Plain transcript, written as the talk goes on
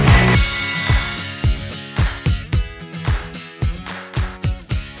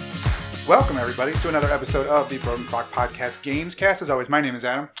Welcome, everybody, to another episode of the Broken Clock Podcast Gamescast. As always, my name is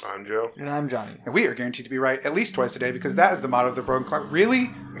Adam. I'm Joe. And I'm Johnny. And we are guaranteed to be right at least twice a day because that is the motto of the Broken Clock. Really,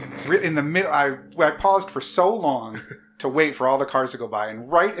 in the middle, I paused for so long to wait for all the cars to go by.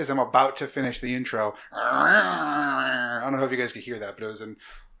 And right as I'm about to finish the intro, I don't know if you guys could hear that, but it was a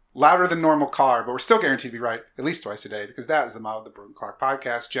louder than normal car. But we're still guaranteed to be right at least twice a day because that is the motto of the Broken Clock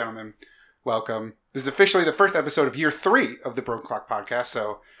Podcast. Gentlemen, welcome. This is officially the first episode of year 3 of the Broken Clock Podcast,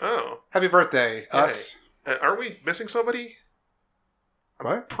 so happy birthday, us. Aren't we missing somebody?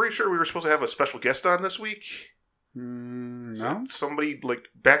 What? I'm pretty sure we were supposed to have a special guest on this week. No? Somebody like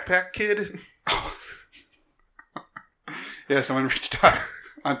Backpack Kid? Yeah, someone reached out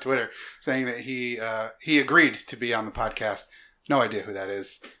on Twitter saying that he agreed to be on the podcast. No idea who that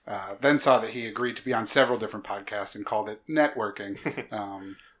is. Then saw that he agreed to be on several different podcasts and called it networking.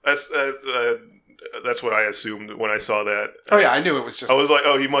 That's what I assumed when I saw that. Oh, yeah, I knew it was just... I was like,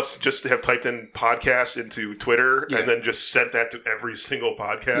 he must just have typed in podcast into Twitter and then just sent that to every single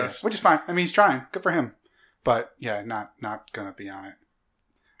podcast. Yeah, which is fine. I mean, he's trying. Good for him. But, yeah, not going to be on it.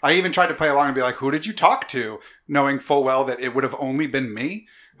 I even tried to play along and be like, who did you talk to? Knowing full well that it would have only been me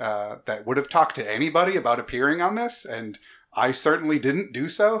that would have talked to anybody about appearing on this. And I certainly didn't do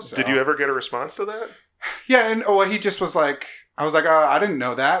so. Did you ever get a response to that? Yeah, and he just was like... I was like, I didn't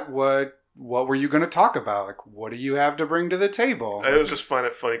know that. What were you going to talk about? Like, what do you have to bring to the table? I was just find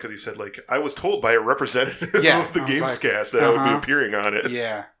it funny because he said, like, I was told by a representative of the Gamescast that I would be appearing on it.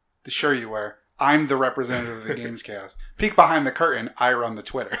 Yeah, sure you were. I'm the representative of the Gamescast. Peek behind the curtain, I run the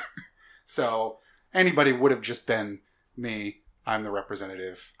Twitter. So anybody would have just been me. I'm the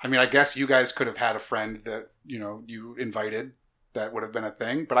representative. I mean, I guess you guys could have had a friend that, you invited. That would have been a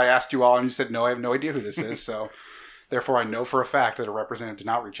thing. But I asked you all and you said, no, I have no idea who this is. So... Therefore, I know for a fact that a representative did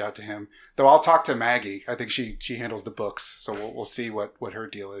not reach out to him. Though I'll talk to Maggie. I think she handles the books, so we'll see what her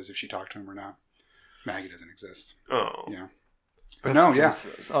deal is if she talked to him or not. Maggie doesn't exist. Oh, yeah. But that's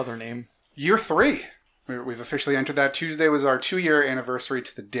his other name. Year 3. We've officially entered that. Tuesday was our 2-year anniversary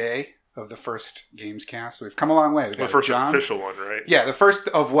to the day of the first Gamescast. So we've come a long way. The first official one, right? Yeah, the first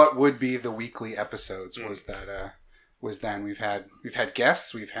of what would be the weekly episodes was that. Was then we've had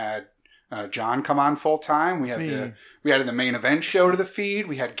guests. We've had. John come on full time. We had the main event show to the feed.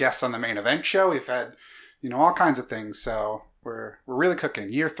 We had guests on the main event show. We've had, all kinds of things. So we're really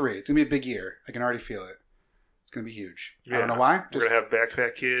cooking. Year 3. It's gonna be a big year. I can already feel it. It's gonna be huge. Yeah. I don't know why. We're gonna have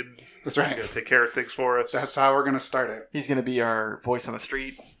Backpack Kid. That's right. He's gonna take care of things for us. That's how we're gonna start it. He's gonna be our voice on the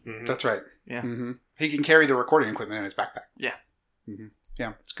street. Mm-hmm. That's right. Yeah. Mm-hmm. He can carry the recording equipment in his backpack. Yeah. Mm-hmm.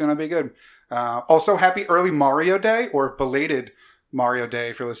 Yeah. It's gonna be good. Also, happy early Mario Day or belated Mario Day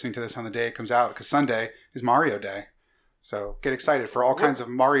if you're listening to this on the day it comes out, because Sunday is Mario Day. So get excited for all kinds of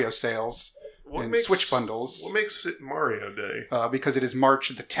Mario sales and Switch bundles. What makes it Mario Day? Because it is March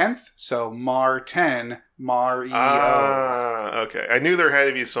the 10th, so Mar 10, Mario. Okay. I knew there had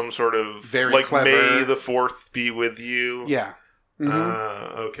to be some sort of very clever. May the 4th be with you. Yeah.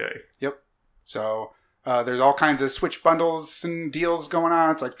 Mm-hmm. Okay. Yep. So there's all kinds of Switch bundles and deals going on.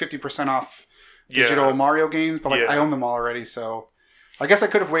 It's like 50% off digital Mario games, but I own them all already, so I guess I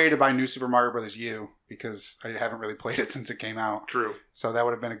could have waited to buy New Super Mario Bros. U because I haven't really played it since it came out. True. So that would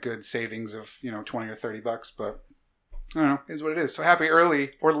have been a good savings of, $20 or $30, but I don't know, it is what it is. So happy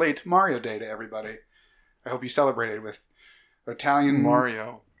early or late Mario Day to everybody. I hope you celebrated with Italian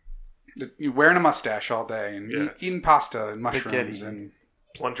Mario. You wearing a mustache all day and eating pasta and mushrooms and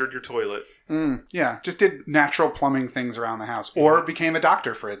plungered your toilet. Just did natural plumbing things around the house. Or became a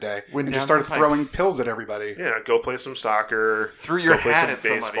doctor for a day and just started throwing pills at everybody. Yeah, go play some soccer. Throw your hat at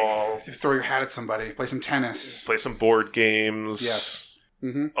baseball. Somebody. Throw your hat at somebody. Play some tennis. Play some board games. Yes.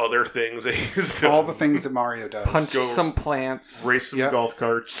 Mm-hmm. Other things. All the things that Mario does. Punch some plants. Race some golf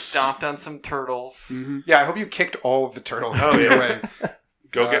carts. Stomped on some turtles. Mm-hmm. Yeah, I hope you kicked all of the turtles your way.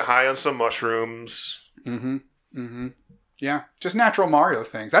 Go get high on some mushrooms. Mm-hmm. Mm-hmm. Yeah, just natural Mario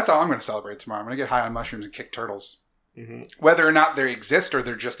things. That's all I'm going to celebrate tomorrow. I'm going to get high on mushrooms and kick turtles. Mm-hmm. Whether or not they exist or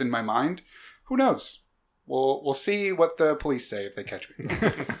they're just in my mind, who knows? We'll see what the police say if they catch me.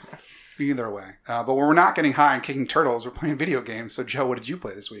 Either way. But when we're not getting high and kicking turtles, we're playing video games. So, Joe, what did you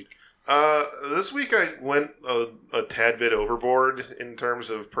play this week? This week I went a tad bit overboard in terms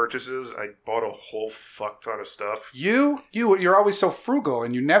of purchases. I bought a whole fuck ton of stuff. You're always so frugal,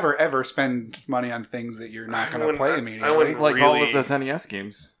 and you never ever spend money on things that you're not going to play immediately. Like all of those NES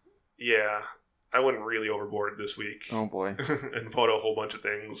games. Yeah, I went really overboard this week. Oh boy! And bought a whole bunch of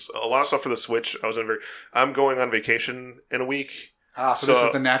things. A lot of stuff for the Switch. I'm going on vacation in a week. So this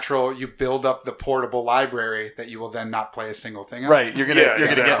is the natural, you build up the portable library that you will then not play a single thing of. Right, you're gonna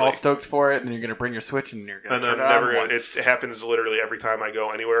exactly. get all stoked for it, and then you're gonna bring your Switch, and you're gonna. And turn I'm it never on gonna. once. It happens literally every time I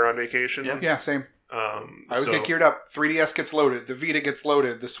go anywhere on vacation. Yep. Yeah, same. I always so- get geared up. 3DS gets loaded, the Vita gets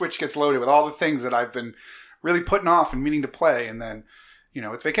loaded, the Switch gets loaded with all the things that I've been really putting off and meaning to play, and then,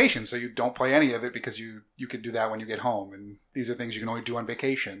 it's vacation, so you don't play any of it because you could do that when you get home, and these are things you can only do on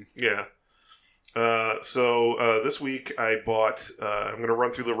vacation. Yeah. So this week I bought. I'm going to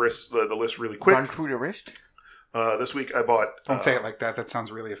run through the list really quick. Run through the wrist. This week I bought. Don't say it like that. That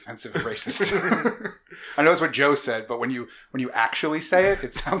sounds really offensive and racist. I know it's what Joe said, but when you actually say it,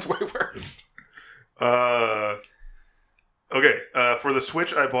 it sounds way worse. Okay. For the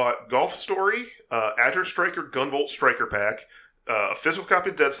Switch, I bought Golf Story, Azure Striker Gunvolt Striker Pack, a physical copy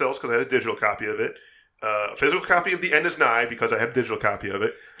of Dead Cells because I had a digital copy of it, a physical copy of The End Is Nigh because I had a digital copy of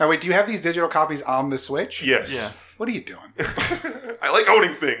it. Now, wait, do you have these digital copies on the Switch? Yes. What are you doing? I like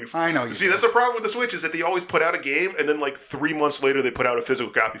owning things. I know you See, do. that's the problem with the Switch is that they always put out a game and then like 3 months later they put out a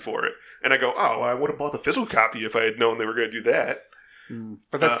physical copy for it. And I go, oh, well, I would have bought the physical copy if I had known they were going to do that.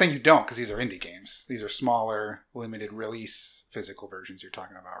 But that's the thing, you don't, because these are indie games. These are smaller, limited release physical versions you're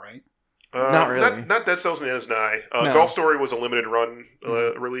talking about, right? Not really. Not Dead Cells and The End Is Nigh. No. Golf Story was a limited run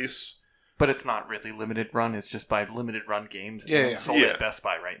release. But it's not really limited run. It's just by limited run games. Yeah, and yeah. sold at Best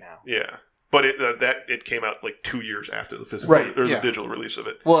Buy right now. Yeah. But it came out like 2 years after the physical Right. or Yeah. the digital release of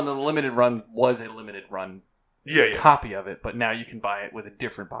it. Well, and the limited run was a limited run Yeah. copy of it, but now you can buy it with a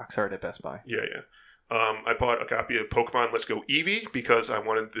different box art at Best Buy. Yeah. I bought a copy of Pokemon Let's Go Eevee because I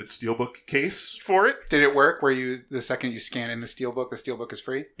wanted the Steelbook case for it. Did it work where the second you scan in the Steelbook is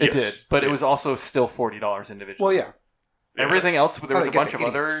free? It Yes. did, but Yeah. it was also still $40 individually. Well, yeah. Everything else, there how was they a get bunch the of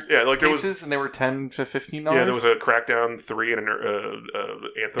other idiots. Yeah, like there was cases, and they were $10 to $15. there was a Crackdown 3 and an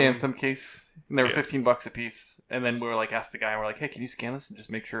Anthem. Anthem case, and they were Yeah. $15 a piece. And then we were like, asked the guy, and we're like, hey, can you scan this and just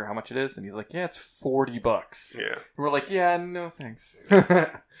make sure how much it is? And he's like, yeah, it's $40. Yeah. And we're like, yeah, no thanks.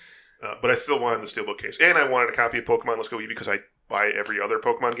 But I still wanted the Steelbook case. And I wanted a copy of Pokemon Let's Go Eevee because I buy every other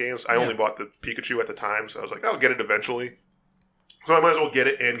Pokemon games. I only bought the Pikachu at the time, so I was like, I'll get it eventually. So I might as well get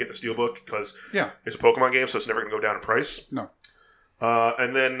it and get the Steelbook because it's a Pokemon game, so it's never going to go down in price. No.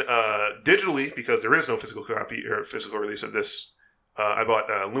 And then digitally, because there is no physical copy or physical release of this, I bought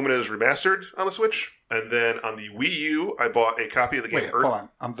Lumina's Remastered on the Switch. And then on the Wii U, I bought a copy of the game Wait, Earth. hold on.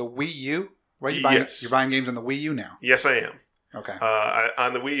 On the Wii U? Why are you buying? Yes. You're buying games on the Wii U now? Yes, I am. Okay.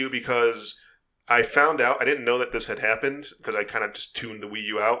 On the Wii U because I found out, I didn't know that this had happened because I kind of just tuned the Wii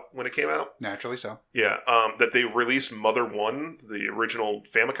U out when it came out. Naturally so. Yeah, that they released Mother 1, the original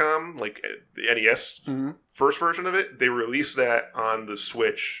Famicom, like the NES first version of it. They released that on the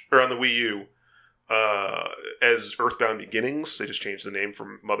Switch, or on the Wii U, as Earthbound Beginnings. They just changed the name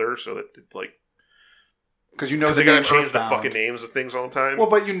from Mother so that it, like... Because you know Because the they name gotta change Earthbound. the fucking names of things all the time. Well,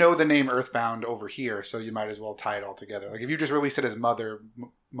 but you know the name Earthbound over here, so you might as well tie it all together. Like if you just release it as Mother,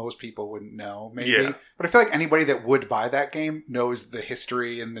 most people wouldn't know, maybe. Yeah. But I feel like anybody that would buy that game knows the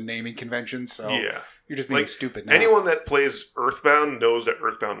history and the naming conventions. So yeah. you're just being Like, stupid now. Anyone that plays Earthbound knows that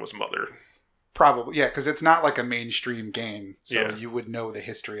Earthbound was Mother. Probably, yeah, because it's not like a mainstream game, so Yeah. you would know the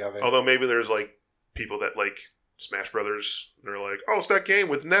history of it. Although maybe there's like people that like Smash Brothers, and they're like, oh, it's that game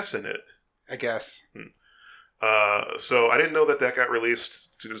with Ness in it. I guess. So I didn't know that got released.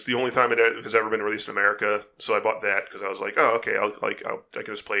 It's the only time it has ever been released in America. So I bought that because I was like, oh, okay, I can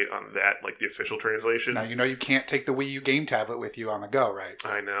just play it on that, like the official translation. Now you know you can't take the Wii U game tablet with you on the go, right?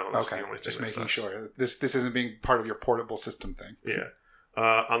 I know. That's Okay, the only thing just that making sucks. sure this isn't being part of your portable system thing. Yeah.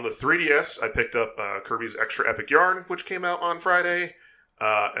 On the 3DS, I picked up Kirby's Extra Epic Yarn, which came out on Friday,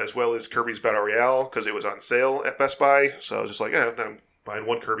 as well as Kirby's Battle Royale because it was on sale at Best Buy. So I was just like, yeah, I'm buying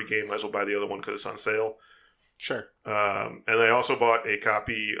one Kirby game, might as well buy the other one because it's on sale. Sure. And I also bought a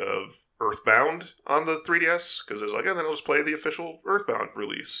copy of Earthbound on the 3DS because I was like, and then I'll just play the official Earthbound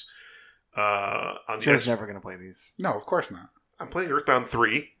release. On the Joe's never going to play these. No, of course not. I'm playing Earthbound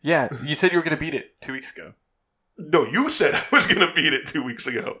 3. Yeah, you said you were going to beat it 2 weeks ago. No, you said I was going to beat it 2 weeks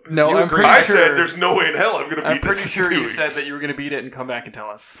ago. No, You I'm agreed. pretty I sure. said there's no way in hell I'm going to beat I'm this pretty in sure 2 you weeks. said that you were going to beat it and come back and tell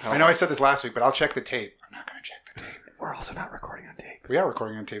us. How I it know I was. said this last week, but I'll check the tape. I'm not going to check the tape. We're also not recording on tape. We are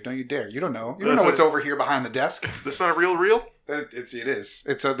recording on tape. Don't you dare. You don't know. You No, don't know it's what's over here behind the desk. This not a real reel? It is.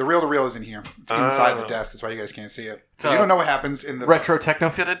 It's the reel-to-reel is in here. It's inside the desk. That's why you guys can't see it. So you don't know what happens in the... Retro techno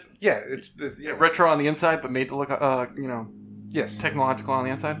fitted. Yeah, yeah. Retro on the inside, but made to look, Yes. technological on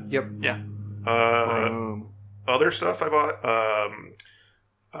the inside. Yep. Yeah. Boom. Other stuff I bought.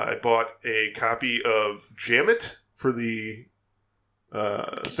 I bought a copy of Jam It for the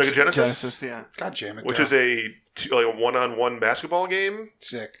Sega Genesis, yeah. God damn it. which Joe. is a one-on-one basketball game.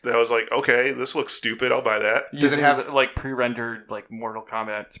 Sick. That I was like, okay, this looks stupid. I'll buy that. Does it Using have- like pre-rendered like Mortal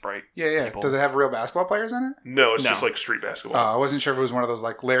Kombat sprite? Yeah. people. Does it have real basketball players in it? No, it's No. just like street basketball. I wasn't sure if it was one of those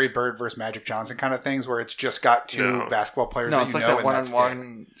like Larry Bird versus Magic Johnson kind of things where it's just got two No. basketball players No, that it's you like know that and that's it.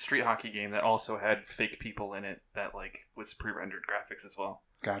 one-on-one street hockey game that also had fake people in it that like was pre-rendered graphics as well.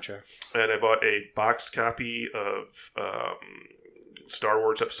 Gotcha. And I bought a boxed copy of Star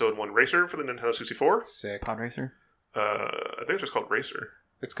Wars Episode 1 Racer for the Nintendo 64. Sick. Pod Racer. I think it's just called Racer.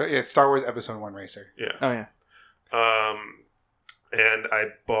 It's Star Wars Episode 1 Racer. Yeah. Oh yeah. And I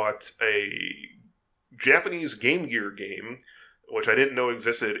bought a Japanese Game Gear game, which I didn't know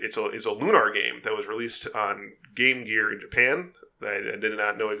existed. It's a Lunar game that was released on Game Gear in Japan that I did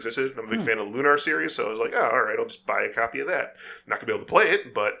not know existed. I'm a big fan of the Lunar series, so I was like, oh, all right, I'll just buy a copy of that. I'm not going to be able to play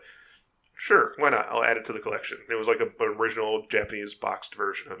it, but sure, why not? I'll add it to the collection. It was like an original Japanese boxed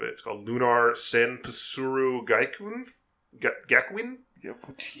version of it. It's called Lunar Senpusuru Gakuin?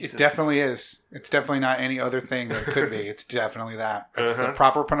 It definitely is. It's definitely not any other thing that it could be. It's definitely that. It's the Uh-huh.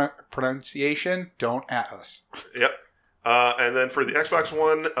 proper pronunciation. Don't at us. Yep. And then for the Xbox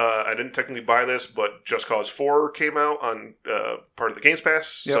One, I didn't technically buy this, but Just Cause 4 came out on part of the Games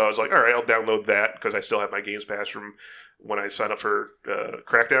Pass. Yep. So I was like, all right, I'll download that because I still have my Games Pass from when I signed up for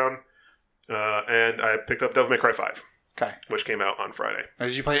Crackdown. And I picked up Devil May Cry 5, Okay. which came out on Friday. Now,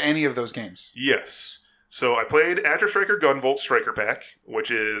 did you play any of those games? Yes. So I played Azure Striker Gunvolt Striker Pack,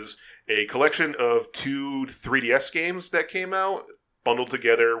 which is a collection of 2 3DS games that came out, bundled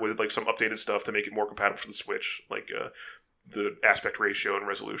together with like some updated stuff to make it more compatible for the Switch, like the aspect ratio and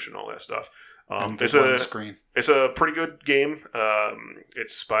resolution, all that stuff. And It's the one a screen. it's a pretty good game.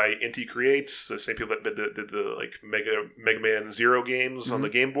 It's by Inti Creates, the same people that did the like Mega Man Zero games on the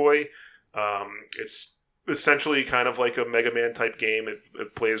Game Boy. It's essentially kind of like a Mega Man type game.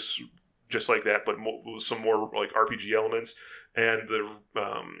 It plays just like that, but with some more like RPG elements and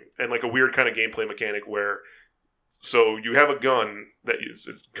and like a weird kind of gameplay mechanic where so you have a gun it's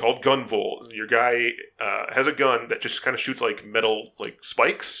called Gunvolt. Your guy has a gun that just kind of shoots like metal like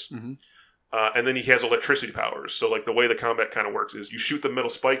spikes. Mhm. And then he has electricity powers. So like the way the combat kind of works is you shoot the metal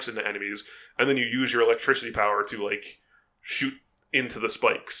spikes into enemies, and then you use your electricity power to like shoot into the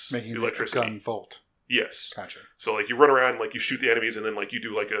spikes. Making the the gun volt. Yes. Gotcha. So like you run around, like you shoot the enemies, and then like you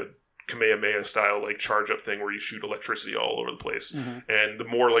do like a Kamehameha style like charge up thing where you shoot electricity all over the place. Mhm. And the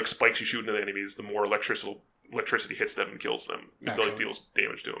more like spikes you shoot into the enemies, the more electricity hits them and kills them. It Naturally. like deals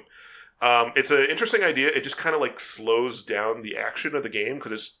damage to them. It's an interesting idea. It just kind of like slows down the action of the game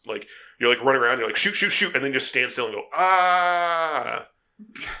because it's like you're like running around, you're like shoot, shoot, shoot, and then just stand still and go ah.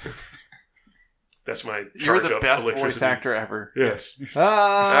 That's my. You're charge the up best voice electricity. actor ever. Yes.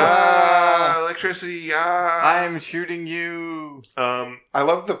 Electricity. I'm shooting you. I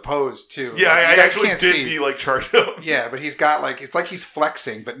love the pose too. Yeah, Like, I you guys actually can't did see. be like charged up. Yeah, but he's got like it's like he's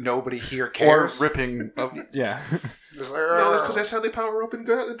flexing, but nobody here Or cares. ripping. yeah. Just like, No, that's because that's how they power up in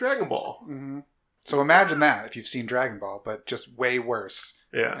Dragon Ball. Mhm. So imagine that if you've seen Dragon Ball, but just way worse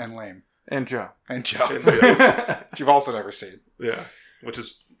Yeah. and lame. And Joe. And Joe, And Joe. which you've also never seen. Yeah. Which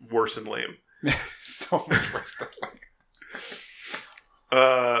is worse than lame. So much worse than lame.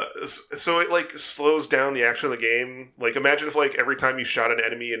 So it like slows down the action of the game. Like imagine if like every time you shot an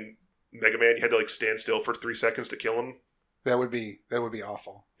enemy in Mega Man, you had to like stand still for 3 seconds to kill him. That would be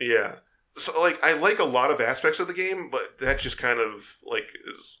awful. Yeah. So like I like a lot of aspects of the game, but that just kind of like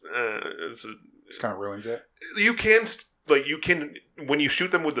Just kind of ruins it. you can when you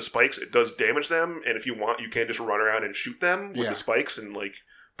shoot them with the spikes, it does damage them, and if you want, you can just run around and shoot them with Yeah. the spikes and like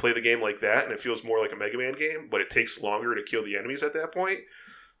play the game like that, and it feels more like a Mega Man game, but it takes longer to kill the enemies at that point.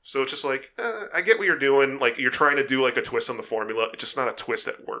 So it's just like, I get what you're doing. Like, you're trying to do, like, a twist on the formula. It's just not a twist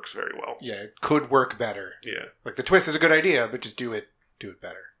that works very well. Yeah, it could work better. Yeah. Like the twist is a good idea, but just do it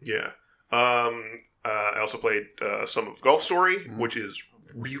better. Yeah. I also played some of Golf Story, Mhm. which is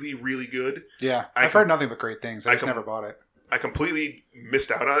really, really good. Yeah, I I've com- heard nothing but great things. I just never bought it. I completely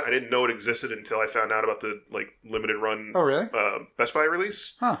missed out on it. I didn't know it existed until I found out about the, like, limited run Oh, really? Best Buy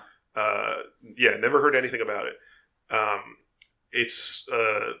release. Huh. Yeah, never heard anything about it. It's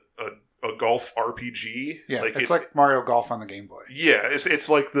a golf RPG. Yeah, it's like Mario Golf on the Game Boy. Yeah, it's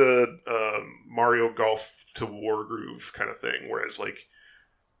like the Mario Golf to Wargroove kind of thing, whereas like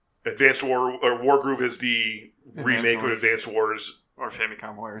Advanced War or Wargroove is the remake of Wars. Advanced Wars, Or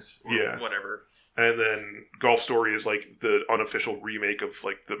Famicom Wars. Or Yeah. whatever. and then Golf Story is like the unofficial remake of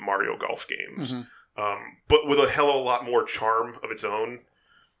like the Mario Golf games, Mhm. but with a hell of a lot more charm of its own,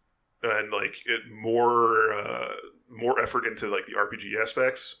 and like more effort into like the RPG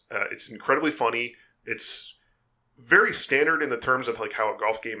aspects. It's incredibly funny. It's very standard in the terms of like how a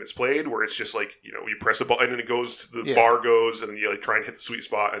golf game is played, where it's just like, you know, you press a button and it goes to the bar goes, and then you like try and hit the sweet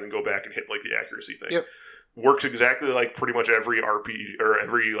spot and then go back and hit like the accuracy thing. Yep. Works exactly like pretty much every RPG or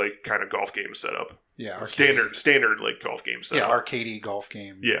every like kind of golf game setup. Yeah. Standard like golf game setup. Yeah, arcadey golf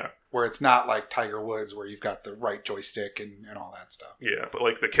game. Yeah. Where it's not like Tiger Woods where you've got the right joystick and all that stuff. Yeah, but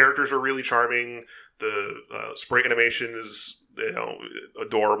like the characters are really charming. The sprite animation is, you know,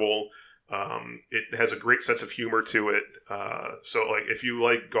 adorable. It has a great sense of humor to it. So like if you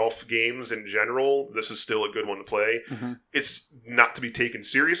like golf games in general, this is still a good one to play. Mm-hmm. It's not to be taken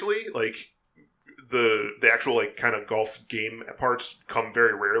seriously. Like the actual like kind of golf game parts come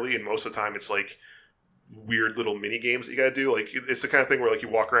very rarely, and most of the time it's like weird little mini games that you gotta do. Like it's the kind of thing where like you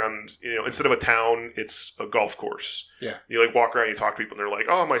walk around, you know, instead of a town, it's a golf course. Yeah. You like walk around, you talk to people, and they're like,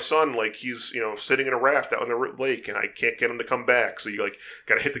 "Oh, my son, like he's, you know, sitting in a raft out on the lake, and I can't get him to come back." So you like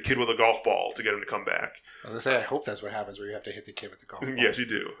gotta hit the kid with a golf ball to get him to come back. I was gonna say, I hope that's what happens, where you have to hit the kid with the golf ball. Yes, you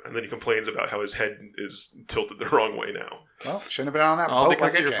do. And then he complains about how his head is tilted the wrong way now. Well, shouldn't have been on that All boat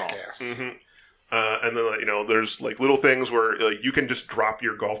because like of a your fault. jackass. Mm-hmm. And then, you know, there's like little things where like, you can just drop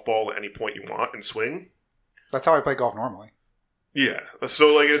your golf ball at any point you want and swing. That's how I play golf normally. Yeah.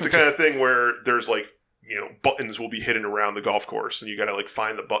 So like it's the kind of thing where there's like, you know, buttons will be hidden around the golf course, and you gotta like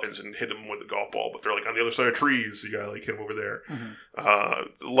find the buttons and hit them with the golf ball, but they're like on the other side of trees, so you gotta like hit them over there.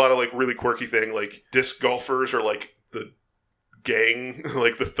 Mm-hmm. A lot of like really quirky thing, like disc golfers are like the gang,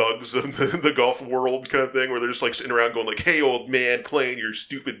 like the thugs of the golf world kind of thing, where they're just like sitting around going like, "Hey, old man, playing your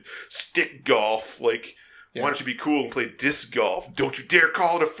stupid stick golf. Like, why don't you be cool and play disc golf? Don't you dare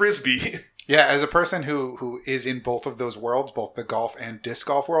call it a frisbee." Yeah, as a person who is in both of those worlds, both the golf and disc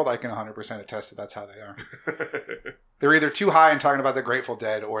golf world, I can 100% attest that that's how they are. They're either too high and talking about the Grateful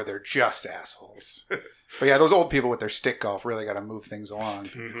Dead, or they're just assholes. But yeah, those old people with their stick golf really got to move things along.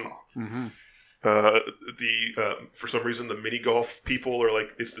 Mm-hmm. Mm-hmm. For some reason, the mini golf people are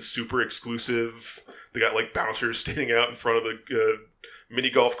like, it's the super exclusive. They got like bouncers standing out in front of the mini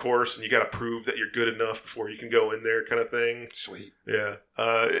golf course, and you got to prove that you're good enough before you can go in there, kind of thing. Sweet. Yeah,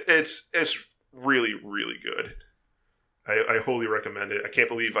 it's really, really good. I wholly recommend it. I can't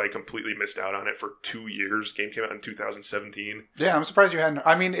believe I completely missed out on it for 2 years. Game came out in 2017. Yeah, I'm surprised you hadn't.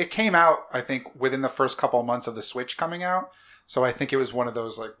 I mean, it came out, I think, within the first couple of months of the Switch coming out. So I think it was one of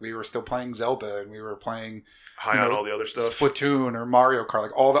those, like, we were still playing Zelda, and we were playing High on all the other stuff. Splatoon or Mario Kart,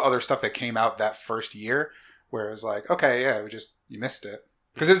 like all the other stuff that came out that first year, where it was like, okay, yeah, you missed it.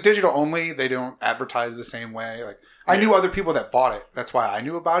 Because it's digital only, they don't advertise the same way. Like, I knew other people that bought it. That's why I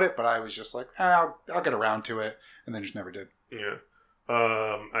knew about it, but I was just like, I'll get around to it, and then just never did. Yeah.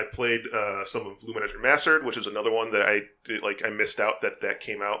 I played some of Lumines Remastered, which is another one that I missed out that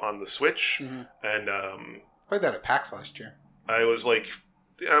came out on the Switch. Mm-hmm. And Played that at PAX last year. I was like,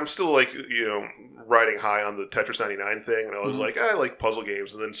 I'm still like, you know, riding high on the Tetris 99 thing, and I was like, I like puzzle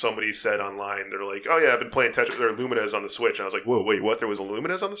games. And then somebody said online, they're like, oh yeah, I've been playing Tetris or Lumines on the Switch. And I was like, whoa, wait, what? There was a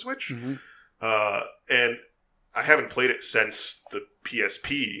Lumines on the Switch? Mm-hmm. And I haven't played it since the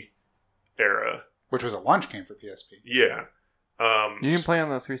PSP era. Which was a launch game for PSP. Yeah. You didn't play on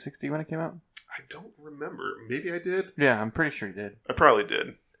the 360 when it came out? I don't remember. Maybe I did. Yeah, I'm pretty sure you did. I probably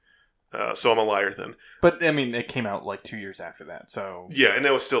did. So I'm a liar then. But, I mean, it came out like 2 years after that, so... Yeah, and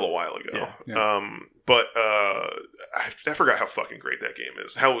that was still a while ago. Yeah. But I forgot how fucking great that game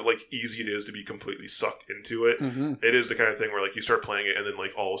is. How, like, easy it is to be completely sucked into it. Mm-hmm. It is the kind of thing where, like, you start playing it and then,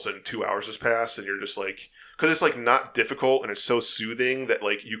 like, all of a sudden 2 hours has passed and you're just, like... Because it's, like, not difficult and it's so soothing that,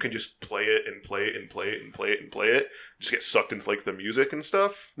 like, you can just play it and play it and play it and play it and play it. Just get sucked into, like, the music and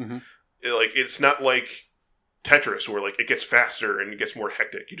stuff. Mm-hmm. It's not like Tetris where, like, it gets faster and it gets more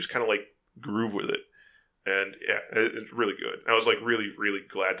hectic. You just kind of, like, groove with it. And yeah, it's really good. I was like really, really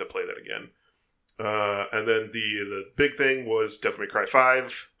glad to play that again. And then the big thing was Devil May Cry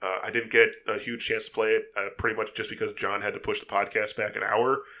 5. I didn't get a huge chance to play it, pretty much just because John had to push the podcast back an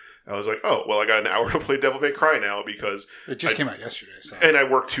hour. I was like, oh, well, I got an hour to play Devil May Cry now because... It just came out yesterday. So. And I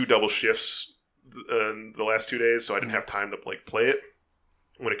worked 2 double shifts the last 2 days, so I didn't have time to like play it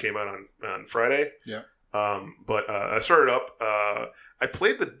when it came out on Friday. Yeah. But I started up. I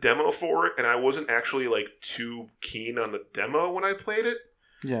played the demo for it, and I wasn't actually like too keen on the demo when I played it.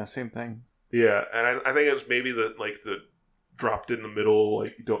 Yeah, same thing. Yeah, and I think it was maybe the dropped in the middle,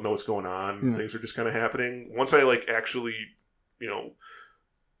 like you don't know what's going on. Things are just kind of happening. Once I like actually, you know,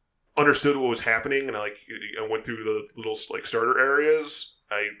 understood what was happening, and I went through the little like starter areas.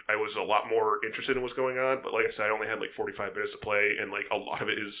 I was a lot more interested in what's going on, but like I said, I only had like 45 minutes to play, and like a lot of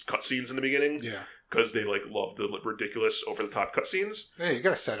it is cutscenes in the beginning. Yeah. Because they like love the ridiculous over the top cutscenes. Hey, you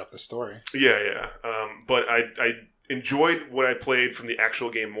gotta set up the story. Yeah. But enjoyed what I played from the actual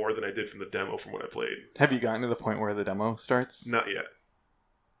game more than I did from the demo from what I played. Have you gotten to the point where the demo starts? Not yet.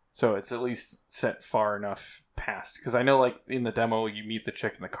 So it's at least set far enough past. Because I know, like, in the demo, you meet the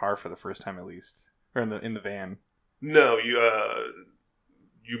chick in the car for the first time at least. Or in the van. No,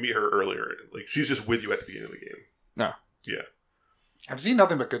 you meet her earlier. Like, she's just with you at the beginning of the game. No. Yeah. I've seen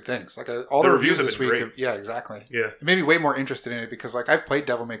nothing but good things. Like all the reviews this week. Great. Yeah, exactly. Yeah. It made me way more interested in it because like I've played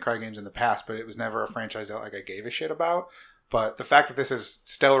Devil May Cry games in the past, but it was never a franchise that like I gave a shit about. But the fact that this is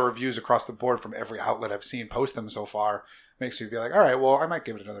stellar reviews across the board from every outlet I've seen post them so far makes me be like, all right, well, I might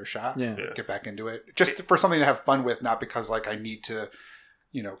give it another shot. Yeah. Get back into it. Just for something to have fun with, not because like I need to,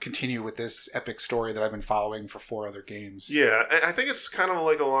 continue with this epic story that I've been following for 4 other games. Yeah, I think it's kind of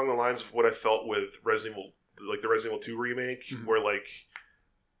like along the lines of what I felt with Resident Evil, like the Resident Evil 2 remake, where like,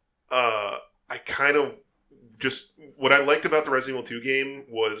 I kind of just, what I liked about the Resident Evil 2 game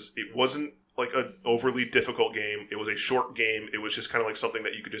was it wasn't like an overly difficult game. It was a short game. It was just kind of like something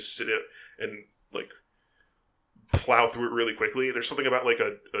that you could just sit at and like plow through it really quickly. There's something about like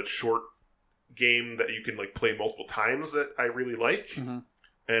a short game that you can like play multiple times that I really like. Mm-hmm.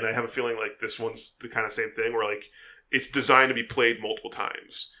 And I have a feeling like this one's the kind of same thing where like it's designed to be played multiple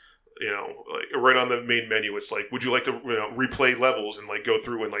times. Like right on the main menu, it's like, would you like to replay levels and like go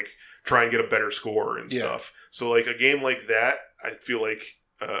through and like try and get a better score and stuff. So like a game like that, I feel like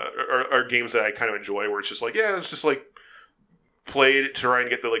are games that I kind of enjoy where it's just like, yeah, it's just like play it, try and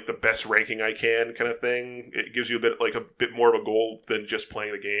get the best ranking I can kind of thing. It gives you a bit more of a goal than just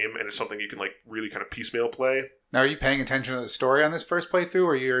playing the game, and it's something you can like really kind of piecemeal play. Now, are you paying attention to the story on this first playthrough,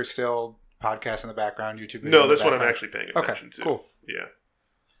 or you're still podcast in the background, YouTube? No, that's what I'm actually paying attention to. Cool. Yeah.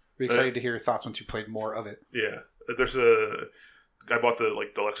 Be excited to hear your thoughts once you played more of it. Yeah. I bought the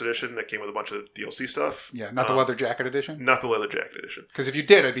deluxe edition that came with a bunch of DLC stuff. Yeah, not the leather jacket edition? Not the leather jacket edition. Because if you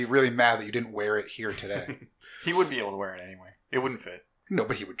did, I'd be really mad that you didn't wear it here today. He wouldn't be able to wear it anyway. It wouldn't fit. No,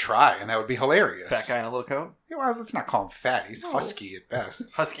 but he would try, and that would be hilarious. Fat guy in a little coat? Yeah, well, let's not call him fat. He's husky at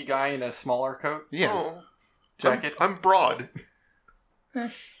best. Husky guy in a smaller coat? Yeah. Oh, jacket? I'm broad.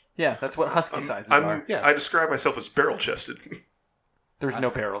 Yeah, that's what husky sizes are. Yeah. I describe myself as barrel-chested. There's no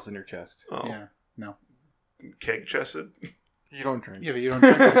barrels in your chest. Oh. Yeah, no. Keg-chested? You don't drink. Yeah, but you don't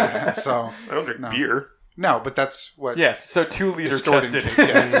drink like that, so... I don't drink beer. No, but that's what... Yes, so 2 liter chested.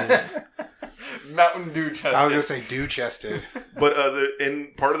 Mountain Dew chested. I was going to say dew chested. But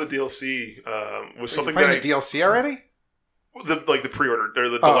in part of the DLC was something that... the DLC already? The pre-order or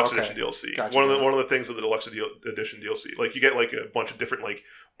the deluxe edition DLC. Gotcha. One of the things of the deluxe edition DLC, like you get like a bunch of different like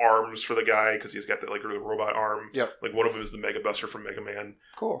arms for the guy because he's got that like robot arm. Yep. Like one of them is the Mega Buster from Mega Man.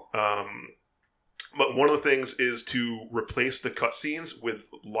 Cool. But one of the things is to replace the cutscenes with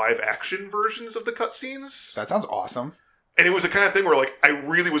live action versions of the cutscenes. That sounds awesome. And it was the kind of thing where like I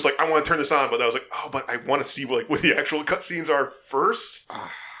really was like, I want to turn this on, but I was like, oh, but I want to see like what the actual cutscenes are first.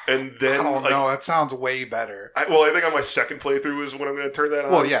 And then I don't know. That sounds way better. I think on my second playthrough is when I'm going to turn that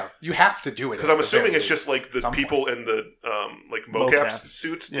on. Well, yeah, you have to do it because I'm assuming it's just like the people in the like mocap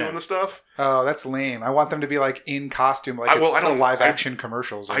suits doing the stuff. Oh, that's lame. I want them to be like in costume, like it's the live action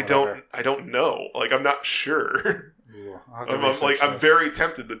commercials. Or I don't know. Like I'm not sure. I'm very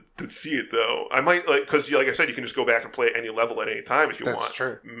tempted to see it though. I might because like I said, you can just go back and play any level at any time if you want. That's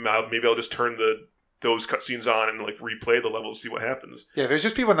true. Maybe I'll just turn those cutscenes on and like replay the levels, see what happens. Yeah, if there's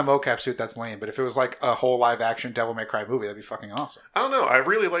just people in the mocap suit, that's lame. But if it was like a whole live action Devil May Cry movie, that'd be fucking awesome. I don't know. I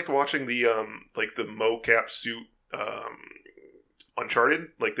really liked watching the the mocap suit Uncharted.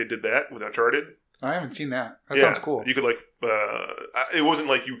 Like they did that with Uncharted. I haven't seen that. That sounds cool. You could like it wasn't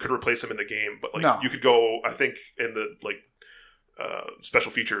like you could replace them in the game, but like you could go. I think in the like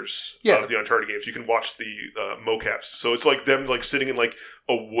special features of the Uncharted games, you can watch the mocaps. So it's like them like sitting in like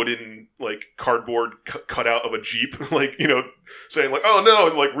a wooden like cardboard cutout of a Jeep, like saying like oh no,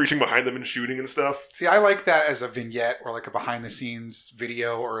 and like reaching behind them and shooting and stuff. See, I like that as a vignette or like a behind the scenes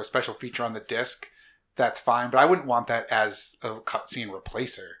video or a special feature on the disc. That's fine, but I wouldn't want that as a cutscene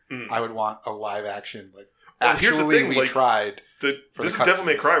replacer. I would want a live action like. Actually, here's the thing, we tried. This is Devil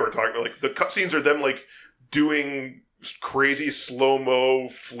May Cry we're talking about. Like the cutscenes are them like doing crazy slow-mo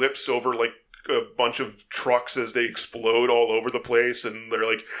flips over like a bunch of trucks as they explode all over the place, and they're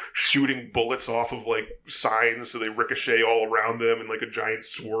like shooting bullets off of like signs so they ricochet all around them in like a giant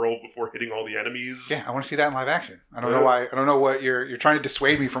swirl before hitting all the enemies. Yeah, I want to see that in live action. I don't know why. I don't know what you're trying to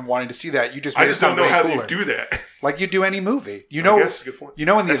dissuade me from wanting to see that. You just made I just don't know how cooler. they do that. Like you do any movie. In the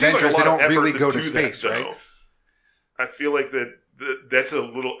Avengers they don't really go to space, right? I feel like that's a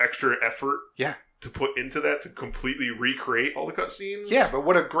little extra effort. Yeah. To put into that to completely recreate all the cutscenes. Yeah, but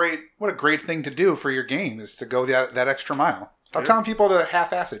what a great thing to do for your game is to go that extra mile. Stop telling people to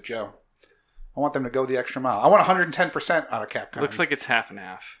half-ass it, Joe. I want them to go the extra mile. I want 110% out of Capcom. Looks like it's half and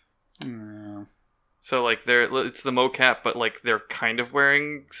half. Yeah. So like it's the mocap, but like they're kind of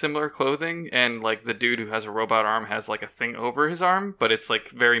wearing similar clothing, and like the dude who has a robot arm has like a thing over his arm, but it's like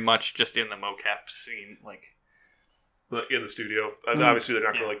very much just in the mocap scene, like in the studio. Obviously, they're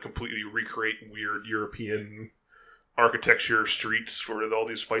not going to like completely recreate weird European architecture streets for all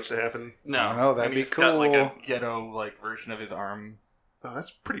these fights to happen. No, that'd be cool. Got like a ghetto like version of his arm. Oh,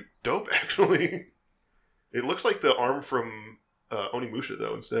 that's pretty dope, actually. It looks like the arm from Onimusha,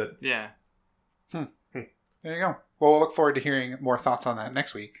 though, instead. Yeah. There you go. Well, we'll look forward to hearing more thoughts on that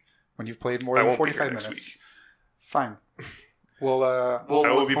next week when you've played more than 45 minutes. Week. Fine. I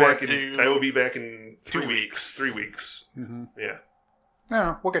will be back in 2 weeks. 3 weeks. Mm-hmm. Yeah. I don't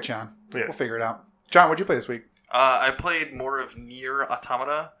know. We'll get you on. Yeah. We'll figure it out. John, what'd you play this week? I played more of Nier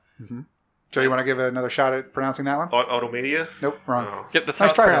Automata. Mm-hmm. Joe, you want to give another shot at pronouncing that one? Automania? Nope, wrong. Oh. Yep, that's how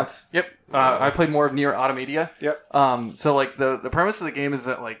it's pronounced. Yep. I played more of Nier Automata. Yep. So like the premise of the game is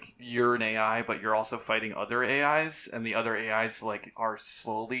that like you're an AI, but you're also fighting other AIs, and the other AIs like are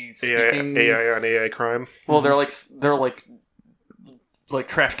slowly speaking. AI on AI crime. Well, they're like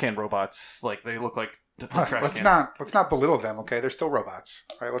trash can robots. Like they look like trash cans. Let's not belittle them. Okay, they're still robots.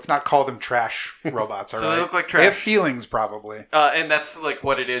 All right, let's not call them trash robots. All so right? They look like trash. They have feelings, probably. And that's like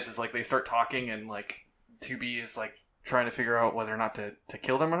what it is like they start talking, and like 2B is like trying to figure out whether or not to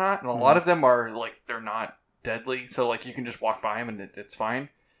kill them or not. And a lot of them are like they're not deadly, so like you can just walk by them and it's fine.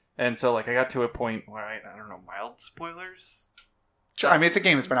 And so like I got to a point where I don't know, mild spoilers. I mean, it's a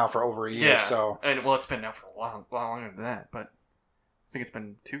game that's been out for over a year, so and well, it's been out for a while longer than that, but I think it's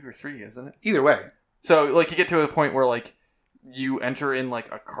been 2 or 3, isn't it? Either way. So like you get to a point where like you enter in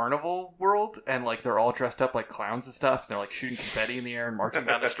like a carnival world, and like they're all dressed up like clowns and stuff. They're like shooting confetti in the air and marching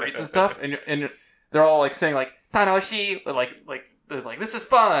down the streets and stuff, and they're all like saying like Tanoshi, like they're like this is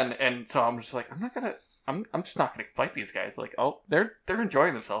fun, and so I'm just like I'm just not gonna fight these guys. Like they're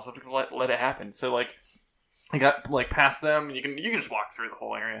enjoying themselves. I'm just gonna let it happen. So like I got like past them, and you can just walk through the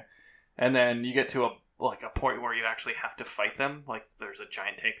whole area, and then you get to a point where you actually have to fight them. Like there's a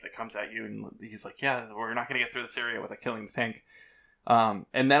giant tank that comes at you, and he's like, yeah, we're not gonna get through this area without killing the tank. And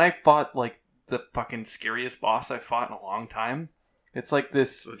then I fought like the fucking scariest boss I've fought in a long time. It's like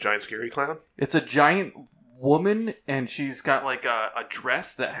this a giant scary clown. It's a giant woman, and she's got like a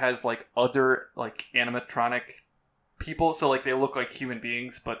dress that has like other like animatronic people, so like they look like human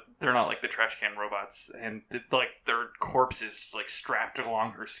beings, but they're not like the trash can robots, and like their corpse is like strapped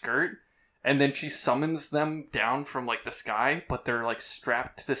along her skirt. And then she summons them down from, like, the sky, but they're, like,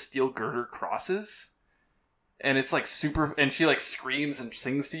 strapped to steel girder crosses. And it's, like, super... And she, like, screams and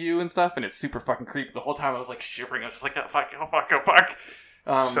sings to you and stuff, and it's super fucking creepy. The whole time I was, like, shivering. I was just like, oh, fuck, oh, fuck, oh, fuck.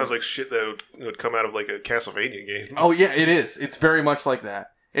 Sounds like shit that would come out of, like, a Castlevania game. Oh, yeah, it is. It's very much like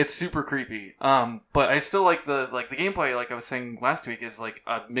that. It's super creepy. But I still like the gameplay, like I was saying last week, is, like,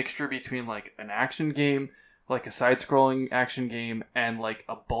 a mixture between, like, an action game... like a side-scrolling action game, and like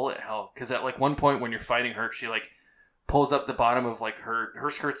a bullet hell. Because at like one point when you're fighting her, she like pulls up the bottom of like her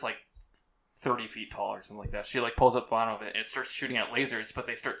skirt's like 30 feet tall or something like that. She like pulls up the bottom of it and it starts shooting at lasers, but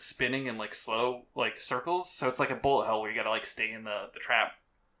they start spinning in like slow like circles. So it's like a bullet hell where you gotta like stay in the trap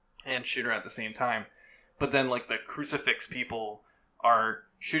and shoot her at the same time. But then like the crucifix people are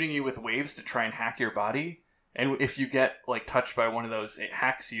shooting you with waves to try and hack your body. And if you get like touched by one of those, it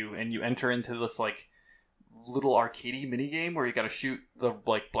hacks you, and you enter into this like little arcadey mini game where you got to shoot the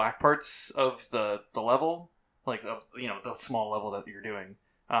like black parts of the level, like the small level that you're doing,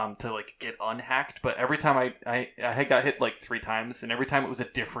 to like get unhacked. But every time I had got hit like 3 times, and every time it was a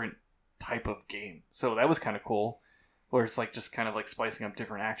different type of game. So that was kind of cool, where it's like just kind of like spicing up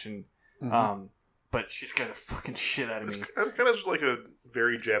different action. Mm-hmm. But she scared the fucking shit out of me. It's kind of just like a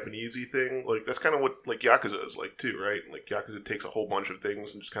very Japanesey thing. Like that's kind of what like Yakuza is like too, right? Like Yakuza takes a whole bunch of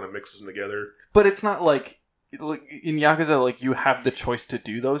things and just kind of mixes them together. But it's not like in Yakuza, like you have the choice to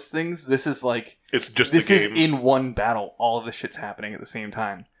do those things. This is like it's just this the is game. In one battle. All of the shit's happening at the same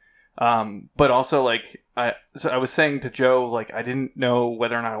time. But also like I was saying to Joe, like I didn't know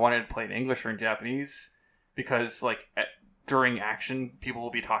whether or not I wanted to play in English or in Japanese, because like during action people will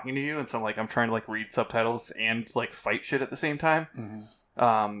be talking to you, and so like I'm trying to like read subtitles and like fight shit at the same time.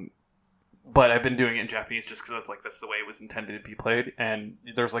 Mm-hmm. But I've been doing it in Japanese just because that's the way it was intended to be played. And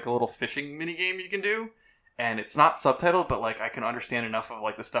there's like a little fishing mini game you can do. And it's not subtitled, but like I can understand enough of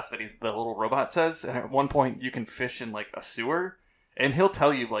like the stuff that the little robot says. And at one point, you can fish in like a sewer, and he'll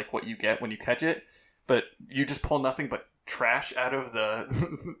tell you like what you get when you catch it, but you just pull nothing but trash out of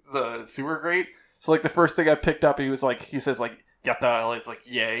the sewer grate. So like the first thing I picked up, he says like "yatta," it's like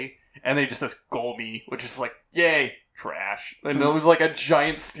yay, and they just says Golby, which is like, yay, trash. And it was like a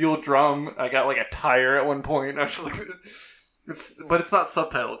giant steel drum. I got like a tire at one point. I was just like, but it's not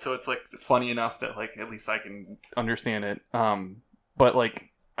subtitled, so it's like funny enough that like at least I can understand it. But like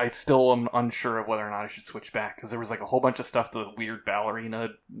I still am unsure of whether or not I should switch back because there was like a whole bunch of stuff the weird ballerina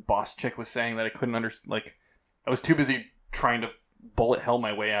boss chick was saying that I couldn't understand. Like I was too busy trying to bullet hell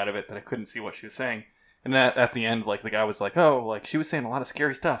my way out of it that I couldn't see what she was saying. And at the end, like the guy was like, "Oh, like she was saying a lot of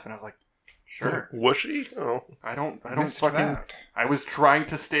scary stuff," and I was like, "Sure." Was she? Oh, I don't fucking. I was trying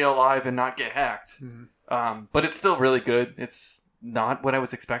to stay alive and not get hacked. But it's still really good. It's not what I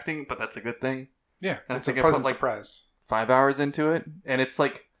was expecting, but that's a good thing. Yeah, and it's a pleasant surprise. 5 hours into it, and it's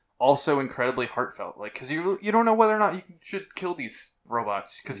like also incredibly heartfelt. Like, because you don't know whether or not you should kill these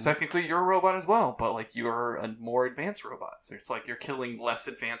robots, because technically you're a robot as well, but like you're a more advanced robot. So it's like you're killing less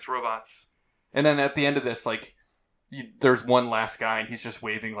advanced robots. And then at the end of this, like, there's one last guy, and he's just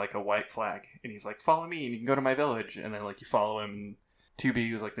waving like a white flag, and he's like, "Follow me, and you can go to my village." And then like you follow him. 2B,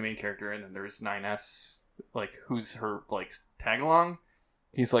 who's like the main character, and then there's 9S, like who's her like tag along.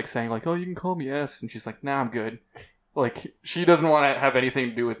 He's like saying like, "Oh, you can call me S," and she's like, "Nah, I'm good." Like she doesn't want to have anything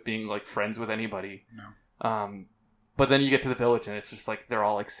to do with being like friends with anybody. No. But then you get to the village, and it's just like they're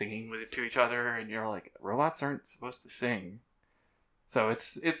all like singing with it to each other, and you're like, robots aren't supposed to sing. So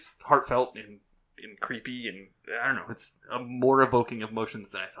it's heartfelt and creepy, and I don't know, it's a more evoking of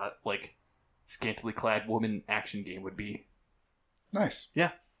emotions than I thought like scantily clad woman action game would be. Nice.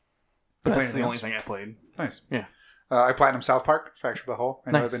 Yeah. But that's the only thing I played. Nice. Yeah. I platinumed South Park, Fractured But Whole.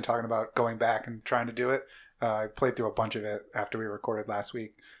 I know I've Nice. been talking about going back and trying to do it. I played through a bunch of it after we recorded last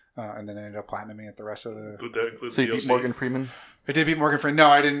week, and then ended up platinuming it the rest of the... Did that include So the you beat DLC? Morgan Freeman? I did beat Morgan Freeman. No,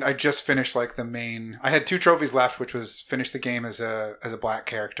 I didn't. I just finished like the main... I had 2 trophies left, which was finish the game as a black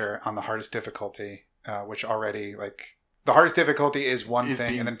character on the hardest difficulty, which already like... The hardest difficulty is one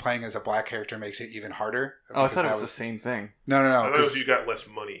thing, and then playing as a black character makes it even harder. Oh, I thought it was the same thing. No. I thought it was you got less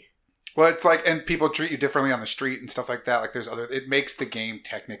money. Well, it's like, and people treat you differently on the street and stuff like that. Like there's other... It makes the game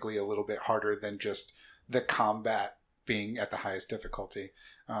technically a little bit harder than just the combat being at the highest difficulty.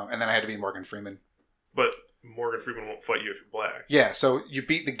 And then I had to beat Morgan Freeman. But Morgan Freeman won't fight you if you're black. Yeah, so you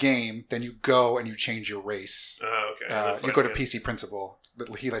beat the game, then you go and you change your race. Okay. You go to PC Principal.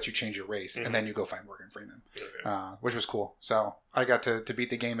 He lets you change your race, and then you go find Morgan Freeman, which was cool. So I got to beat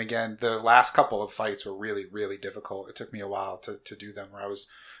the game again. The last couple of fights were really, really difficult. It took me a while to do them, where I was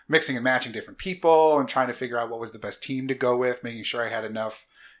mixing and matching different people and trying to figure out what was the best team to go with, making sure I had enough,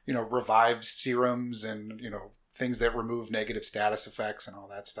 revived serums and, things that remove negative status effects and all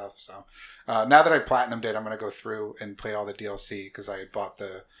that stuff. So now that I platinumed it, I'm going to go through and play all the DLC because I had bought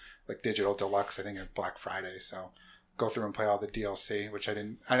the digital deluxe, I think, at Black Friday. So go through and play all the DLC, which I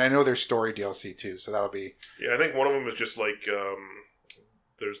didn't. And I know there's story DLC too, so that'll be... Yeah, I think one of them is just like,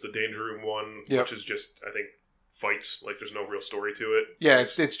 there's the Danger Room one, which is just, I think, fights. Like, there's no real story to it. Yeah,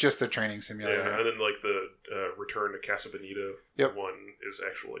 it's just the training simulator. Yeah, and then like the Return to Casa Bonita one is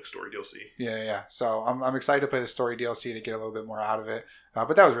actual like story DLC. Yeah. So I'm excited to play the story DLC to get a little bit more out of it.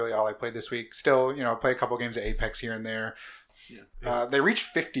 But that was really all I played this week. Still, play a couple games of Apex here and there. Yeah. They reached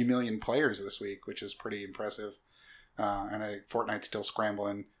 50 million players this week, which is pretty impressive. And Fortnite's still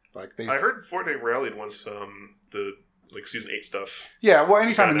scrambling. I heard Fortnite rallied once the season 8 stuff. Yeah, well,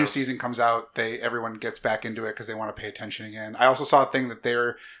 anytime a new season comes out, everyone gets back into it because they want to pay attention again. I also saw a thing that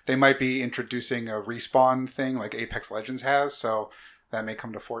they might be introducing a respawn thing like Apex Legends has, so that may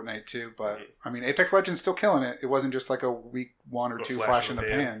come to Fortnite too. But I mean, Apex Legends still killing it. It wasn't just like a week 1 or 2 flash in the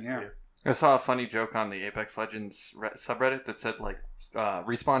pan. Yeah. I saw a funny joke on the Apex Legends subreddit that said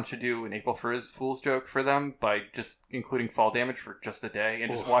Respawn should do an April Fool's joke for them by just including fall damage for just a day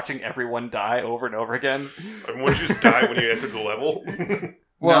and just watching everyone die over and over again. I mean, wouldn't you just die when you enter the level?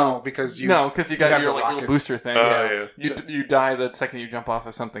 Well, no, because you got your little booster thing. Yeah. You die the second you jump off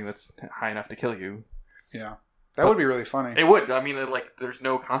of something that's high enough to kill you. Yeah. That would be really funny. It would. I mean, there's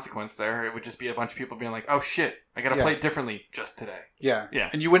no consequence there. It would just be a bunch of people being like, oh shit, I gotta play it differently just today. Yeah.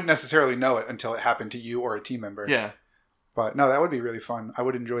 And you wouldn't necessarily know it until it happened to you or a team member. Yeah. But no, that would be really fun. I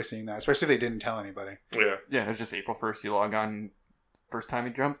would enjoy seeing that, especially if they didn't tell anybody. Yeah. Yeah, it's just April 1st, you log on, first time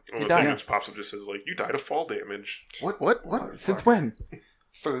you jump, you the die. thing just pops up, just says you died of fall damage. What? Since when?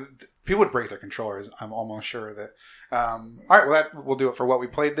 So people would break their controllers. I'm almost sure of it. All right, well, that will do it for what we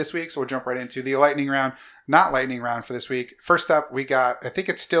played this week. So we'll jump right into the lightning round. Not lightning round for this week. First up, we got, I think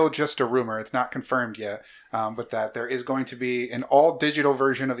it's still just a rumor. It's not confirmed yet, but that there is going to be an all-digital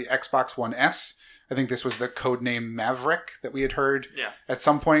version of the Xbox One S. I think this was the codename Maverick that we had heard at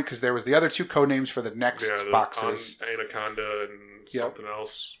some point, because there was the other 2 codenames for the next boxes. Anaconda and something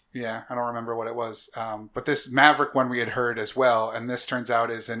else. Yeah, I don't remember what it was. But this Maverick one we had heard as well, and this turns out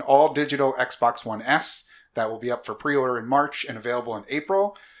is an all-digital Xbox One S that will be up for pre-order in March and available in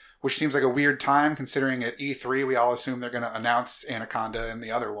April, which seems like a weird time considering at E3 we all assume they're going to announce Anaconda and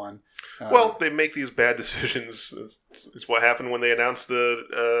the other one. Well, they make these bad decisions. It's what happened when they announced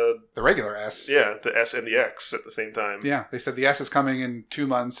the regular S. Yeah, the S and the X at the same time. Yeah, they said the S is coming in 2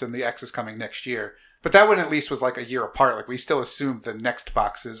 months and the X is coming next year. But that one at least was like a year apart. Like we still assumed the next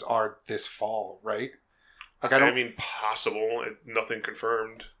boxes are this fall, right? Like I mean, possible. Nothing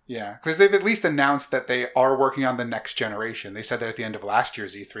confirmed. Yeah, because they've at least announced that they are working on the next generation. They said that at the end of last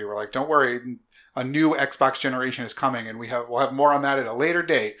year's E3. We're like, don't worry, a new Xbox generation is coming, and we'll have more on that at a later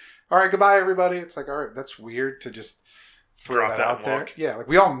date. All right, goodbye, everybody. It's like, all right, that's weird to just throw that out there. Yeah, like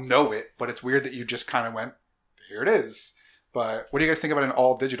we all know it, but it's weird that you just kind of went, here it is. But what do you guys think about an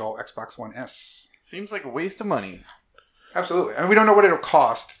all-digital Xbox One S? Seems like a waste of money. Absolutely. I mean, we don't know what it'll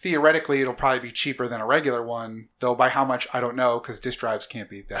cost. Theoretically, it'll probably be cheaper than a regular one, though by how much, I don't know, because disk drives can't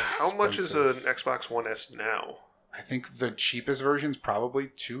be that expensive. How much is an Xbox One S now? I think the cheapest version is probably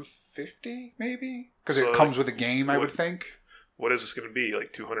 $250, maybe? Because it comes with a game, I would think. What is this going to be?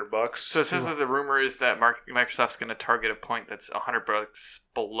 Like $200? So it says that the rumor is that Microsoft's going to target a point that's $100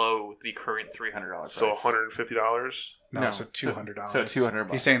 below the current $300 price. So $150? No, so $200. So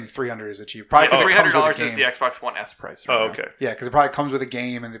 $200. He's saying $300 is the cheap. Probably $300 is the Xbox One S price. Right okay. Yeah, because it probably comes with a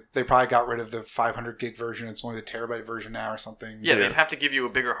game, and they probably got rid of the 500 gig version. It's only the terabyte version now or something. Yeah, they'd have to give you a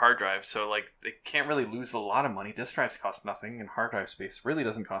bigger hard drive, so like they can't really lose a lot of money. Disk drives cost nothing, and hard drive space really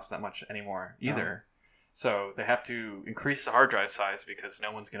doesn't cost that much anymore either. No. So they have to increase the hard drive size because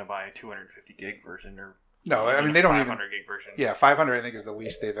no one's going to buy a 250 gig version or I mean they don't 500 gig version. Yeah, 500 I think is the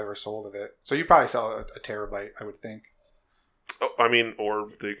least they've ever sold of it. So you probably sell a terabyte, I would think. Oh, I mean, or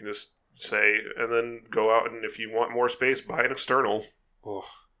they can just say and then go out and if you want more space, buy an external. Oh,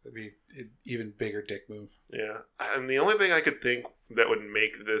 that'd be an even bigger dick move. Yeah, and the only thing I could think that would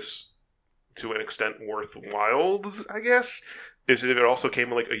make this to an extent worthwhile, I guess, is if it also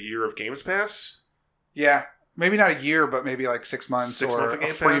came with like a year of Games Pass. Yeah, maybe not a year, but maybe like 6 months, 6 months of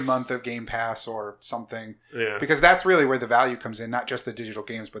a free month of Game Pass or something. Yeah. Because that's really where the value comes in, not just the digital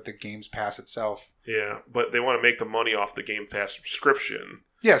games, but the Games Pass itself. Yeah, but they want to make the money off the Game Pass subscription.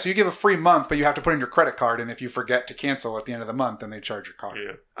 Yeah, so you give a free month, but you have to put in your credit card, and if you forget to cancel at the end of the month, then they charge your card.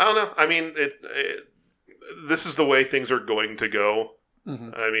 Yeah. I don't know. I mean, this is the way things are going to go.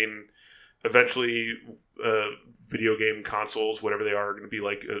 Mm-hmm. I mean, eventually... video game consoles, whatever they are going to be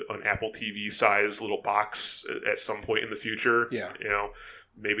like an Apple TV size little box at some point in the future. Yeah. You know,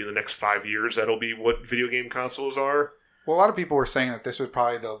 maybe in the next 5 years, that'll be what video game consoles are. Well, a lot of people were saying that this was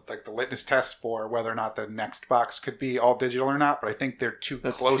probably the litmus test for whether or not the next box could be all digital or not, but I think they're too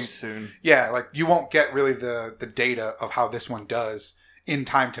close. That's too soon. Yeah, like you won't get really the data of how this one does in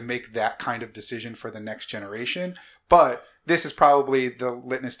time to make that kind of decision for the next generation. But this is probably the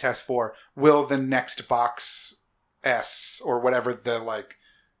litmus test for will the next box S or whatever the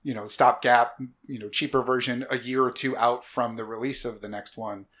stopgap, cheaper version a year or two out from the release of the next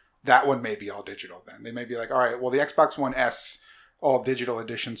one, that one may be all digital then. They may be like, all right, well, the Xbox One S all digital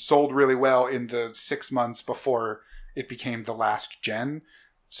edition sold really well in the 6 months before it became the last gen.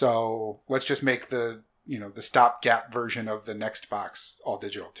 So let's just make the stopgap version of the next box all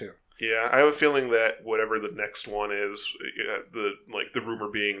digital too. Yeah, I have a feeling that whatever the next one is, the rumor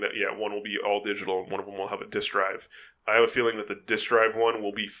being that one will be all digital and one of them will have a disk drive. I have a feeling that the disk drive one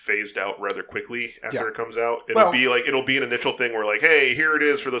will be phased out rather quickly after it comes out. It'll be an initial thing where like, hey, here it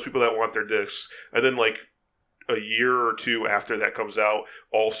is for those people that want their discs, and then like a year or two after that comes out,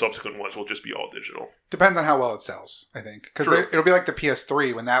 all subsequent ones will just be all digital. Depends on how well it sells, I think, because it'll be like the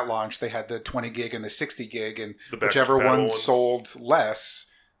PS3 when that launched. They had the 20 gig and the 60 gig, and whichever one sold less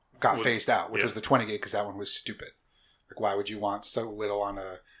got phased out, which was the 20 gig because that one was stupid. Like, why would you want so little on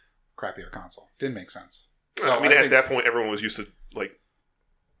a crappier console? Didn't make sense. So, I mean, at that point, everyone was used to like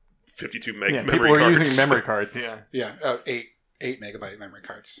 52 meg memory cards. People were using memory cards, Yeah, 8 megabyte memory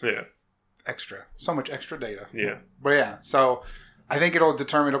cards. Yeah. Extra. So much extra data. Yeah. But yeah, so I think it'll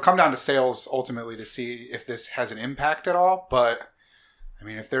come down to sales ultimately to see if this has an impact at all, but I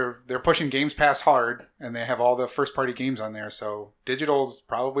mean, if they're pushing Games Pass hard and they have all the first-party games on there, so digital is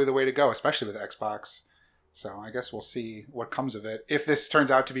probably the way to go, especially with Xbox. So I guess we'll see what comes of it. If this turns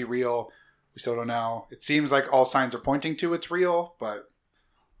out to be real, we still don't know. It seems like all signs are pointing to it's real, but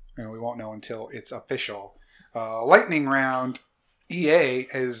we won't know until it's official. Lightning round, EA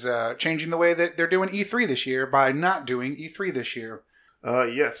is changing the way that they're doing E3 this year by not doing E3 this year.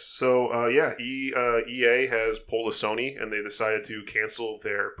 Yes. So, EA has pulled a Sony, and they decided to cancel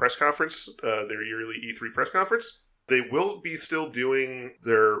their press conference, their yearly E3 press conference. They will be still doing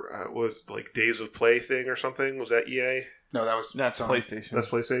their was like Days of Play thing or something. Was that EA? No, that's Sony. PlayStation. That's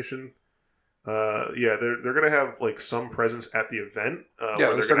PlayStation. Yeah, they're gonna have like some presence at the event.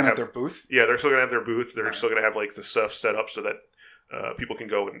 They're still gonna have their booth. Yeah, they're still gonna have their booth. They're still gonna have like the stuff set up so that people can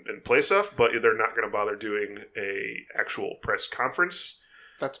go and play stuff, but they're not gonna bother doing a actual press conference.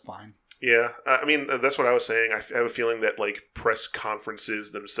 That's fine. Yeah, I mean that's what I was saying. I have a feeling that like press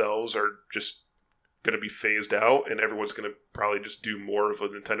conferences themselves are just going to be phased out, and everyone's going to probably just do more of a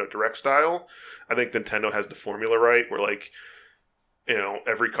Nintendo Direct style. I think Nintendo has the formula right, where like, you know,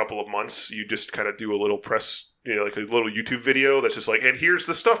 every couple of months you just kind of do a little press, you know, like a little YouTube video that's just like, and here's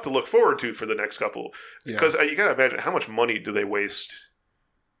the stuff to look forward to for the next couple. Because you got to imagine how much money do they waste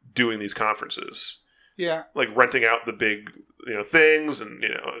doing these conferences? Yeah, like renting out the big, you know, things, and you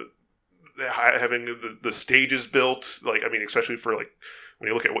know, having the stages built. Like, I mean, especially for like when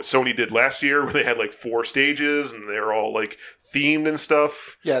you look at what Sony did last year, where they had like 4 stages and they were all like themed and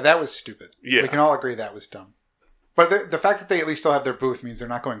stuff. Yeah, that was stupid. Yeah, we can all agree that was dumb. But the fact that they at least still have their booth means they're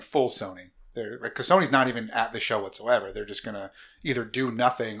not going full Sony. They're like, because Sony's not even at the show whatsoever. They're just gonna either do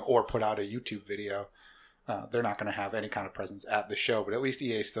nothing or put out a YouTube video. They're not going to have any kind of presence at the show, but at least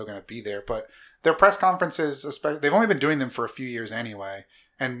EA is still going to be there. But their press conferences, especially, they've only been doing them for a few years anyway,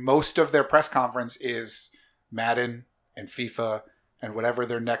 and most of their press conference is Madden and FIFA and whatever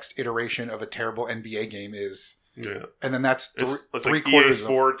their next iteration of a terrible NBA game is. Yeah, and then that's it's three like quarters EA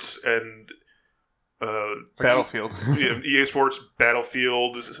Sports and Battlefield. EA Sports,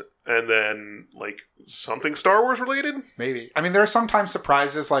 Battlefield, and then like something Star Wars related. Maybe. I mean, there are sometimes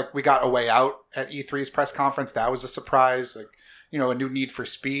surprises. Like we got A Way Out at E3's press conference. That was a surprise. Like, you know, a new Need for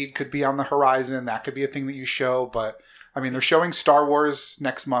Speed could be on the horizon. That could be a thing that you show. But I mean, they're showing Star Wars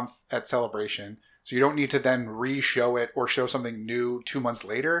next month at Celebration, so you don't need to then re-show it or show something new 2 months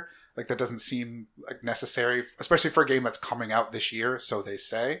later. Like that doesn't seem like necessary, especially for a game that's coming out this year. So they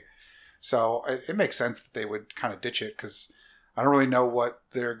say. So it makes sense that they would kind of ditch it because I don't really know what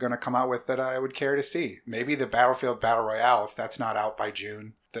they're going to come out with that I would care to see. Maybe the Battlefield Battle Royale, if that's not out by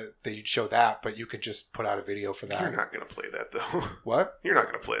June, that you'd show that, but you could just put out a video for that. You're not going to play that, though. What? You're not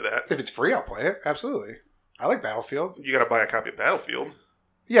going to play that. If it's free, I'll play it. Absolutely. I like Battlefield. You got to buy a copy of Battlefield.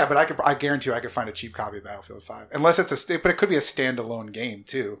 Yeah, but I guarantee you I could find a cheap copy of Battlefield 5. Unless it's but it could be a standalone game,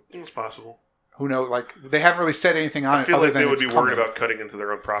 too. It's possible. Who knows? Like, they haven't really said anything on it. I feel like they would be worried about cutting into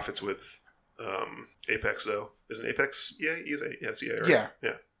their own profits with Apex, though. Isn't Apex? Yeah, yes, yeah, right?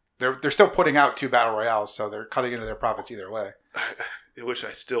 Yeah. They're still putting out 2 Battle Royales, so they're cutting into their profits either way. Which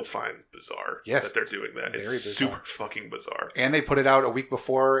I still find bizarre that they're doing that. It's super fucking bizarre. And they put it out a week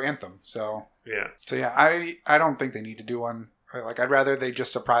before Anthem, so... Yeah. So yeah, I don't think they need to do one. Like, I'd rather they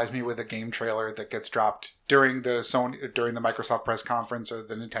just surprise me with a game trailer that gets dropped during the Microsoft press conference or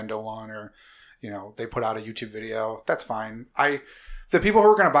the Nintendo one, or, you know, they put out a YouTube video. That's fine. The people who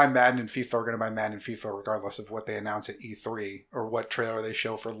are going to buy Madden and FIFA are going to buy Madden and FIFA regardless of what they announce at E3 or what trailer they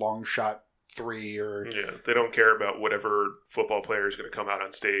show for Long Shot 3 or... Yeah, they don't care about whatever football player is going to come out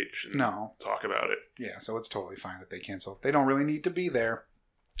on stage and talk about it. Yeah, so it's totally fine that they cancel. They don't really need to be there.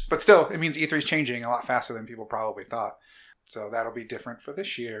 But still, it means E3 is changing a lot faster than people probably thought. So that'll be different for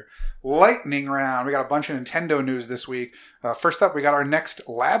this year. Lightning round. We got a bunch of Nintendo news this week. First up, we got our next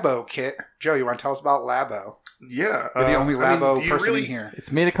Labo kit. Joe, you want to tell us about Labo? Yeah. You're the only Labo person in here.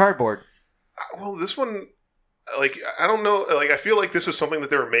 It's made of cardboard. Well, this one, like, I don't know. Like, I feel like this was something that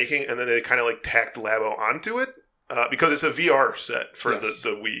they were making, and then they kind of, like, tacked Labo onto it. Because it's a VR set for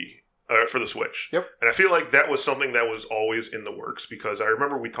the Wii. For the Switch. Yep. And I feel like that was something that was always in the works, because I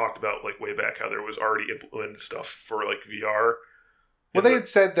remember we talked about, like, way back how there was already implemented stuff for, like, VR. Well, they had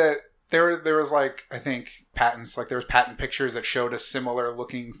said that there was, like, I think, patents. Like, there was patent pictures that showed a similar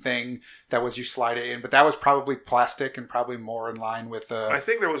looking thing that was you slide it in. But that was probably plastic and probably more in line with... I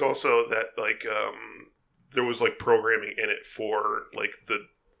think there was also that, like, there was, like, programming in it for, like, the...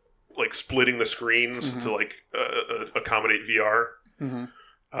 like, splitting the screens to, like, accommodate VR. Mm-hmm.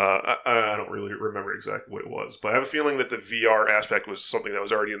 I don't really remember exactly what it was, but I have a feeling that the VR aspect was something that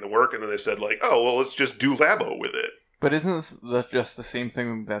was already in the work, and then they said, like, oh, well, let's just do Labo with it. But isn't this just the same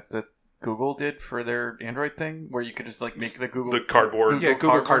thing that Google did for their Android thing, where you could just, like, make the cardboard?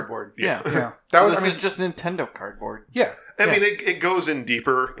 Google Cardboard. Yeah. This is just Nintendo Cardboard. Yeah. I mean, it goes in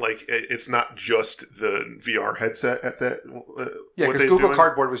deeper. Like, it's not just the VR headset at that. Because Google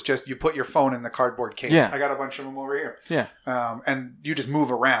Cardboard was just, you put your phone in the cardboard case. Yeah. I got a bunch of them over here. Yeah. And you just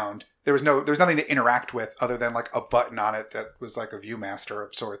move around. There's nothing to interact with other than, like, a button on it that was like a Viewmaster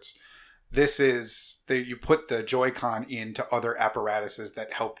of sorts. This is, you put the Joy-Con into other apparatuses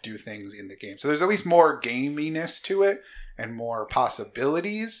that help do things in the game. So there's at least more gaminess to it and more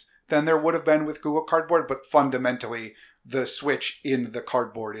possibilities than there would have been with Google Cardboard, but fundamentally the Switch in the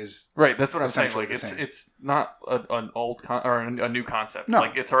cardboard is right. That's what I'm saying. essentially Like the same. it's not an old or a new concept. No.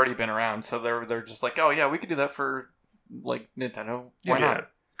 Like it's already been around. So they're just like, oh yeah, we could do that for like Nintendo. Why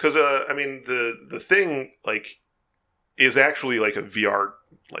not? Because I mean the thing like is actually like a VR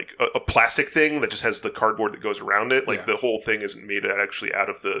like a plastic thing that just has the cardboard that goes around it. Like Yeah. the whole thing isn't made actually out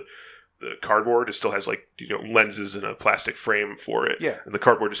of the cardboard. It still has like lenses and a plastic frame for it. Yeah. And the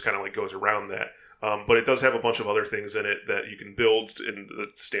cardboard just kind of like goes around that. But it does have a bunch of other things in it that you can build in the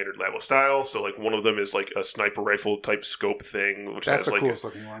standard Labo style. So like one of them is like a sniper rifle type scope thing, which that's has the like coolest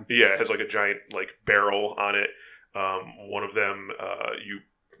looking one. yeah, it has like a giant like barrel on it. One of them, you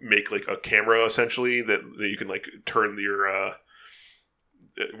make like a camera essentially that you can like turn your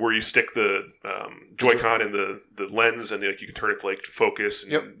where you stick the Joy-Con in the lens, and like you can turn it to like focus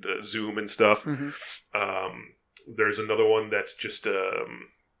and zoom and stuff. Mm-hmm. There's another one that's just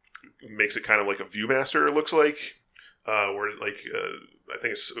makes it kind of like a ViewMaster. It looks like where like I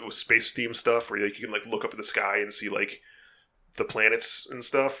think it was space theme stuff where like, you can like look up at the sky and see like the planets and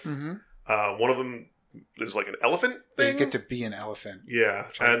stuff. Mm-hmm. One of them is like an elephant You thing. get to be an elephant. Yeah,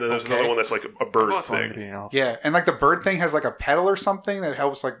 Which, like, and then there's okay. another one that's like a bird I've wanted to thing. be an elf. Yeah, and like the bird thing has like a pedal or something that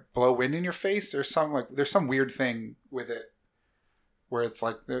helps like blow wind in your face. There's some weird thing with it where it's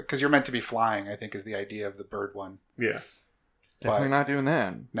like because you're meant to be flying. I think is the idea of the bird one. Yeah, Definitely But- not doing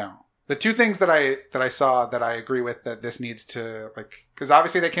that. No, the two things that I saw that I agree with that this needs to like because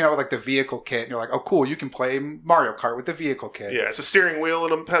obviously they came out with like the vehicle kit and you're like, oh cool, you can play Mario Kart with the vehicle kit. yeah. It's a steering wheel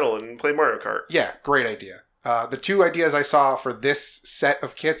and a pedal and play Mario Kart. Yeah, great idea. The two ideas I saw for this set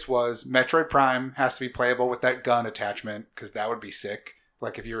of kits was Metroid Prime has to be playable with that gun attachment because that would be sick.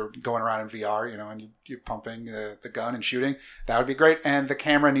 Like if you're going around in VR, and you're pumping the gun and shooting, that would be great. And the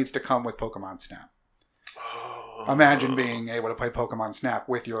camera needs to come with Pokemon Snap. Imagine being able to play Pokemon Snap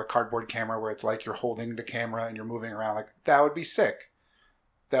with your cardboard camera where it's like you're holding the camera and you're moving around. Like that would be sick.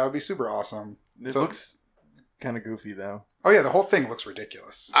 That would be super awesome. It So- looks kind of goofy though. Oh yeah, the whole thing looks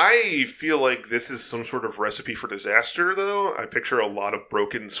ridiculous. I feel like this is some sort of recipe for disaster, though. I picture a lot of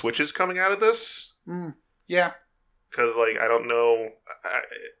broken switches coming out of this. Yeah. Because, like, I don't know.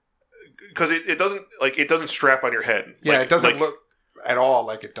 Because it doesn't strap on your head. Yeah, Like- it doesn't like, look at all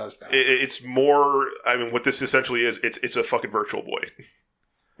like it does that. It's more. I mean, what this essentially is, it's a fucking Virtual Boy.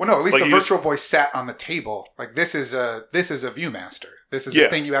 Well, no, at least Like, the you Virtual Boy sat on the table. Like this is a ViewMaster. This is Yeah. a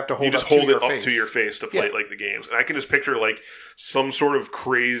thing you have to hold. You just up hold to your it up face. to your face to play Yeah. like the games, and I can just picture like some sort of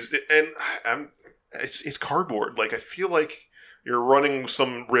crazy. And it's cardboard. Like I feel like you're running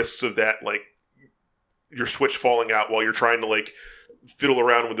some risks of that, like your Switch falling out while you're trying to like fiddle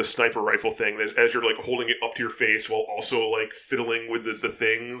around with the sniper rifle thing as you're like holding it up to your face while also like fiddling with the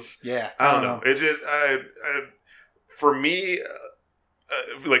things. Yeah, I don't know. It just for me,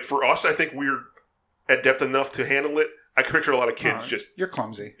 like for us, I think we're adept enough to handle it. I can picture a lot of kids just you're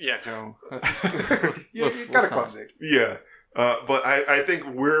clumsy. Yeah, Joe. you're kind of clumsy. yeah. But I think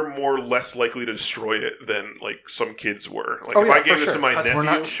we're more less likely to destroy it than like some kids were. Like Oh, if yeah, I gave for this sure. to my Because nephew, we're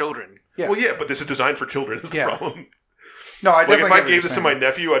not children. Yeah. well, yeah, but this is designed for children. That's the Yeah. problem. No, I Like definitely if I get what gave you're this to saying. my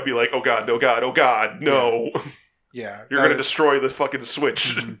nephew, I'd be like, oh god, oh god, no, Yeah, you're gonna destroy the fucking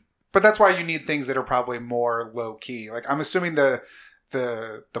Switch. Mhm. But that's why you need things that are probably more low key. Like I'm assuming the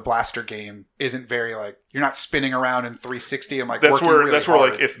blaster game isn't very like you're not spinning around in 360 and like That's working where really that's where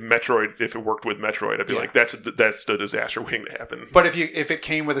hard. like if it worked with Metroid, I'd be Yeah. like, that's the disaster waiting to happen. But if it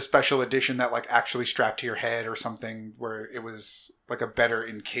came with a special edition that like actually strapped to your head or something where it was like a better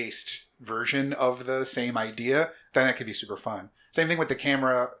encased version of the same idea, then it could be super fun. Same thing with the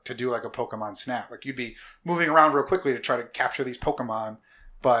camera to do like a Pokemon Snap. Like you'd be moving around real quickly to try to capture these Pokemon,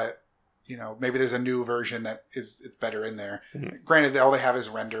 but maybe there's a new version that it's better in there. Mhm. Granted, all they have is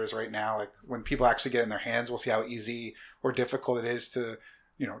renders right now. Like when people actually get in their hands, we'll see how easy or difficult it is to,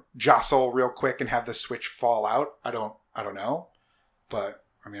 jostle real quick and have the Switch fall out. I don't know, but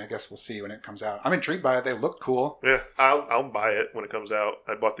I mean, I guess we'll see when it comes out. I'm intrigued by it. They look cool. Yeah, I'll buy it when it comes out.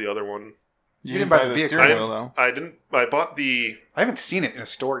 I bought the other one. You didn't didn't buy buy the the vehicle. steering I wheel though. I didn't. I bought the. I haven't seen it in a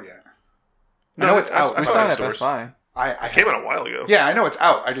store yet. I No, know it's I- out. I We saw saw it it in at stores. Best Buy. I It came out a while ago. Yeah, I know it's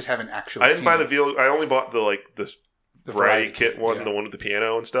out. I just haven't actually. I didn't seen buy it. the vehicle. I only bought the variety kit one, yeah. the one with the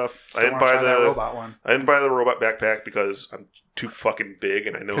piano and stuff. Still I didn't wanna buy try that the robot one. I didn't buy the robot backpack because I'm too fucking big,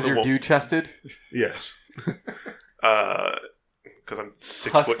 and I know Because it you're won't. dew chested. Yes. Because I'm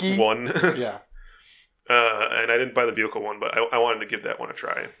 6'1". Yeah, And I didn't buy the vehicle one, but I wanted to give that one a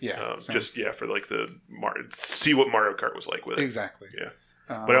try. Yeah, same. Just for like see what Mario Kart was like with it. exactly. Yeah.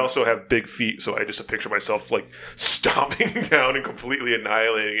 Um, But I also have big feet, so I just picture myself like stomping down and completely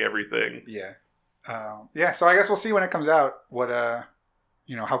annihilating everything. yeah. So I guess we'll see when it comes out what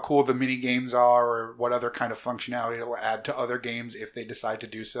how cool the mini games are or what other kind of functionality it'll add to other games if they decide to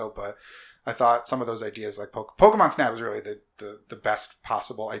do so. But I thought some of those ideas, like Pokemon Snap, was really the best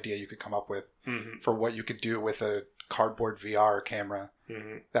possible idea you could come up with for what you could do with a cardboard VR camera.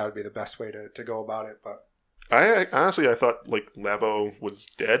 That would be the best way to go about it. But I honestly thought like Labo was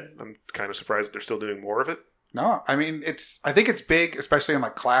dead. I'm kind of surprised that they're still doing more of it. No, I mean I think it's big, especially in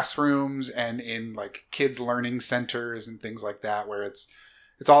like classrooms and in like kids learning centers and things like that, where it's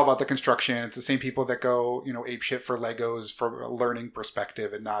all about the construction. It's the same people that go, ape shit for Legos from a learning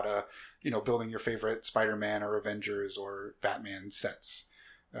perspective and not building your favorite Spider-Man or Avengers or Batman sets.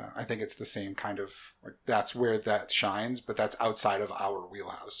 I think it's the same kind of, like, that's where that shines, but that's outside of our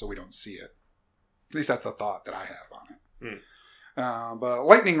wheelhouse, so we don't see it. At least that's the thought that I have on it. But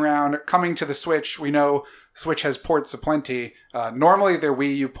Lightning Round, coming to the Switch. We know Switch has ports aplenty. Normally they're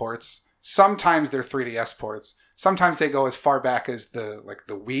Wii U ports. Sometimes they're 3DS ports. Sometimes they go as far back as the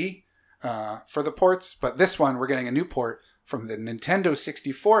Wii for the ports. But this one, we're getting a new port from the Nintendo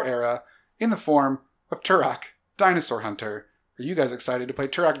 64 era in the form of Turok Dinosaur Hunter. Are you guys excited to play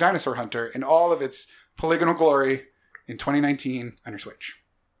Turok Dinosaur Hunter in all of its polygonal glory in 2019 on your Switch?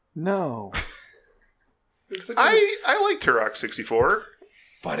 No. I like Turok 64.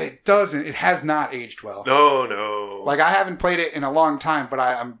 But it doesn't. It has not aged well. No. Like, I haven't played it in a long time, but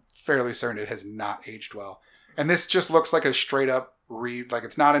I'm fairly certain it has not aged well. And this just looks like a straight up read. Like,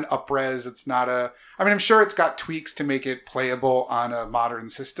 it's not an up-res. It's not I'm sure it's got tweaks to make it playable on a modern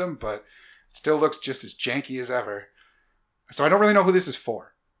system, but it still looks just as janky as ever. So I don't really know who this is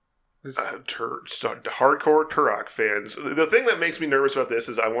for. Hardcore Turok fans. The thing that makes me nervous about this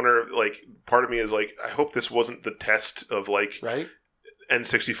is I wonder, like, part of me is like, I hope this wasn't the test of, like, right?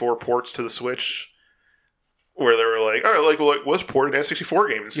 N64 ports to the Switch, where they were like, all right, let's port an N64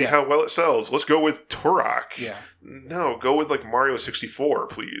 game and see how well it sells. Let's go with Turok. Yeah. No, go with like Mario 64,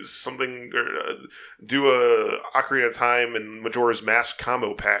 please. Something, do a Ocarina of Time and Majora's Mask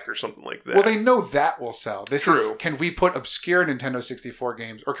combo pack or something like that. Well, they know that will sell. True. Can we put obscure Nintendo 64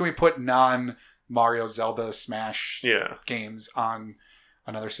 games, or can we put non-Mario, Zelda, Smash games on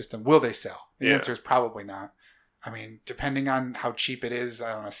another system? Will they sell? The answer is probably not. I mean, depending on how cheap it is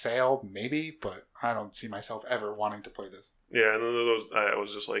on a sale, maybe, but I don't see myself ever wanting to play this. Yeah, and I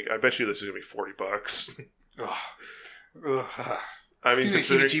was just like, I bet you this is going to be $40. I mean,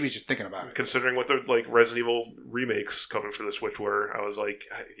 considering just thinking about it. Considering what the like Resident Evil remakes coming for the Switch were, I was like,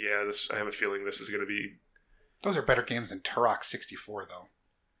 yeah, I have a feeling this is going to be. Those are better games than Turok 64, though.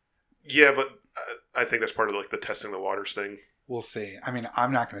 Yeah, but I think that's part of like the testing the waters thing. We'll see. I mean,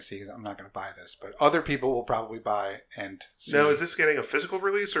 I'm not going to see because I'm not going to buy this, but other people will probably buy and see. Now, is this getting a physical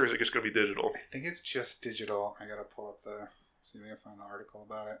release or is it just going to be digital? I think it's just digital. I got to pull up see if I can find the article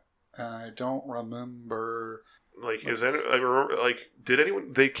about it. I don't remember. Like, I remember, like, did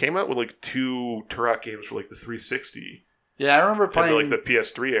anyone, they came out with like 2 Turok games for like the 360. Yeah, I remember playing like the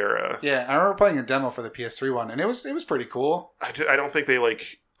PS3 era. Yeah, I remember playing a demo for the PS3 one, and it was pretty cool. I don't think they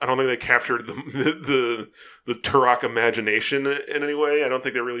captured the Turok imagination in any way. I don't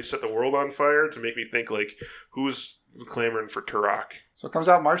think they really set the world on fire to make me think, like, who's clamoring for Turok. So it comes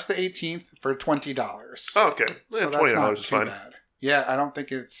out March the 18th for $20. Oh, okay. So $20 not is too fine. bad. Yeah, I don't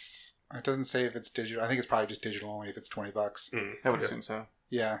think it doesn't say if it's digital. I think it's probably just digital only if it's $20. I would assume so.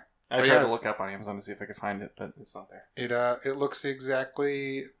 Yeah. I tried to look up on Amazon to see if I could find it, but it's not there. It looks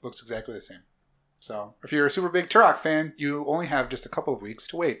exactly the same. So if you're a super big Turok fan, you only have just a couple of weeks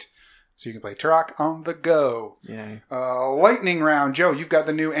to wait. So you can play Turok on the go. Yeah. Lightning Round. Joe, you've got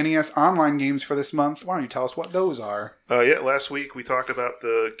the new NES online games for this month. Why don't you tell us what those are? Last week we talked about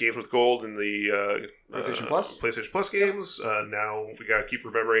the games with gold and the PlayStation Plus games. Now we got to keep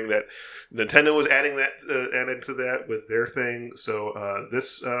remembering that Nintendo was adding to that with their thing. So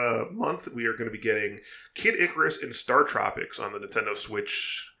this month we are going to be getting Kid Icarus and Star Tropics on the Nintendo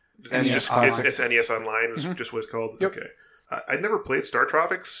Switch. NES it's NES Online is just what it's called? Yep. Okay. I'd never played Star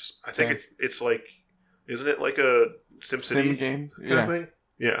Tropics. I think it's like, isn't it like a SimCity Sim game kind of thing?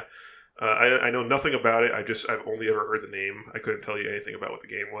 Yeah. I know nothing about it. I've only ever heard the name. I couldn't tell you anything about what the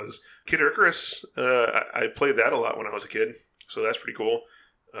game was. Kid Icarus, I played that a lot when I was a kid, so that's pretty cool.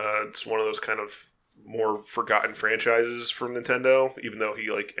 It's one of those kind of more forgotten franchises from Nintendo, even though he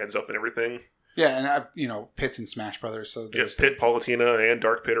like ends up in everything. Yeah, and Pit's in Smash Brothers, so there's Pit, Palutena, and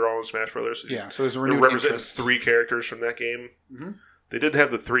Dark Pit are all in Smash Brothers. Yeah, so there's a renewed represents interest. 3 characters from that game. Mm-hmm. They did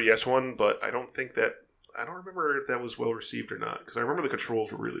have the 3DS one, but I don't remember if that was well received or not, because I remember the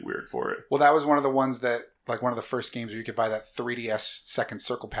controls were really weird for it. Well, that was one of the ones that, like, one of the first games where you could buy that 3DS second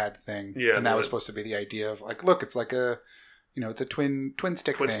circle pad thing. Yeah, and that was supposed to be the idea of, like, look, it's like a it's a twin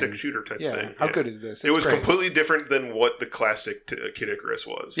stick shooter type yeah. thing. How good is this? It was great. Completely different than what the classic Kid Icarus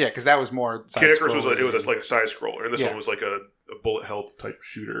was. Yeah, because that was more Kid Icarus was like a side scroller, and this one was like a bullet hell type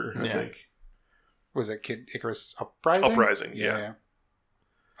shooter. I think. Was it Kid Icarus Uprising? Uprising, yeah.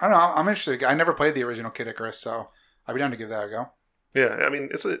 I don't know. I'm interested. I never played the original Kid Icarus, so I'd be down to give that a go. Yeah, I mean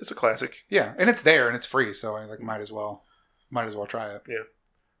it's a classic. Yeah, and it's there and it's free, so I might as well try it. Yeah.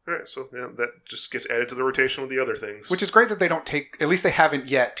 All right, so that just gets added to the rotation with the other things. Which is great that they don't take. At least they haven't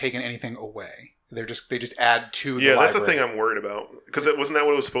yet taken anything away. They just add to the library. That's the thing I'm worried about, because wasn't that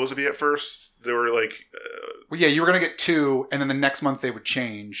what it was supposed to be at first? They were like, well, yeah, you were going to get 2, and then the next month they would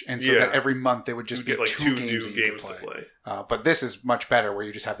change, and so that every month they would just get like 2 new games to play. But this is much better, where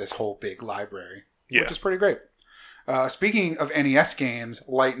you just have this whole big library, which is pretty great. Speaking of NES games,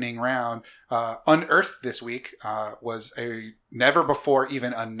 lightning round, Unearthed this week was a never before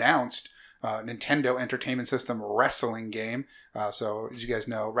even announced Nintendo Entertainment System wrestling game. So as you guys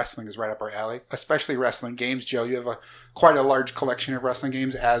know, wrestling is right up our alley, especially wrestling games. Joe, you have quite a large collection of wrestling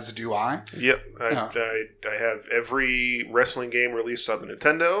games, as do I. Yep. I have every wrestling game released on the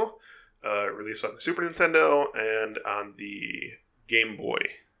Nintendo, released on the Super Nintendo, and on the Game Boy.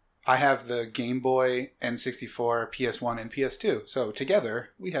 I have the Game Boy, N64, PS1, and PS2. So together,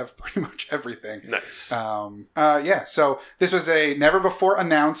 we have pretty much everything. Nice. So this was a never before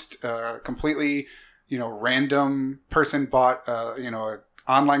announced, completely, random person bought, an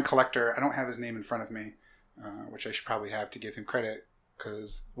online collector. I don't have his name in front of me, which I should probably have to give him credit,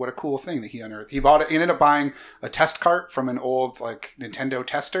 because what a cool thing that he unearthed. He ended up buying a test cart from an old Nintendo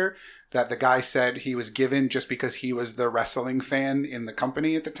tester that the guy said he was given just because he was the wrestling fan in the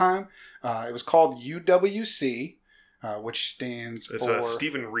company at the time. It was called UWC, which stands for...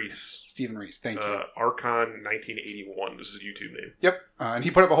 Stephen Reese. Stephen Reese, thank you. Archon 1981 is his YouTube name. Yep. And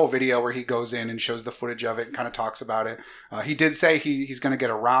he put up a whole video where he goes in and shows the footage of it and kind of talks about it. He did say he's going to get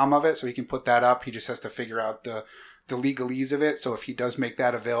a ROM of it, so he can put that up. He just has to figure out the legalese of it. So if he does make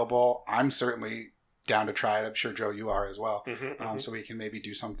that available, I'm certainly down to try it. I'm sure, Joe, you are as well. So we can maybe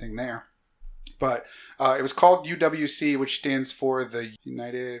do something there. But it was called UWC, which stands for the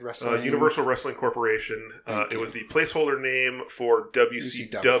Universal Wrestling Corporation. It was the placeholder name for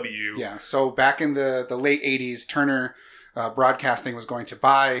WCW. Yeah, so back in the late 80s, Turner Broadcasting was going to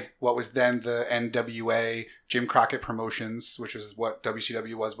buy what was then the NWA, Jim Crockett Promotions, which was what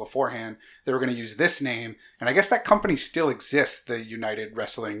WCW was beforehand. They were going to use this name, and I guess that company still exists, the United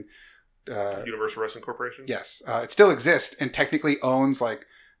Wrestling... Universal Wrestling Corporation? Yes, it still exists and technically owns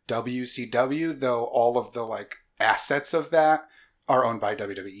WCW, though all of the assets of that are owned by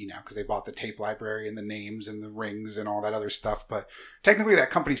WWE now, because they bought the tape library and the names and the rings and all that other stuff. But technically that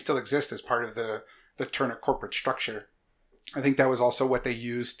company still exists as part of the Turner corporate structure. I think that was also what they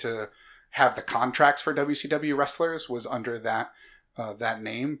used to have the contracts for WCW wrestlers, was under that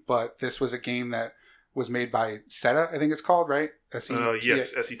name. But this was a game that was made by SETA, I think it's called, right? SETA,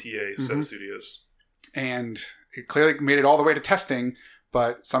 SETA Studios. And it clearly made it all the way to testing,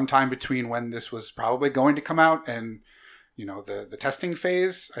 but sometime between when this was probably going to come out and, the testing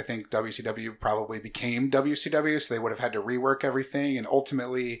phase, I think WCW probably became WCW, so they would have had to rework everything. And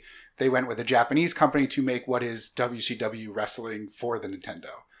ultimately, they went with a Japanese company to make what is WCW Wrestling for the Nintendo,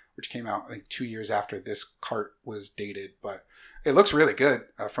 which came out, I think, 2 years after this cart was dated. But it looks really good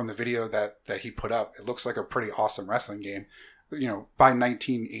from the video that he put up. It looks like a pretty awesome wrestling game, by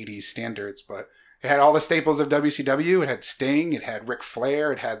 1980s standards, but... It had all the staples of WCW. It had Sting. It had Ric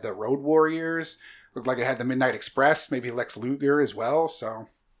Flair. It had the Road Warriors. Looked like it had the Midnight Express, maybe Lex Luger as well. So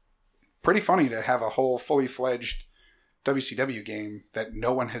pretty funny to have a whole fully fledged WCW game that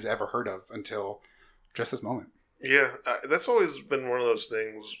no one has ever heard of until just this moment. Yeah, that's always been one of those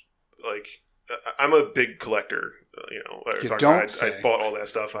things. I'm a big collector. I bought all that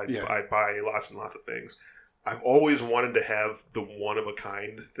stuff. I buy lots and lots of things. I've always wanted to have the one of a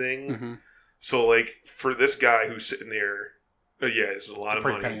kind thing. Mm-hmm. So, for this guy who's sitting there, it's a lot of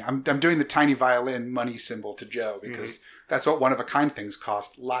money. Penny. I'm doing the tiny violin money symbol to Joe, because that's what one-of-a-kind things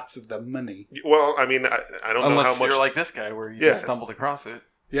cost. Lots of the money. Well, I mean, I don't know how much... Unless you're like this guy, where you just stumbled across it.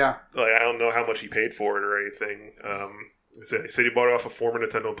 Yeah. I don't know how much he paid for it or anything. He said he bought it off a former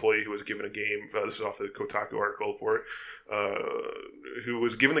Nintendo employee who was given a game. This is off the Kotaku article for it. Who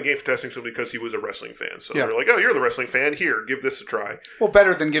was given the game for testing simply because he was a wrestling fan. So they're like, "Oh, you're the wrestling fan. Here, give this a try." Well,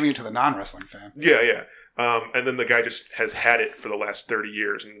 better than giving it to the non-wrestling fan. Yeah. And then the guy just has had it for the last 30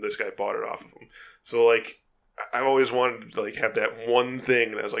 years, and this guy bought it off of him. So I've always wanted to have that one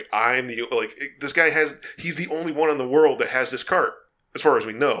thing that was I'm the this guy he's the only one in the world that has this cart. as far as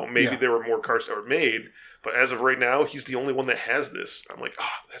we know. Maybe Yeah. there were more cards that were made, but as of right now, he's the only one that has this. I'm like,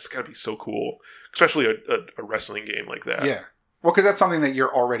 that's got to be so cool, especially a wrestling game like that. Yeah. Well, because that's something that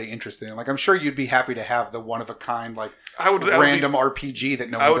you're already interested in. Like, I'm sure you'd be happy to have the one-of-a-kind, like, random RPG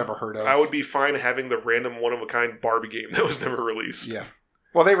that no one's ever heard of. I would be fine having the random one-of-a-kind Barbie game that was never released. Yeah.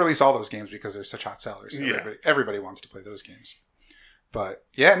 Well, they release all those games because they're such hot sellers. So Yeah. everybody wants to play those games. But,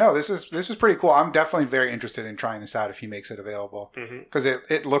 yeah, no, this was pretty cool. I'm definitely very interested in trying this out if he makes it available. Because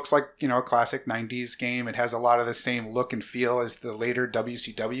it looks like, you know, a classic 90s game. It has a lot of the same look and feel as the later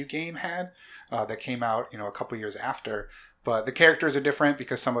WCW game had that came out, you know, a couple years after. But the characters are different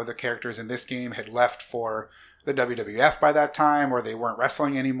because some of the characters in this game had left for the WWF by that time, or they weren't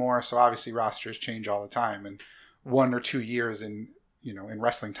wrestling anymore. So obviously rosters change all the time, and 1 or 2 years in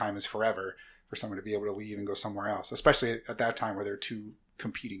wrestling time is forever for someone to be able to leave and go somewhere else, especially at that time where there are two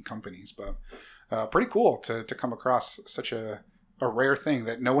competing companies. But pretty cool to come across such a rare thing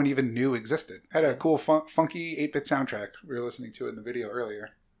that no one even knew existed. Had a cool, funky 8-bit soundtrack. We were listening to it in the video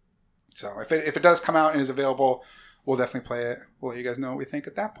earlier. So if it does come out and is available, we'll definitely play it. We'll let you guys know what we think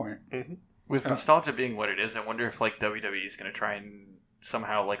at that point. With nostalgia being what it is, I wonder if like WWE is going to try and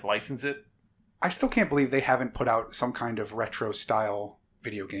somehow like license it. I still can't believe they haven't put out some kind of retro style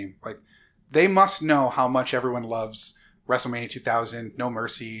video game. Like, they must know how much everyone loves WrestleMania 2000, No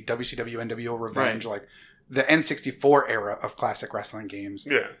Mercy, WCW NWO Revenge, like the N64 era of classic wrestling games.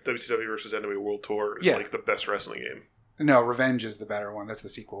 Yeah, WCW versus NWO World Tour is like the best wrestling game. No, Revenge is the better one. That's the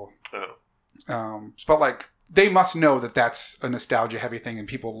sequel. Oh. But like, they must know that that's a nostalgia heavy thing and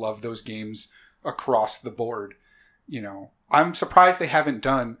people love those games across the board. You know, I'm surprised they haven't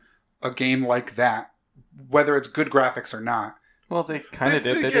done a game like that, whether it's good graphics or not. Well, they kind of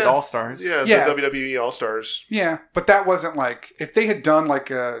did. They did All-Stars. Yeah, the WWE All-Stars. Yeah, but that wasn't like... If they had done like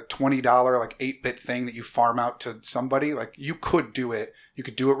a $20 like 8-bit thing that you farm out to somebody, like, you could do it. You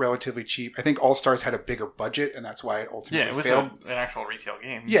could do it relatively cheap. I think All-Stars had a bigger budget, and that's why it ultimately failed. It was an actual retail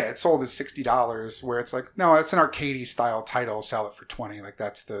game. Yeah, it sold at $60, where it's like, no, it's an arcade-style title. Sell it for $20. Like,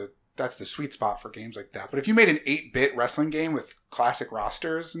 that's the sweet spot for games like that. But if you made an 8-bit wrestling game with classic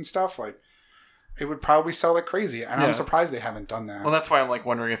rosters and stuff, like... It would probably sell like crazy, and I'm surprised they haven't done that. Well, that's why I'm like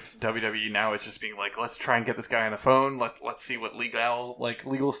wondering if WWE now is just being like, let's try and get this guy on the phone. Let's see what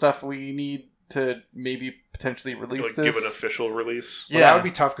legal stuff we need to maybe potentially release this. Give an official release. Well, that would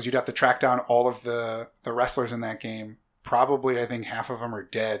be tough because you'd have to track down all of the wrestlers in that game. Probably, I think half of them are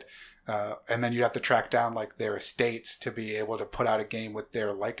dead. And then you'd have to track down like their estates to be able to put out a game with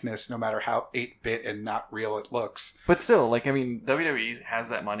their likeness, no matter how 8-bit and not real it looks. But still, like, I mean, WWE has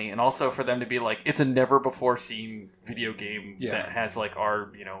that money, and also for them to be like, it's a never before seen video game that has like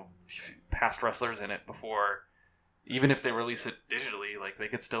our, you know, past wrestlers in it before. Even if they release it digitally, like they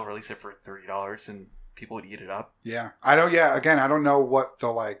could still release it for $30 and people would eat it up. Yeah, I don't know what the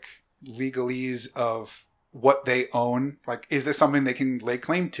like legalese of what they own. Like, is this something they can lay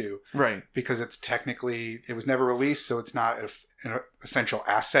claim to? Right. Because it's technically, it was never released, so it's not an essential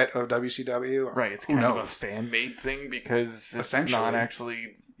asset of WCW. Right. It's kind of a fan-made thing because it's not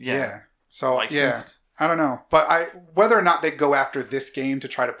actually So, licensed. I don't know. But whether or not they go after this game to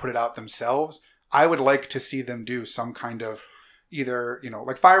try to put it out themselves, I would like to see them do some kind of either, you know,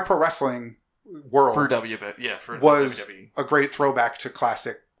 like Fire Pro Wrestling World for WWE. Was a great throwback to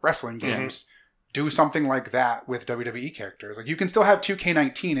classic wrestling games. Do something like that with WWE characters. Like, you can still have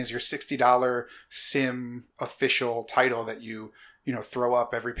 2K19 as your $60 sim official title that you throw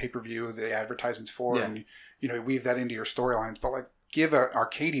up every pay-per-view, the advertisements for, and you weave that into your storylines. But like, give an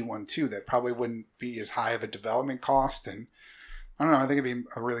arcadey one too that probably wouldn't be as high of a development cost. And I don't know, I think it'd be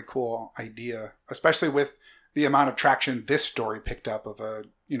a really cool idea, especially with the amount of traction this story picked up of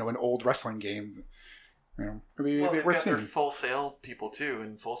an old wrestling game. You know, they've got their Full Sail people too,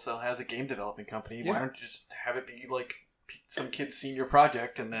 and Full Sail has a game development company. Why don't you just have it be like some kid's senior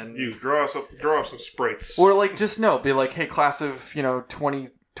project, and then you draw up some sprites, or like be like, hey, class of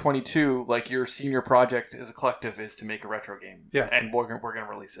 2022, like your senior project as a collective is to make a retro game, and we're gonna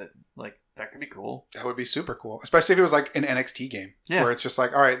release it. Like, that could be cool. That would be super cool, especially if it was like an NXT game, where it's just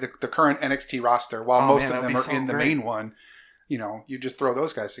like, all right, the current NXT roster, while most of them are in the main one. You just throw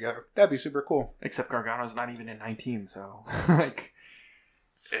those guys together. That'd be super cool. Except Gargano's not even in 19, so like,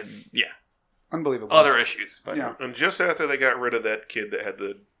 unbelievable. Other issues, but and just after they got rid of that kid that had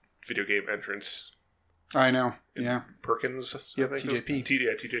the video game entrance, I know, Perkins. Yep, TJP.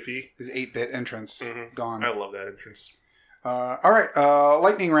 TJP. His 8-bit entrance gone. I love that entrance. All right,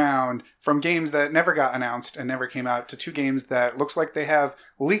 lightning round from games that never got announced and never came out to 2 games that looks like they have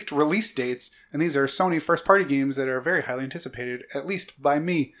leaked release dates, and these are Sony first-party games that are very highly anticipated, at least by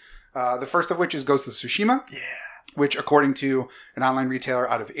me. The first of which is Ghost of Tsushima. which, according to an online retailer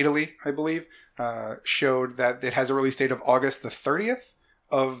out of Italy, I believe, showed that it has a release date of August the 30th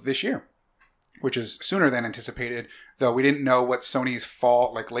of this year, which is sooner than anticipated, though we didn't know what Sony's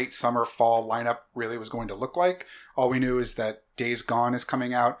fall, like late summer, fall lineup really was going to look like. All we knew is that Days Gone is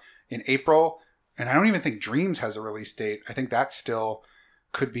coming out in April, and I don't even think Dreams has a release date. I think that still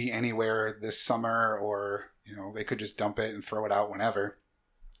could be anywhere this summer, or, you know, they could just dump it and throw it out whenever,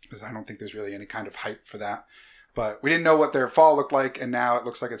 because I don't think there's really any kind of hype for that. But we didn't know what their fall looked like, and now it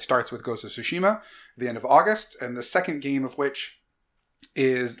looks like it starts with Ghost of Tsushima at the end of August, and the second game of which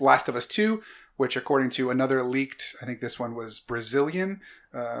is Last of Us 2, which, according to another leaked, I think this one was Brazilian,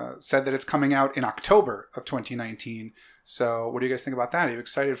 said that it's coming out in October of 2019. So what do you guys think about that? Are you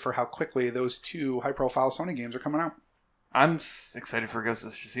excited for how quickly those two high-profile Sony games are coming out? I'm excited for Ghost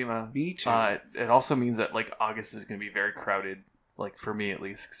of Tsushima. Me too. It also means that like August is going to be very crowded, like for me at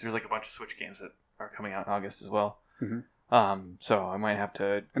least, because there's like a bunch of Switch games that are coming out in August as well. Mm-hmm. So I might have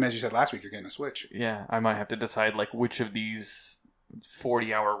to. And as you said last week, you're getting a Switch. Yeah, I might have to decide like which of these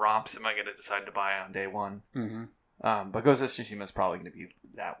 40-hour romps am I going to decide to buy on day one. Mm-hmm. But Ghost of Tsushima is probably going to be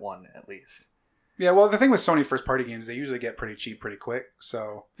that one at least. Yeah, well, the thing with Sony first-party games, they usually get pretty cheap pretty quick.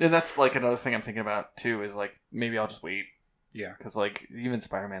 So and that's like another thing I'm thinking about too. Is like maybe I'll just wait. Yeah, because like even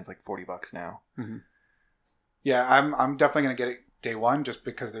Spider-Man's like $40 now. Mm-hmm. Yeah, I'm definitely going to get it day one just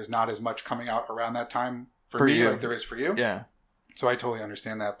because there's not as much coming out around that time for me you. like there is for you. Yeah. So I totally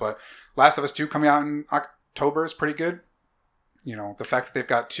understand that. But Last of Us 2 coming out in October is pretty good. You know, the fact that they've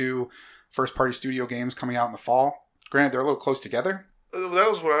got two first-party studio games coming out in the fall. Granted, they're a little close together. That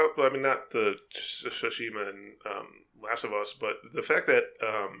was what I mean, not the Tsushima and Last of Us, but the fact that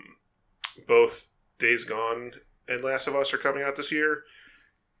both Days Gone and Last of Us are coming out this year.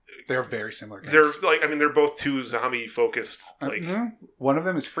 They're very similar games. They're like, I mean, they're both two zombie-focused. Like one of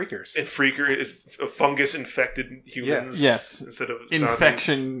them is Freakers. And Freaker is fungus-infected humans. Yes. Instead of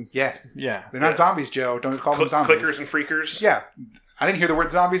infection. Zombies. Yeah. They're not zombies, Joe. Don't call them zombies. Clickers and Freakers. Yeah. I didn't hear the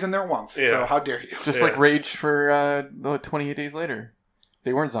word zombies in there once. Yeah. So how dare you? Just like Rage for 28 Days Later.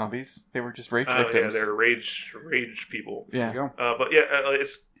 They weren't zombies. They were just rage victims. Yeah, they're rage people. Yeah. There you go. But yeah,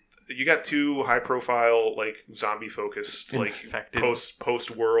 it's. You got two high-profile, like zombie-focused, infected. like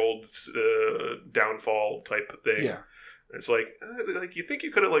post-world downfall type of thing. Yeah, it's like you think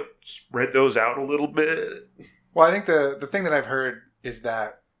you could have like spread those out a little bit. Well, I think the thing that I've heard is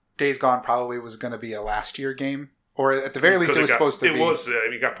that Days Gone probably was going to be a last year game, or at the very least, it was supposed to be. It was.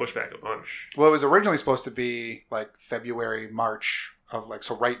 It got pushed back a bunch. Well, it was originally supposed to be like February, March of like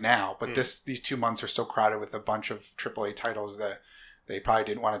so right now, but these 2 months are so crowded with a bunch of AAA titles that they probably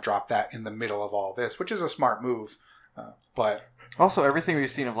didn't want to drop that in the middle of all this, which is a smart move. But also, everything we've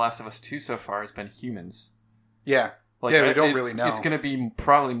seen of Last of Us 2 so far has been humans. Yeah. Like, we don't really know. It's going to be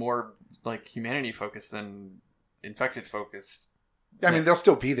probably more like humanity focused than infected focused. Yeah, I mean, they'll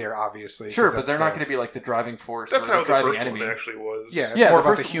still be there, obviously. Sure, but they're not going to be like the driving force. That's or how the driving first enemy. one actually was. Yeah, it's more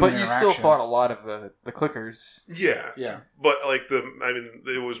about the human but you interaction. still fought a lot of the clickers. Yeah. But like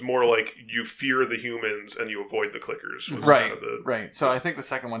it was more like you fear the humans and you avoid the clickers. Was right. Kind of right. So I think the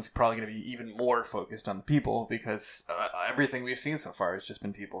second one's probably going to be even more focused on the people because everything we've seen so far has just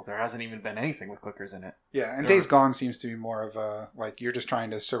been people. There hasn't even been anything with clickers in it. Yeah, and Days Gone seems to be more of a like you're just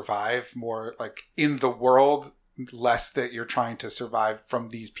trying to survive, more like in the world. Less that you're trying to survive from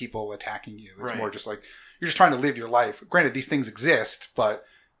these people attacking you. It's more just like you're just trying to live your life. Granted, these things exist, but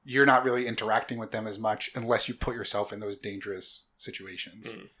you're not really interacting with them as much unless you put yourself in those dangerous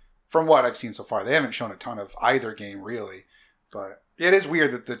situations. From what I've seen so far, they haven't shown a ton of either game really, but it is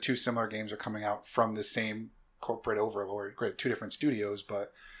weird that the two similar games are coming out from the same corporate overlord. Great, two different studios,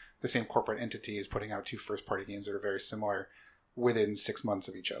 but the same corporate entity is putting out two first-party games that are very similar within 6 months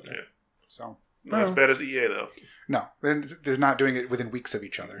of each other. Yeah. So. Not as bad as EA, though. No, they're not doing it within weeks of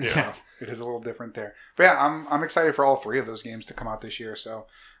each other. Yeah. So it is a little different there. But yeah, I'm excited for all three of those games to come out this year. So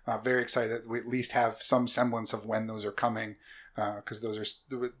very excited that we at least have some semblance of when those are coming. Because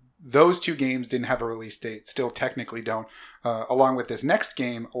those two games didn't have a release date, still technically don't. Along with this next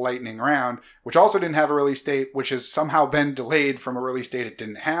game, Lightning Round, which also didn't have a release date, which has somehow been delayed from a release date it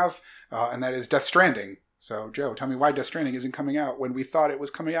didn't have. And that is Death Stranding. So, Joe, tell me why Death Stranding isn't coming out when we thought it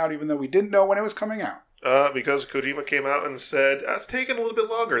was coming out, even though we didn't know when it was coming out. Because Kojima came out and said, it's taking a little bit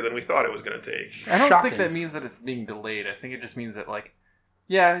longer than we thought it was going to take. I don't Shocking. think that means that it's being delayed. I think it just means that, like,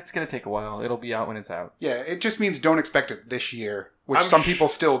 yeah, it's going to take a while. It'll be out when it's out. Yeah, it just means don't expect it this year, which some people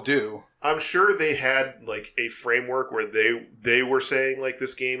still do. I'm sure they had, like, a framework where they were saying, like,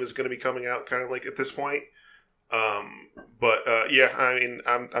 this game is going to be coming out kind of, like, at this point. Yeah, I mean,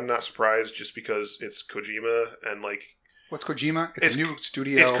 I'm not surprised just because it's Kojima and like What's Kojima? It's a new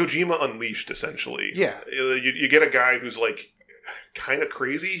studio. It's Kojima Unleashed, essentially. Yeah. You get a guy who's like kind of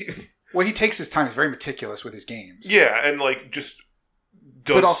crazy. Well, he takes his time. He's very meticulous with his games. Yeah, and like just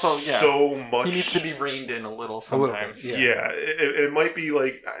does But also, so much. He needs to be reined in a little sometimes. bit, Yeah, it might be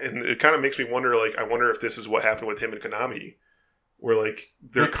like, and it kind of makes me wonder. Like, I wonder if this is what happened with him and Konami, where like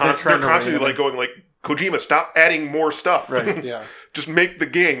they're constantly like going like, Kojima, stop adding more stuff. Right. Yeah. Just make the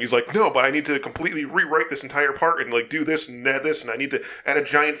game. He's like, no, but I need to completely rewrite this entire part and like do this and add this, and I need to add a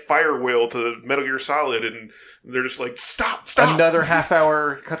giant fire whale to Metal Gear Solid, and they're just like, stop. Another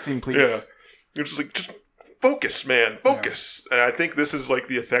half-hour cutscene, please. Yeah, they're just like, just focus, man, focus. Yeah. And I think this is like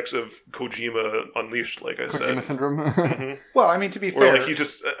the effects of Kojima Unleashed, like I said. Kojima syndrome. Mm-hmm. Well, I mean, to be fair, where like he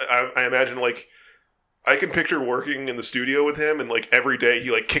just, I imagine like. I can picture working in the studio with him, and like every day he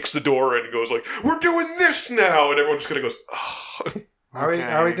like kicks the door and goes like, "We're doing this now," and everyone just kind of goes, "Oh." Are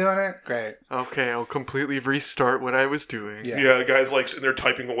we doing it? Great. Okay, I'll completely restart what I was doing. Yeah, the guy's like sitting there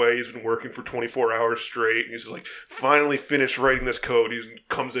typing away. He's been working for 24 hours straight, and he's like, finally finished writing this code. He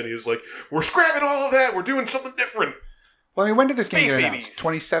comes in, he's like, "We're scrapping all of that. We're doing something different." Well, I mean, when did this game Space get babies. announced?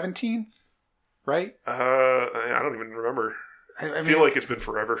 2017, right? I don't even remember. I feel like it's been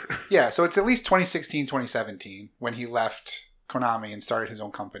forever. Yeah, so it's at least 2016, 2017 when he left Konami and started his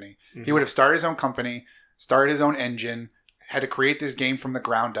own company. Mm-hmm. He would have started his own company, started his own engine, had to create this game from the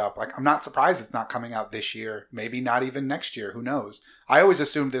ground up. Like, I'm not surprised it's not coming out this year. Maybe not even next year. Who knows? I always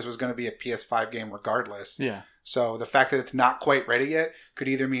assumed this was going to be a PS5 game regardless. Yeah. So the fact that it's not quite ready yet could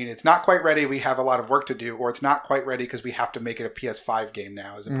either mean it's not quite ready, we have a lot of work to do, or it's not quite ready because we have to make it a PS5 game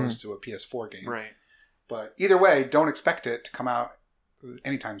now as opposed to a PS4 game. Right. But either way, don't expect it to come out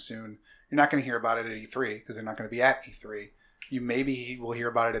anytime soon. You're not going to hear about it at E3 because they're not going to be at E3. You maybe will hear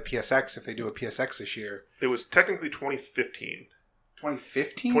about it at PSX if they do a PSX this year. It was technically 2015.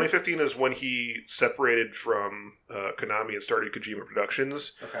 2015? 2015 is when he separated from Konami and started Kojima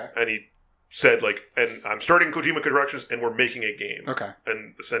Productions. Okay. And he said, like, and I'm starting Kojima Productions and we're making a game. Okay.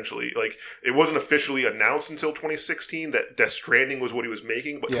 And essentially, like, it wasn't officially announced until 2016 that Death Stranding was what he was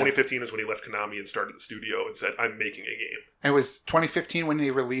making, but 2015 is when he left Konami and started the studio and said, I'm making a game. And it was 2015 when he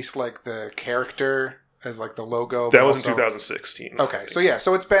released, like, the character as, like, the logo? That was in 2016. Okay. So, yeah.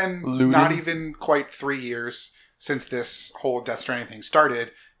 So it's been Looting. not even quite 3 years since this whole Death Stranding thing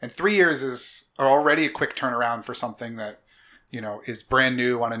started. And 3 years is already a quick turnaround for something that, you know, is brand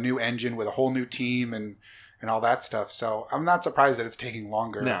new on a new engine with a whole new team and all that stuff. So I'm not surprised that it's taking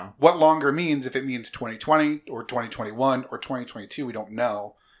longer. No. What longer means, if it means 2020 or 2021 or 2022, we don't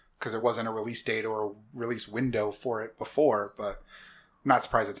know because there wasn't a release date or a release window for it before. But I'm not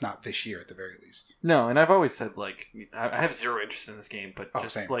surprised it's not this year at the very least. No, and I've always said, like, I have zero interest in this game, but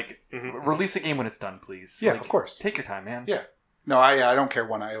just, same. like, release a game when it's done, please. Yeah, like, of course. Take your time, man. Yeah. No, I don't care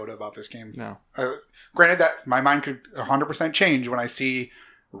one iota about this game. No. Granted that my mind could 100% change when I see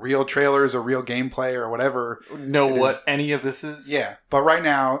real trailers or real gameplay or whatever. Know what any of this is? Yeah. But right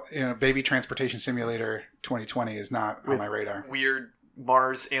now, you know, Baby Transportation Simulator 2020 is not on my radar. Weird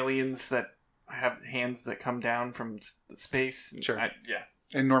Mars aliens that have hands that come down from space. Sure. Yeah.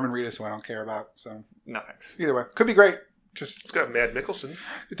 And Norman Reedus, who I don't care about. So No thanks. either way, could be great. Just It's got Matt Mikkelsen.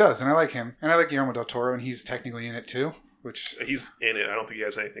 it does, and I like him, and I like Guillermo del Toro, and he's technically in it too. Which He's in it. I don't think he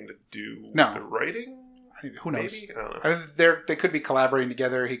has anything to do with No. the writing. who knows? Maybe? I don't know. I mean, they could be collaborating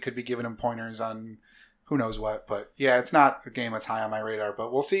together. He could be giving him pointers on who knows what. But yeah, it's not a game that's high on my radar.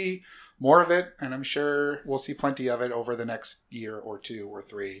 But we'll see more of it, and I'm sure we'll see plenty of it over the next year or 2 or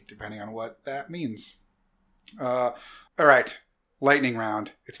 3, depending on what that means. All right, lightning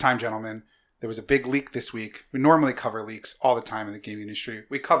round. It's time, gentlemen. There was a big leak this week. We normally cover leaks all the time in the gaming industry.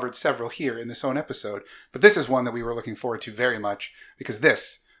 We covered several here in this own episode, but this is one that we were looking forward to very much because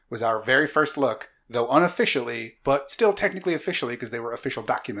this was our very first look, though unofficially, but still technically officially because they were official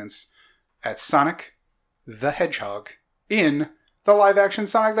documents, at Sonic the Hedgehog in the live-action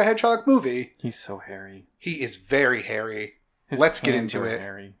Sonic the Hedgehog movie. He's so hairy. He is very hairy. His Let's get hands into are it.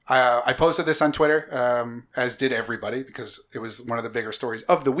 hairy. I posted this on Twitter, as did everybody, because it was one of the bigger stories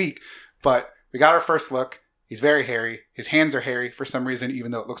of the week. But we got our first look. He's very hairy. His hands are hairy for some reason, even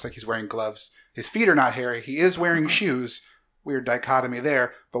though it looks like he's wearing gloves. His feet are not hairy. He is wearing shoes. Weird dichotomy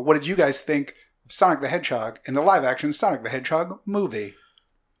there. But what did you guys think of Sonic the Hedgehog in the live-action Sonic the Hedgehog movie?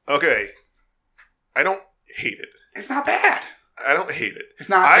 Okay. I don't hate it. It's not bad. I don't hate it. It's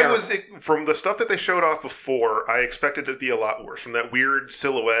not terrible. From the stuff that they showed off before, I expected it to be a lot worse. From that weird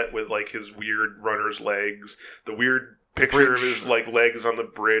silhouette with like his weird runner's legs, the weird picture of his like legs on the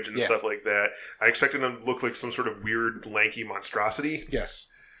bridge and stuff like that. I expected him to look like some sort of weird lanky monstrosity. Yes.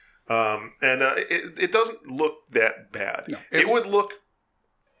 It doesn't look that bad. No, it would look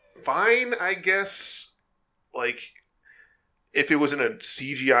fine, I guess. Like if it was in a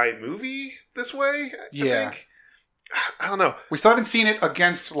CGI movie this way. I think. I don't know. We still haven't seen it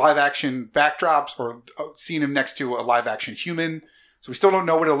against live action backdrops or seen him next to a live action human. So we still don't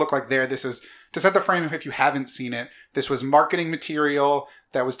know what it'll look like there. This is, to set the frame if you haven't seen it, this was marketing material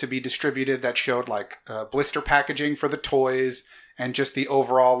that was to be distributed that showed like blister packaging for the toys and just the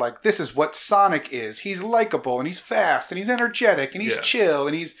overall, like, this is what Sonic is. He's likable and he's fast and he's energetic and he's chill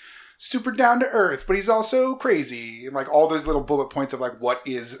and he's super down to earth, but he's also crazy. Like all those little bullet points of like, what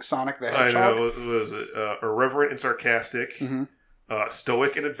is Sonic the Hedgehog? I know. What was it? Irreverent and sarcastic,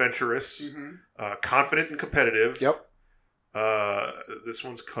 stoic and adventurous, confident and competitive. Yep. This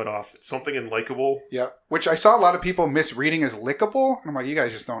one's cut off. Something in likable. Yeah, which I saw a lot of people misreading as lickable. I'm like, you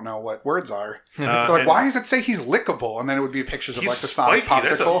guys just don't know what words are. They're like, why does it say he's lickable? And then it would be pictures of like the Sonic spiky. popsicle.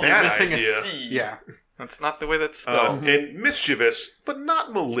 That's a bad Missing idea. a C. Yeah. That's not the way that's spelled. And mischievous, but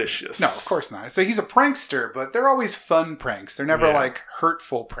not malicious. No, of course not. So he's a prankster, but they're always fun pranks. They're never like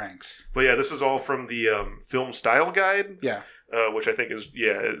hurtful pranks. But yeah, this is all from the film style guide. Yeah. Which I think is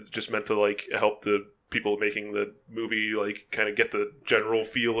just meant to like help the people making the movie like kind of get the general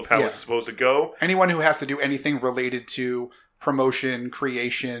feel of how it's supposed to go. Anyone who has to do anything related to promotion,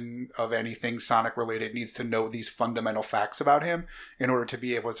 creation of anything Sonic related needs to know these fundamental facts about him in order to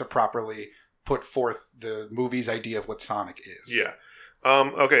be able to properly put forth the movie's idea of what Sonic is. Yeah.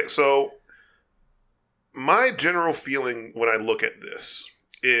 Okay, so my general feeling when I look at this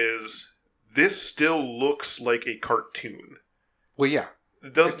is this still looks like a cartoon. Well, yeah.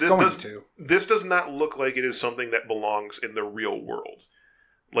 This does not look like it is something that belongs in the real world.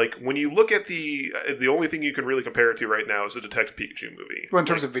 Like, when you look at the only thing you can really compare it to right now is the Detective Pikachu movie. Well, in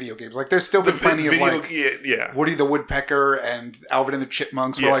terms of video games, like, there's still been plenty of, like, Woody the Woodpecker and Alvin and the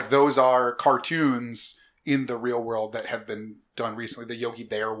Chipmunks, where, like, those are cartoons in the real world that have been done recently. The Yogi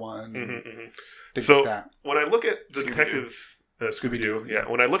Bear one. Things like that. When I look at the Detective... Scooby-Doo. Yeah.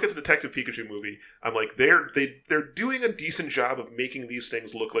 When I look at the Detective Pikachu movie, I'm like, they're doing a decent job of making these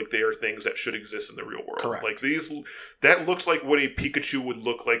things look like they are things that should exist in the real world. Correct. Like that looks like what a Pikachu would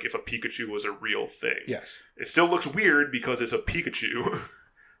look like if a Pikachu was a real thing. Yes. It still looks weird because it's a Pikachu,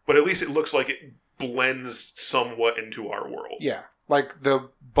 but at least it looks like it blends somewhat into our world. Yeah. Like the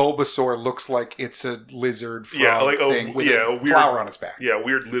Bulbasaur looks like it's a lizard frog thing with a weird flower on its back. Yeah, a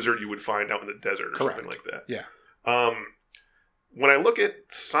weird lizard you would find out in the desert or something like that. Yeah. When I look at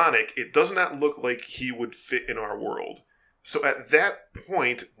Sonic, it does not look like he would fit in our world. So at that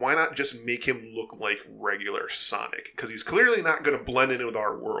point, why not just make him look like regular Sonic? Because he's clearly not going to blend in with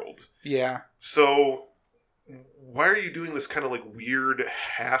our world. Yeah. So why are you doing this kind of like weird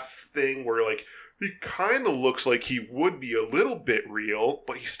half thing where like he kind of looks like he would be a little bit real,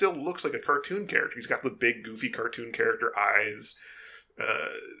 but he still looks like a cartoon character. He's got the big goofy cartoon character eyes.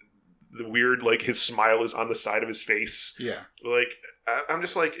 The weird, like, his smile is on the side of his face. Yeah. Like, I'm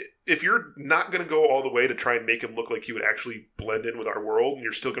just like, if you're not going to go all the way to try and make him look like he would actually blend in with our world, and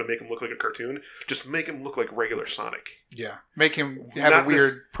you're still going to make him look like a cartoon, just make him look like regular Sonic. Yeah. Make him have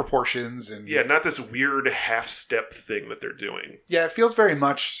weird proportions. And yeah, not this weird half-step thing that they're doing. Yeah, it feels very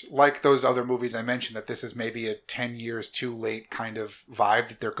much like those other movies I mentioned, that this is maybe a 10 years too late kind of vibe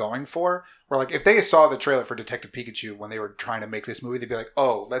that they're going for. Where, like, if they saw the trailer for Detective Pikachu when they were trying to make this movie, they'd be like,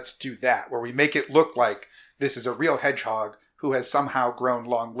 oh, let's do that, where we make it look like this is a real hedgehog who has somehow grown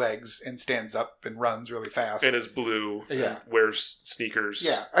long legs and stands up and runs really fast. And is blue. Yeah. And wears sneakers.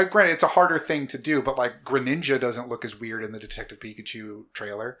 Yeah. Granted, it's a harder thing to do, but like Greninja doesn't look as weird in the Detective Pikachu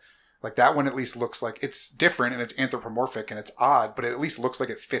trailer. Like that one at least looks like it's different and it's anthropomorphic and it's odd, but it at least looks like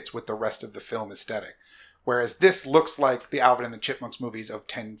it fits with the rest of the film aesthetic. Whereas this looks like the Alvin and the Chipmunks movies of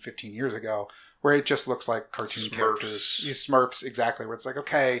 10, 15 years ago, where it just looks like cartoon characters. These Smurfs, exactly, where it's like,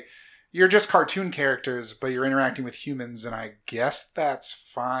 okay, you're just cartoon characters, but you're interacting with humans, and I guess that's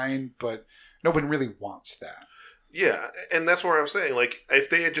fine, but nobody really wants that. Yeah, and that's what I'm saying. Like, if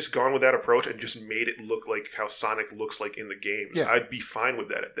they had just gone with that approach and just made it look like how Sonic looks like in the games, I'd be fine with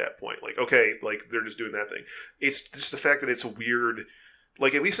that at that point. Like, okay, like, they're just doing that thing. It's just the fact that it's a weird...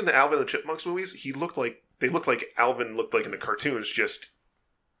 Like, at least in the Alvin and the Chipmunks movies, they looked like Alvin looked like in the cartoons, just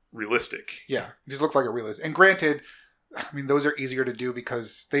realistic. Yeah, just looked like a realist. And granted... I mean, those are easier to do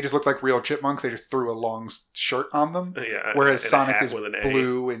because they just look like real chipmunks. They just threw a long shirt on them. Yeah, whereas Sonic is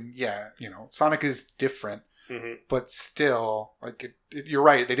blue and Sonic is different. Mm-hmm. But still, like you're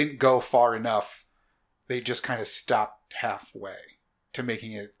right. They didn't go far enough. They just kind of stopped halfway to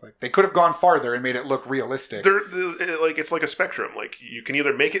making it like they could have gone farther and made it look realistic. It's like a spectrum. Like you can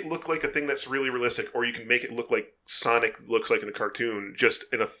either make it look like a thing that's really realistic, or you can make it look like Sonic looks like in a cartoon, just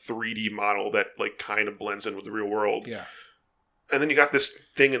in a 3D model that like kind of blends in with the real world. Yeah. And then you got this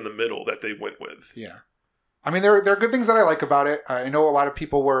thing in the middle that they went with. Yeah. I mean, there are good things that I like about it. I know a lot of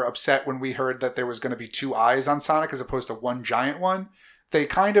people were upset when we heard that there was going to be 2 eyes on Sonic as opposed to one giant one. They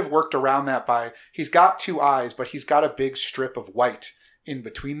kind of worked around that by, he's got 2 eyes, but he's got a big strip of white in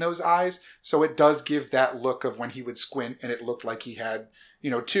between those eyes. So it does give that look of when he would squint and it looked like he had,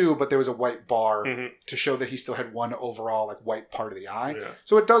 2, but there was a white bar to show that he still had one overall like white part of the eye. Yeah.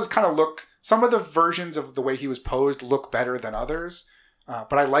 So it does kind of look, some of the versions of the way he was posed look better than others.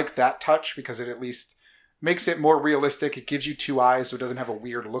 But I like that touch because it at least makes it more realistic. It gives you 2 eyes, so it doesn't have a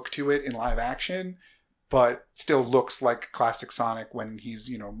weird look to it in live action, but still looks like classic Sonic when he's,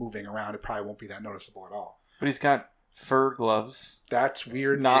 moving around. It probably won't be that noticeable at all. But he's got fur gloves. That's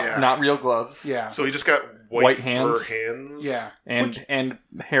weird. Not real gloves. Yeah. So he just got white fur hands. Yeah. And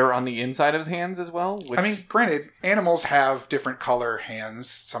hair on the inside of his hands as well. Which, I mean, granted, animals have different color hands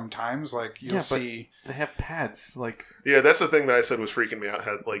sometimes. Like, you'll see. They have pads. Like, yeah, that's the thing that I said was freaking me out.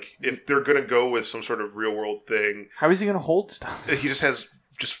 Like, if they're going to go with some sort of real world thing. How is he going to hold stuff? He just has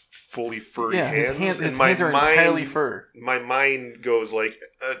fully furry hands. His hands are entirely fur. My mind goes like,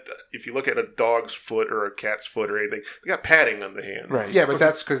 if you look at a dog's foot or a cat's foot or anything, they got padding on the hand. Right. Yeah, but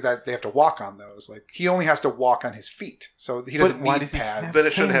that's because they have to walk on those. Like, he only has to walk on his feet, so he doesn't need pads. Then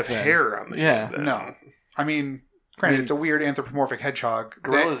it shouldn't have hair on the hand. Then. No. I mean, granted, it's a weird anthropomorphic hedgehog.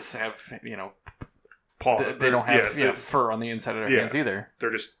 Gorillas have, paw. They don't have fur on the inside of their hands either.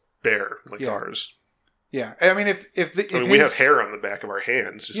 They're just bare, like ours. Yeah, I mean, we have hair on the back of our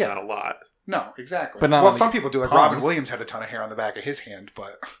hands, just not a lot. No, exactly. But not some people do. Like palms. Robin Williams had a ton of hair on the back of his hand,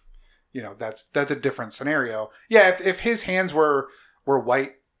 but that's a different scenario. Yeah, if his hands were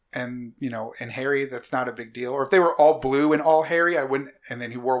white and and hairy, that's not a big deal. Or if they were all blue and all hairy, I wouldn't. And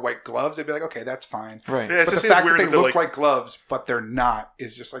then he wore white gloves, I'd be like, okay, that's fine. Right. Yeah, but the fact that they look like gloves, but they're not,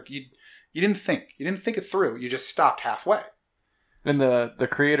 is just like you didn't think it through. You just stopped halfway. And the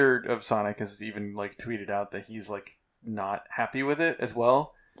creator of Sonic has even like tweeted out that he's like not happy with it as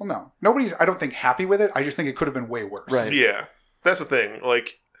well. Well, no, nobody's. I don't think happy with it. I just think it could have been way worse. Right. Yeah, that's the thing.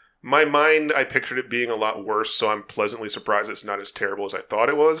 Like my mind, I pictured it being a lot worse, so I'm pleasantly surprised it's not as terrible as I thought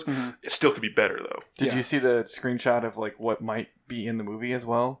it was. Mm-hmm. It still could be better though. Did you see the screenshot of like what might be in the movie as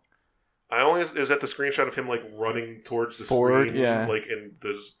well? I only is that the screenshot of him like running towards the forward, screen, yeah, like in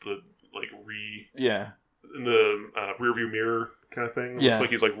the in the rearview mirror kind of thing. It looks like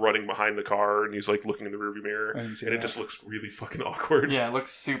he's like running behind the car and he's like looking in the rearview mirror, and it just looks really fucking awkward. Yeah, it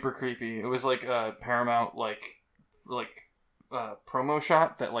looks super creepy. It was like a Paramount promo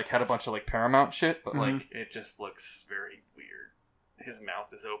shot that like had a bunch of like Paramount shit, but like it just looks very weird. His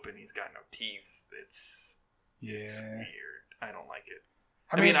mouth is open. He's got no teeth. It's weird. I don't like it.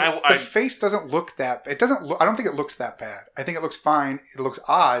 I mean, the face doesn't look that. It doesn't look. I don't think it looks that bad. I think it looks fine. It looks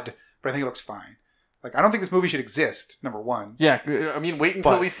odd, but I think it looks fine. Like, I don't think this movie should exist. Number one. Yeah, I mean, wait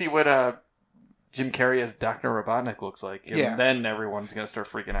until we see what Jim Carrey as Dr. Robotnik looks like, and then everyone's gonna start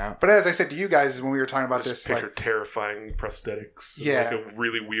freaking out. But as I said to you guys when we were talking about this, picture terrifying prosthetics. Yeah, like a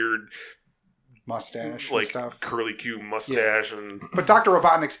really weird mustache, like and stuff, curly Q mustache, and. But Dr.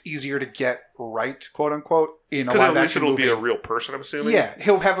 Robotnik's easier to get right, quote unquote, in a live action movie. It'll be a real person, I'm assuming. Yeah,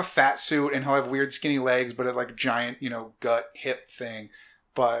 he'll have a fat suit and he'll have weird skinny legs, but a like giant, gut hip thing.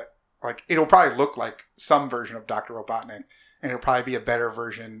 But like, it'll probably look like some version of Dr. Robotnik, and it'll probably be a better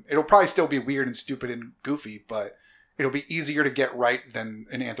version. It'll probably still be weird and stupid and goofy, but it'll be easier to get right than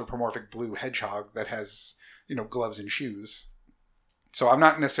an anthropomorphic blue hedgehog that has, gloves and shoes. So I'm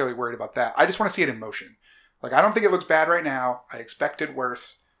not necessarily worried about that. I just want to see it in motion. Like, I don't think it looks bad right now. I expected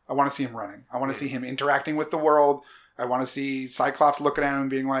worse. I want to see him running. I want to see him interacting with the world. I want to see Cyclops looking at him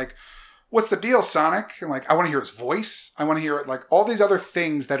and being like, what's the deal, Sonic? And like, I want to hear his voice. I want to hear like all these other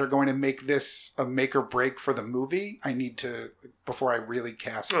things that are going to make this a make or break for the movie. I need to, before I really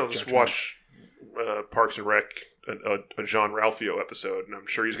cast judgment. Just watch Parks and Rec, a John Ralphio episode, and I'm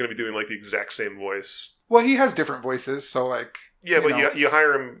sure he's going to be doing like the exact same voice. Well, he has different voices, so like... Yeah, but you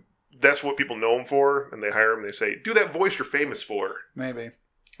hire him, that's what people know him for, and they hire him and they say, do that voice you're famous for. Maybe.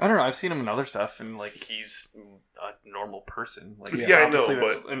 I don't know. I've seen him in other stuff, and like he's a normal person. Like, I know,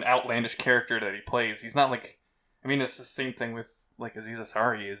 that's an outlandish character that he plays. He's not like. I mean, it's the same thing with like Aziz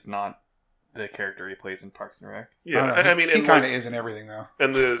Ansari is not the character he plays in Parks and Rec. Yeah, I mean, he kind of is in everything though.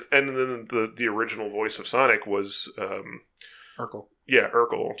 And then the original voice of Sonic was Urkel. Yeah,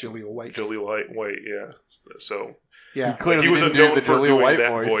 Urkel. Jaleel White. Yeah. So. Yeah, clearly he was didn't do the for Jaleel doing White that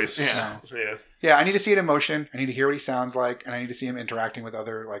voice. Yeah. I need to see it in motion. I need to hear what he sounds like, and I need to see him interacting with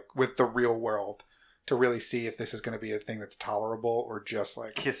with the real world to really see if this is going to be a thing that's tolerable or just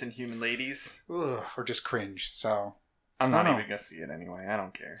like kissing human ladies, or just cringe. So I'm not even gonna see it anyway. I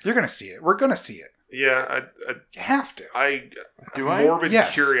don't care. You're gonna see it. We're gonna see it. Yeah, You have to. Do I? Morbid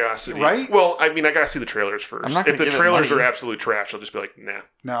Yes. curiosity, Right? Well, I mean, I gotta see the trailers first. I'm not If gonna the give it trailers money. are absolute trash, I'll just be like, nah.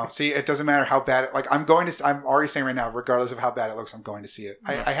 No, see, it doesn't matter how bad it. Like, I'm already saying right now, regardless of how bad it looks, I'm going to see it.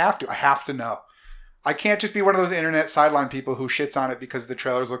 I have to. I have to know. I can't just be one of those internet sideline people who shits on it because the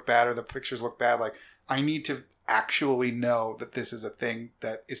trailers look bad or the pictures look bad. Like, I need to actually know that this is a thing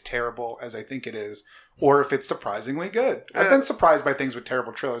that is terrible as I think it is, or if it's surprisingly good. I've been surprised by things with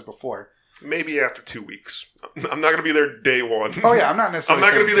terrible trailers before. Maybe after 2 weeks. I'm not gonna be there day one. Oh yeah, I'm not I'm necessarily.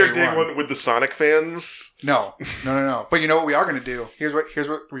 not gonna be there saying day one with the Sonic fans. No. But you know what we are going to do? Here's what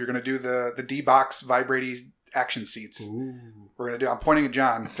we're going to do: the D-Box Vibrati action seats. Ooh. We're going to do. I'm pointing at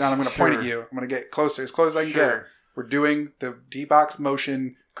John. John, I'm going to point at you. I'm going to get closer, as close as I can get. We're doing the D-Box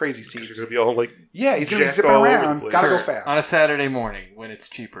Motion crazy seats. You're gonna be all like, Yeah, he's going to be jacked zipping all over the around. place. Gotta go On a fast. Saturday morning when it's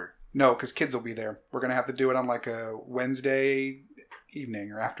cheaper. No, because kids will be there. We're going to have to do it on like a Wednesday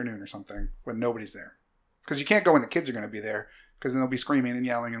evening or afternoon or something when nobody's there. Because you can't go when the kids are going to be there because then they'll be screaming and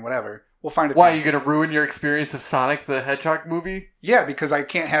yelling and whatever. We'll find a Why, time. are you going to ruin your experience of Sonic the Hedgehog movie? Yeah, because I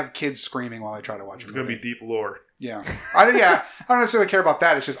can't have kids screaming while I try to watch it's a gonna movie. be deep lore. Yeah. I don't necessarily care about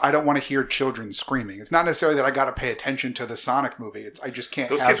that. It's just I don't want to hear children screaming. It's not necessarily that I got to pay attention to the Sonic movie. I just can't.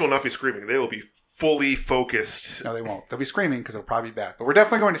 Those kids will not be screaming. They will be fully focused. No, they won't. They'll be screaming because it'll probably be bad. But we're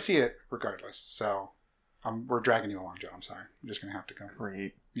definitely going to see it regardless. So we're dragging you along, Joe. I'm sorry. I'm just going to have to go.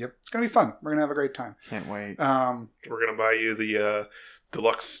 Great. Yep. It's going to be fun. We're going to have a great time. Can't wait. We're gonna buy you the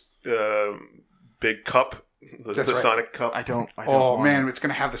deluxe big cup, the That's right. Sonic cup. I don't Oh want man, it. it's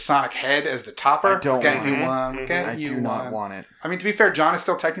going to have the Sonic head as the topper. I don't We're getting want you it. one. Mhm. Getting I you do one. not want it. I mean, to be fair, John is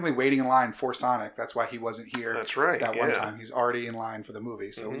still technically waiting in line for Sonic. That's why he wasn't here. That's right. That yeah. one time. He's already in line for the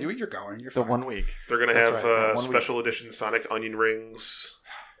movie. So Mhm. you're going. You're The fine. 1 week. They're gonna That's have right. One special edition Sonic onion rings.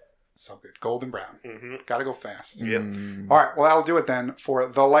 So good. Golden brown. Mm-hmm. Gotta go fast. Yep. All right, well, that'll do it then for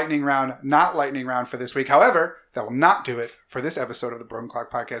the lightning round, not lightning round for this week. However, that will not do it for this episode of the Broken Clock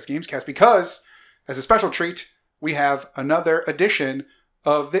Podcast Gamescast because, as a special treat, we have another edition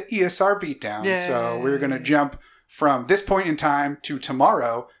of the ESR Beatdown. Yay. So we're going to jump from this point in time to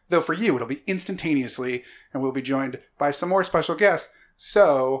tomorrow, though for you it'll be instantaneously, and we'll be joined by some more special guests.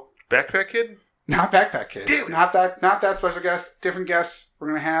 So, Backpack Kid? not Backpack Kid. Damn it. Not that special guest. Different guests we're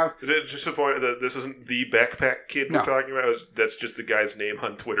going to have. Is it just a point that this isn't the Backpack Kid No. we're talking about? That's just the guy's name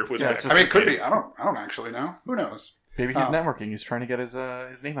on Twitter. Was Yeah, it's Backpack just I mean, it his could Kid. be. I don't actually know. Who knows? Maybe he's Oh. networking. He's trying to get his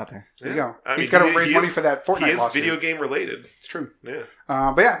name out there. There you go. I He's mean, got to he raise is- money for that He Fortnite is lawsuit. video game related. It's true. Yeah.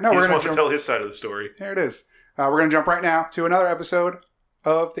 But yeah, no, He we're just going wants to tell his side of the story. There it is. We're going to jump right now to another episode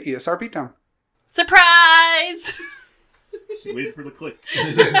of the ESR Beatdown. Surprise! She waited for the click. She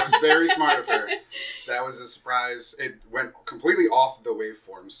did. That was very smart of her. That was a surprise. It went completely off the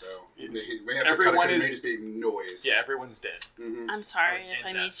waveform, so we have to Everyone cut it 'cause is- it made just big noise. Yeah, everyone's dead. Mm-hmm. I'm sorry And if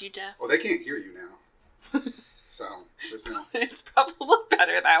I death. made you deaf. Well, they can't hear you now. So, there's no... It's probably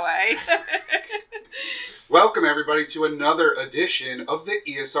better that way. Welcome, everybody, to another edition of the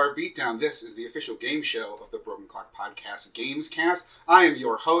ESR Beatdown. This is the official game show of the Broken Clock Podcast Gamescast. I am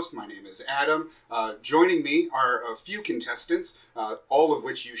your host. My name is Adam. Joining me are a few contestants, all of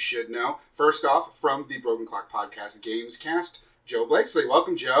which you should know. First off, from the Broken Clock Podcast Gamescast, Joe Blakesley.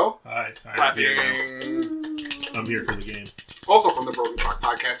 Welcome, Joe. Hi. Clapping. I'm here for the game. Also from the Broken Clock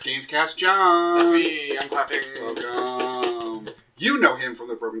Podcast Gamescast, John. That's me. I'm clapping. Welcome. You know him from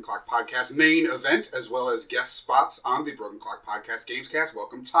the Broken Clock Podcast main event, as well as guest spots on the Broken Clock Podcast Gamescast.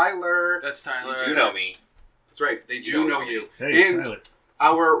 Welcome, Tyler. That's Tyler. You do know me. That's right, they do don't know know you. Hey, And Tyler.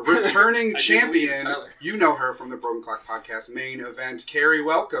 our returning I do believe champion, Tyler. you know her from the Broken Clock Podcast main event, Carrie.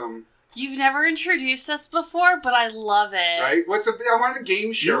 Welcome. You've never introduced us before, but I love it. Right? I wanted a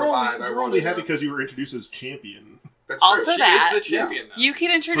game show You're vibe. only, I you're wanted only to- happy because you were introduced as champion. That's Also true. She that. is the champion, though. You can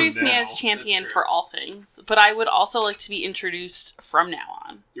introduce For me now. as champion That's for true. all things, but I would also like to be introduced from now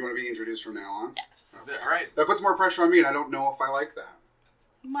on. You want to be introduced from now on? Yes. Okay. All right. That puts more pressure on me, and I don't know if I like that.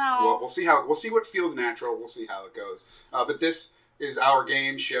 Well, We'll see how. We'll see what feels natural. We'll see how it goes. But this is our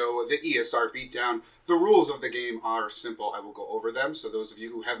game show, the ESR Beatdown. The rules of the game are simple. I will go over them, so those of you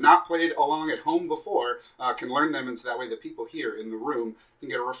who have not played along at home before can learn them, and so that way the people here in the room can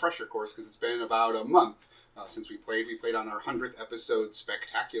get a refresher course, because it's been about a month since we played. We played on our 100th episode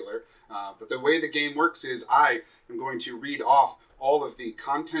spectacular. But the way the game works is I am going to read off all of the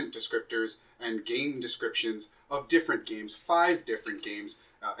content descriptors and game descriptions of different games, 5 different games,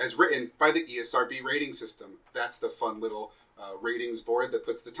 as written by the ESRB rating system. That's the fun little ratings board that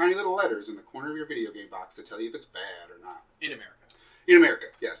puts the tiny little letters in the corner of your video game box to tell you if it's bad or not. In America. In America,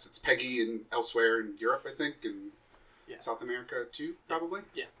 yes. It's PEGI and elsewhere in Europe, I think, and Yeah. South America too, probably.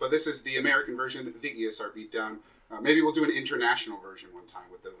 Yeah. But this is the American version, the ESR Beatdown. Maybe we'll do an international version one time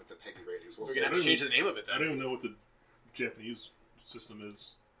with the PEGI ratings. We'll We're see. gonna have to change the name of it I then. don't even know what the Japanese system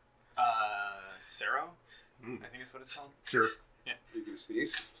is. Sero? Mm. I think is what it's called. Sure. Are you gonna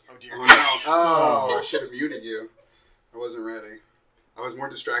sneeze? Oh dear. Oh no! Oh, I should have muted you. I wasn't ready. I was more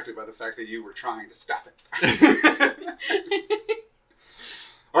distracted by the fact that you were trying to stop it.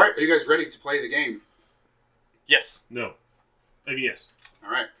 All right, are you guys ready to play the game? Yes. No. I mean, yes.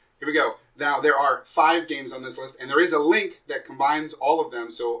 All right, here we go. Now, there are 5 games on this list, and there is a link that combines all of them.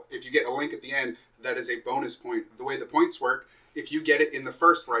 So if you get a link at the end, that is a bonus point. The way the points work, if you get it in the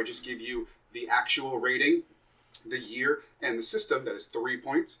first, where I just give you the actual rating, the year, and the system, that is 3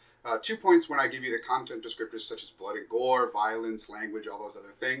 points. 2 points when I give you the content descriptors such as blood and gore, violence, language, all those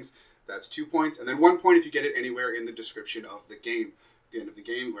other things. That's 2 points. And then 1 point if you get it anywhere in the description of the game. At the end of the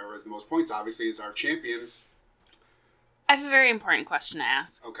game, whoever has the most points, obviously, is our champion. I have a very important question to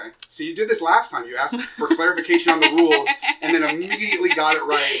ask. Okay. So you did this last time. You asked for clarification on the rules and then immediately got it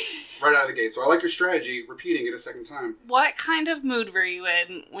right out of the gate. So I like your strategy, repeating it a second time. What kind of mood were you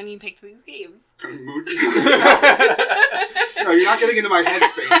in when you picked these games? Mood. No, you're not getting into my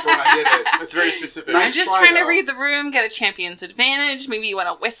headspace when I did it. That's very specific. Nice I'm just try, trying to though. read the room, get a champion's advantage. Maybe you want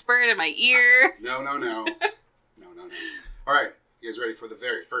to whisper it in my ear. No. No. All right. You guys ready for the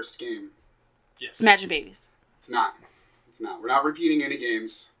very first game? Yes. Imagine Babies. It's not. We're not repeating any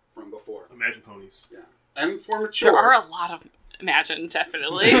games from before. Imagine ponies. Yeah. M for mature. There are a lot of Imagine,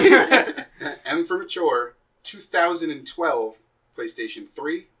 definitely. M for mature. 2012. PlayStation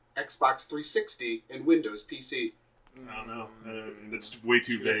 3, Xbox 360, and Windows PC. I don't know. That's way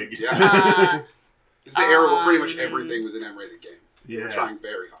too vague. Yeah. It's the era where pretty much everything was an M-rated game. They were Yeah. trying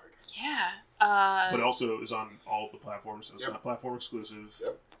very hard. Yeah. But also, it was on all of the platforms, so it's Yep. not platform exclusive.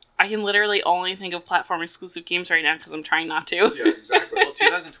 Yep. I can literally only think of platform exclusive games right now because I'm trying not to. Yeah, exactly. Well,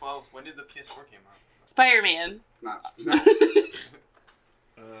 2012. When did the PS4 came out? Spider-Man. No.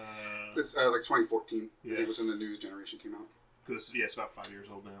 Uh, It's like 2014. I Yeah. think it was when the news generation came out. Because, yeah, it's about 5 years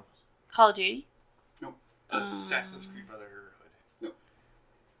old now. Call of Duty. Assassin's Creed Brotherhood.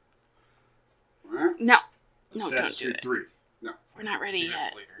 All right. No, don't Assassin's do Creed it. 3. We're not ready That's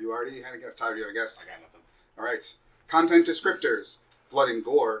yet. later. You already had a guess. Tyler, do you have a guess? I got nothing. All right. Content descriptors. Blood and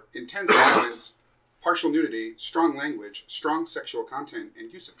gore, intense violence, partial nudity, strong language, strong sexual content,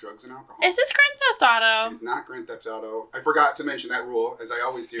 and use of drugs and alcohol. Is this Grand Theft It Auto? is not Grand Theft Auto. I forgot to mention that rule, as I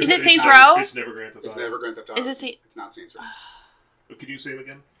always do. Is it It's Saints never- Row? It's never Grand Theft It's Auto. never Grand Theft Auto. Is it It's not Saints Row. Could you say it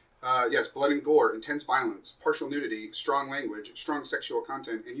again? Yes, blood and gore, intense violence, partial nudity, strong language, strong sexual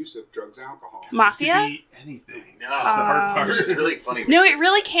content, and use of drugs and alcohol. Mafia? Could be anything. No, That's the hard part. it's really funny. No, it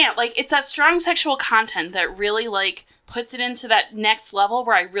really can't. Like, it's that strong sexual content that really, like, puts it into that next level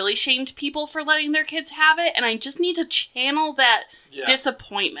where I really shamed people for letting their kids have it, and I just need to channel that Yeah.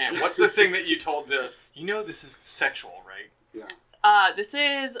 disappointment. What's the thing that you told the? You know this is sexual, right? Yeah. This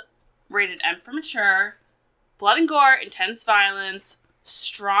is rated M for mature, blood and gore, intense violence,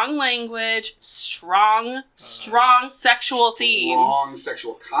 strong language, strong sexual themes. Strong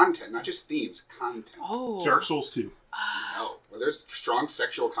sexual content, not just themes, content. Oh. Dark Souls 2. No. Well, there's strong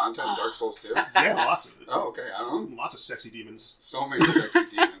sexual content in Dark Souls 2. Yeah, lots of it. Oh, okay. I don't know. Lots of sexy demons. So many sexy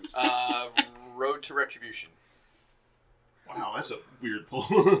demons. Road to Retribution. Wow, that's a weird pull.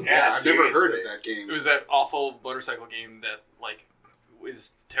 Yeah, I've never heard seriously. of that game. It was that awful motorcycle game that like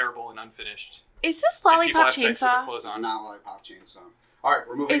was terrible and unfinished. Is this And people Lollipop have sex with their Chainsaw? clothes It's on. not Lollipop Chainsaw. All right,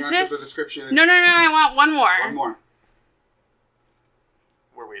 we're moving Is on this- to the description. No, I want one more. One more.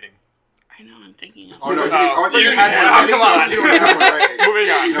 We're waiting. I know, I'm thinking of Oh, no. Oh, I thought you you- had one. oh, ready. come on. You don't have one ready.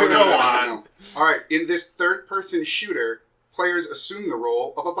 Moving on. No. All right. In this third-person shooter, players assume the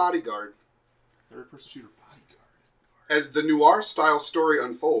role of a bodyguard. Third-person shooter bodyguard. As the noir-style story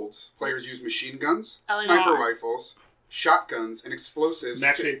unfolds, players use machine guns, L.A. sniper Noire. rifles, shotguns, and explosives.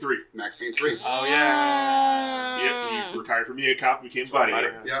 Max to- Payne 3. Max Payne 3. Oh yeah. Yep, he retired from being a cop and became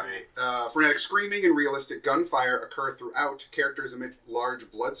bodyguard. Yeah. Frenetic screaming and realistic gunfire occur throughout. Characters emit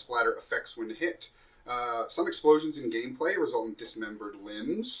large blood splatter effects when hit. Some explosions in gameplay result in dismembered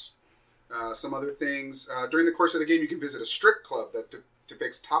limbs. Some other things. During the course of the game, you can visit a strip club that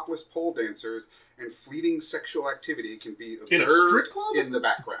depicts topless pole dancers, and fleeting sexual activity can be In a observed strip club? in the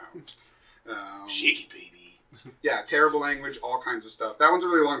background. Shake it, baby. Yeah, terrible language, all kinds of stuff. That one's a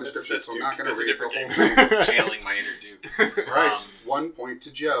really long description, That's so I'm not Duke. going to That's a read the different whole game. thing. Channeling my inner Duke. All right, 1 point to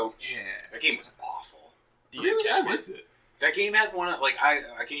Joe. Yeah, that game was awful. Really? I liked it. That game had one of, like, I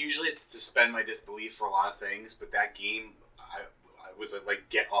can usually suspend my disbelief for a lot of things, but that game, I was a, like,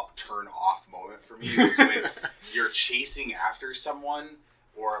 get up, turn off moment for me. It was when you're chasing after someone,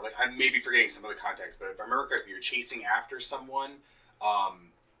 or, like, I'm maybe forgetting some of the context, but if I remember correctly, you're chasing after someone,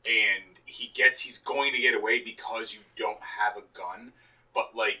 and he's going to get away because you don't have a gun,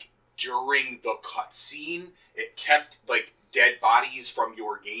 but like during the cutscene, it kept like dead bodies from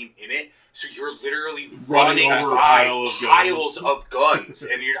your game in it, so you're literally running over by piles of guns,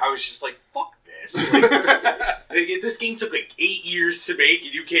 and I was just like, fuck this. Like, this game took like 8 years to make,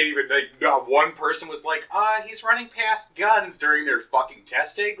 and you can't even, like, not one person was like, he's running past guns during their fucking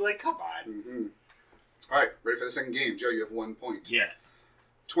testing. Like, come on. Mm-hmm. All right, ready for the second game. Joe, you have 1 point. Yeah.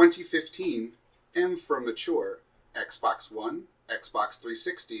 2015, M for Mature, Xbox One, Xbox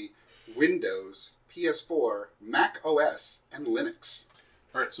 360, Windows, PS4, Mac OS, and Linux.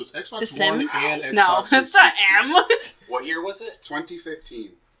 All right, so it's Xbox The One Sims? and Xbox No, it's 360. not M. What year was it? 2015.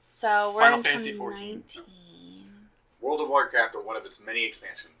 So we're Final in Fantasy 2019. World of Warcraft or one of its many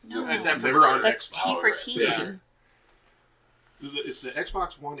expansions. No. It's M for They were on Mature. That's T Oh, for right. teen. Yeah. It's the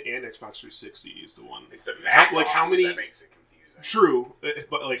Xbox One and Xbox 360 is the one. It's the How- Mac like, how OS many- that makes it confusing. True,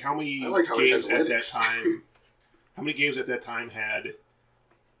 but like how many I like how it games has at that Linux. time? How many games at that time had?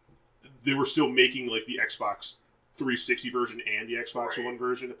 They were still making like the Xbox 360 version and the Xbox Right. One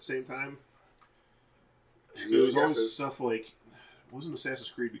version at the same time. Any It was other always guesses? stuff like it wasn't Assassin's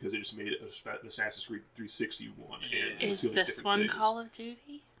Creed because they just made it an Assassin's Creed 360 one. And Is two, like, this different one things. Call of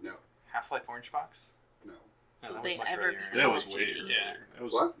Duty? No, Half-Life Orange Box? no. No, Will that they was much ever earlier. be That Call was of way Duty? earlier. Yeah. That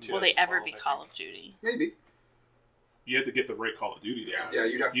was What? Will they ever 2012, be I Call think. of Duty? Maybe. You have to get the right Call of Duty. Though. Yeah. Yeah,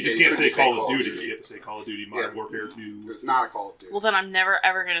 you'd have You yeah, just can't couldn't say Call of Duty. You have to say Call of Duty Modern Yeah. Warfare 2. It's not a Call of Duty. Well, then I'm never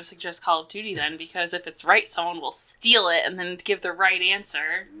ever going to suggest Call of Duty then, because if it's right, someone will steal it and then give the right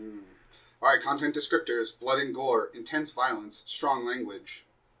answer. All right, content descriptors: blood and gore, intense violence, strong language.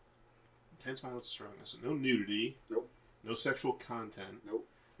 Intense violence, strongness. No nudity. Nope. No sexual content. Nope.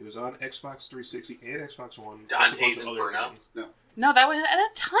 It was on Xbox 360 and Xbox One. Dante's plus a bunch of other Inferno? things. No, that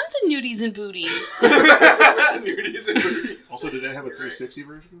had tons of nudies and booties. Nudies and booties. Also, did that have a 360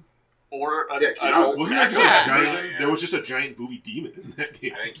 version? Or a, Yeah, an Keanu- old Wasn't there just Yeah. a giant? Yeah. There was just a giant booby demon in that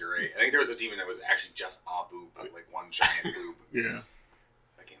game. I think you're right. I think there was a demon that was actually just a boob, but like one giant boob. Yeah.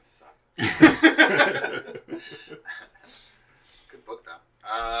 That game sucked. Good book though.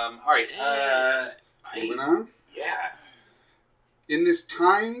 All right. Moving on. Yeah. In this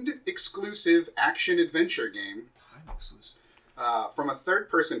timed, exclusive action-adventure game, Time exclusive. from a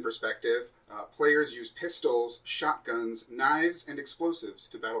third-person perspective, players use pistols, shotguns, knives, and explosives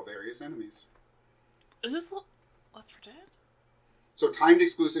to battle various enemies. Is this Left 4 Dead? So timed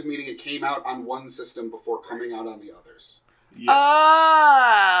exclusive meaning it came out on one system before coming out on the others. Yeah.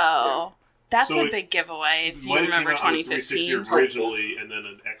 Oh. That's So a it big giveaway if you Might have remember came out on the 360 2015. originally, and then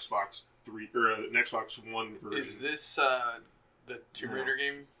an Xbox 3 or an Xbox One version. Is this the Tomb Raider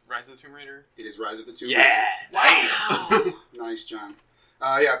game? Rise of the Tomb Raider? It is Rise of the Tomb Yeah. Raider. Nice. Nice, John.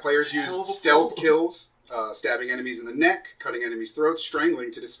 Players use Hell of a stealth pull. kills, stabbing enemies in the neck, cutting enemies' throats,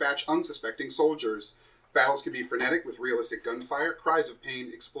 strangling to dispatch unsuspecting soldiers. Battles can be frenetic with realistic gunfire, cries of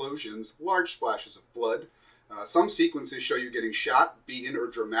pain, explosions, large splashes of blood. Some sequences show you getting shot, beaten, or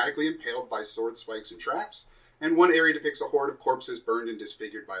dramatically impaled by sword spikes and traps. And one area depicts a horde of corpses burned and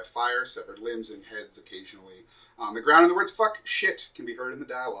disfigured by a fire, severed limbs and heads occasionally on the ground. And the words "fuck," "shit" can be heard in the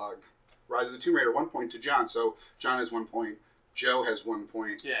dialogue. Rise of the Tomb Raider, 1 point to John. So John has 1 point. Joe has 1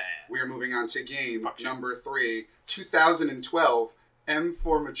 point. Yeah. We are moving on to game Fuck you. number 3, 2012, M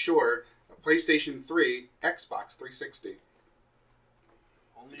for Mature, PlayStation 3, Xbox 360.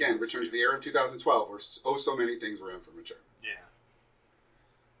 Only Again, those return to two. the era of 2012, where so many things were M for Mature. Yeah.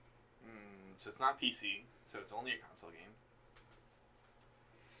 So it's not PC, so it's only a console game.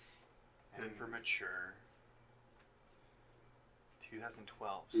 And for mature,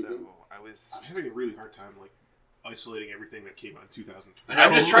 2012. So Mhm. I was. I'm having a really hard time like isolating everything that came out in 2012.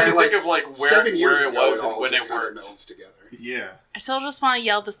 I'm just trying to Like, think of like 7 years where it ago, was and all when just it kind of worked. melds together. Yeah. I still just want to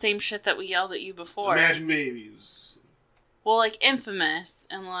yell the same shit that we yelled at you before. Imagine Babies. Well, like Infamous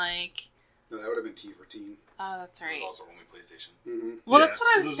and like. No, that would have been T for teen. Oh, that's It was right. also only PlayStation. Mm-hmm. Well, Yeah, that's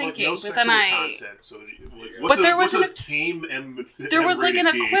what I was so there's, like, thinking, no but then sexual I. content, so, like, But what's there a, was what's an- a tame M. There was, like, an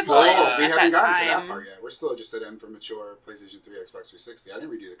M-rated game? equivalent. Oh, we at haven't that gotten to that time. part yet. We're still just at M for Mature, PlayStation 3, Xbox 360. I didn't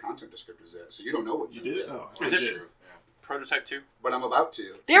read you the content descriptors yet, so you don't know what's You in did it it? yet. Oh, Is I it- did. True. Yeah. Prototype 2? But I'm about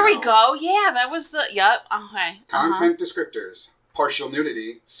to. There we Now, go. Yeah, that was the. Yep. Okay. Content descriptors, partial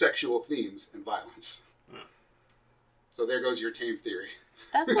nudity, sexual themes, and violence. Yeah. So there goes your tame theory.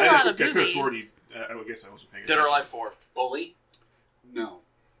 That's a I lot of could have boobies. sworn I guess I wasn't paying Dead or attention. Alive 4? Bully. No.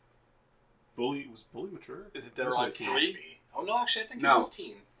 Was Bully mature? Is it Dead or Was Alive it a teen? 3? Oh no, actually, I think No. it was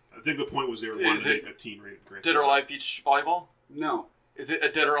teen. I think the point was they were Is wanting to it make a teen-rated Grand Dead or Theft Alive Beach Volleyball? No. Is it a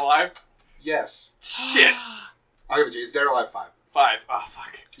Dead or Alive? Yes. Shit! I'll give it to you. It's Dead or Alive 5. 5. Oh,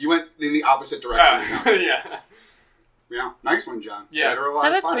 fuck. You went in the opposite direction. Yeah. Yeah, nice one, John. Yeah. Dead or Is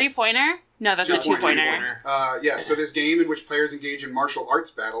Alive that a 5. 3-pointer? No, that's a 2-pointer. Yeah, so this game in which players engage in martial arts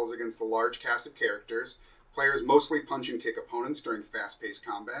battles against a large cast of characters. Players mostly punch and kick opponents during fast-paced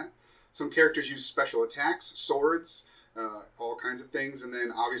combat. Some characters use special attacks, swords, all kinds of things, and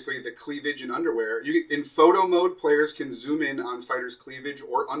then obviously the cleavage and underwear. In photo mode, players can zoom in on fighters' cleavage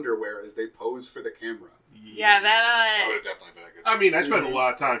or underwear as they pose for the camera. Yeah, That that, would have definitely been a good. I mean, I spent a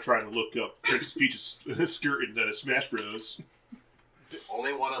lot of time trying to look up Princess Peach's skirt in Smash Bros.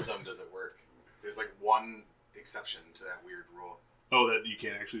 Only one of them does it work. There's like one exception to that weird rule. Oh, that you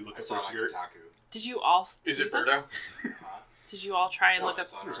can't actually look I up saw her it on skirt. Kotaku. Did you all Is do it this? Birdo? Did you all try and No, look up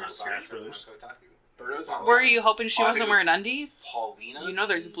it's on her her skirt? Smash Brothers. Birdo's on Were you hoping she Oh, I wasn't think it wearing undies? Paulina? You know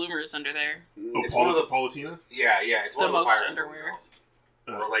there's bloomers under there. Oh, It's one of the- Paulatina? Yeah, it's The one of the most Fire Emblem underwear. girls.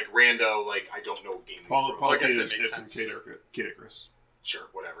 Uh, Or like rando, like I don't know gaming. Paulatina I guess that is makes from sense. Kid Icarus. Sure,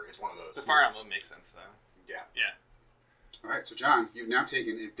 whatever. It's one of those. The Fire Emblem makes sense, though. Yeah. All right, so John, you've now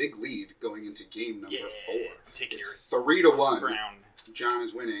taken a big lead going into game number 4. I'm taking your It's 3-1. crown. John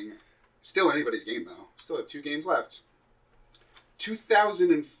is winning. Still anybody's game, though. Still have 2 games left.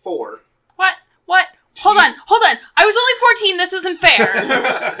 2004. What? Hold on. I was only 14. This isn't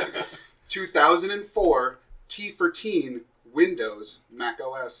fair. 2004, T for Teen, Windows, Mac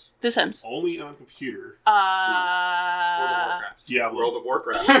OS. The Sims. Only on computer. World of Warcraft. Diablo. World of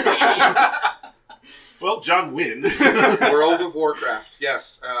Warcraft. Well, John wins. World of Warcraft,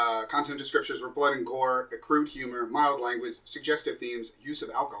 yes. Content descriptions were blood and gore, crude humor, mild language, suggestive themes, use of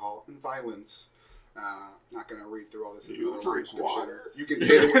alcohol, and violence. Not going to read through all this. This is another long description. You can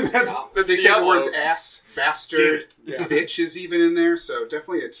say the words. They say the words ass, bastard, bitch is even in there. So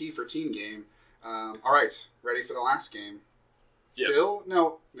definitely a T for Teen game. All right, ready for the last game? Yes. Still?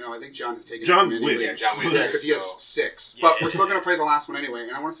 No, I think John has taken John it anyway. wins. Yeah, John wins. Yeah, because he has So- 6. Yeah. But we're still going to play the last one anyway,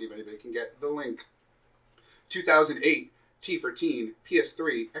 and I want to see if anybody can get the link. 2008, T for Teen,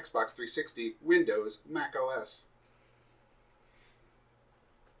 PS3, Xbox 360, Windows, Mac OS.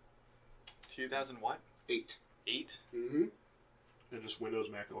 2000 what? 8. 8? Mm-hmm. And just Windows,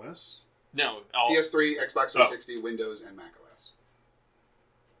 Mac OS. No. PS3, Xbox 360, Windows, and Mac OS.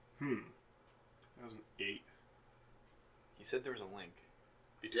 2008. He said there was a link.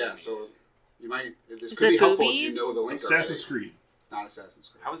 Yeah, so you might. This Is could be it helpful if boobies? you know the link Assassin's already. Creed. It's not Assassin's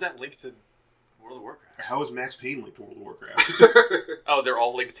Creed. How is that linked to World of Warcraft? How is Max Payne linked to World of Warcraft? Oh, they're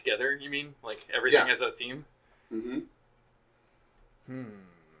all linked together, you mean? Like, everything Yeah. has a theme? Mm-hmm.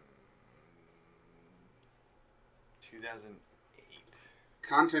 2008.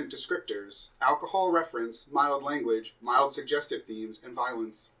 Content descriptors: alcohol reference, mild language, mild suggestive themes, and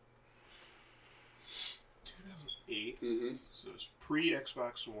violence. 2008. Mm-hmm. So it's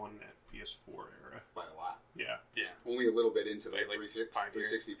pre-Xbox One at PS4 era. By a lot. Yeah. Yeah. Only a little bit into the Like 5 years.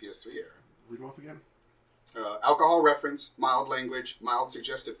 360 PS3 era. Read them off again. Alcohol reference, mild language, mild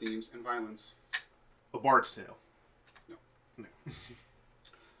suggestive themes, and violence. A Bard's Tale.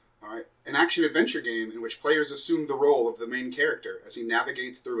 All right. An action-adventure game in which players assume the role of the main character as he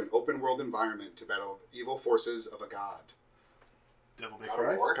navigates through an open-world environment to battle evil forces of a god. Devil May God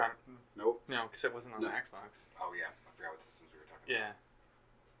Cry. of War? Nope. No, because it wasn't on No. the Xbox. Oh yeah, I forgot what systems we were talking Yeah.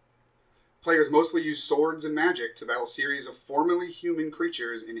 Players mostly use swords and magic to battle series of formerly human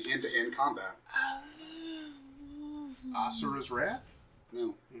creatures in hand-to-hand combat. Asura's Wrath.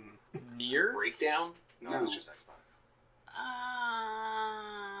 No. Nier? about. Breakdown? No, No. it's just Xbox.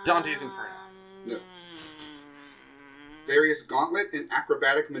 Dante's Inferno. No. Various gauntlet and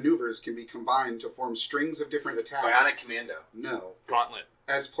acrobatic maneuvers can be combined to form strings of different attacks. Bionic Commando. No. Gauntlet.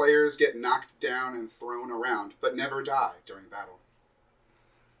 As players get knocked down and thrown around, but never die during battle.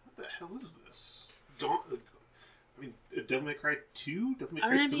 What the hell is this? I mean, Devil May Cry 2? Devil May I'm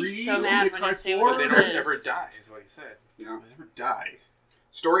Cry gonna 3? be so Devil mad May when Cry you say 4? what But they this don't is. ever die, is what he said. Yeah. They never die.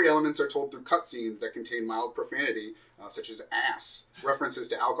 Story elements are told through cutscenes that contain mild profanity, such as ass, references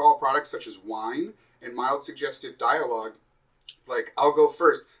to alcohol products such as wine, and mild suggestive dialogue like, I'll go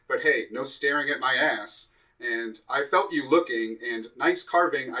first, but hey, no staring at my ass, and I felt you looking, and nice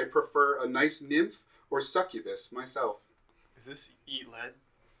carving, I prefer a nice nymph or succubus myself. Is this Eat Lead?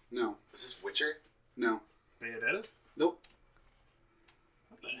 No. Is this Witcher? No. Bayonetta? Nope.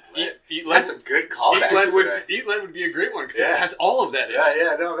 Eat Lead. That's a good callback. Eat Lead would be a great one because Yeah. it has all of that in it.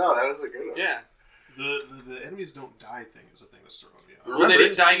 Yeah, no, that was a good one. Yeah. The enemies don't die thing is the thing that's throwing me off. Well, they Remember, didn't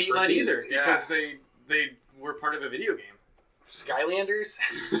it's die in T Eat for Lead T. either Yeah. because they were part of a video game. Skylanders,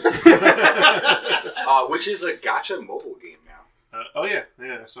 which is a gacha mobile game now, Oh yeah.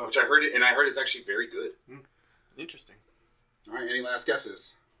 So which I heard it, and I heard it's actually very good. Interesting. All right, any last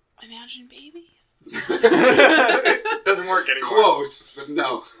guesses? Imagine babies. It doesn't work anymore. Close, but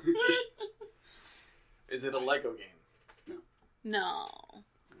no. Is it a Lego game? No.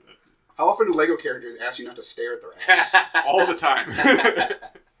 How often do Lego characters ask you not to stare at their ass? All the time.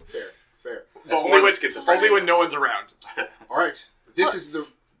 Fair. But only when no one's around. All right. This is the...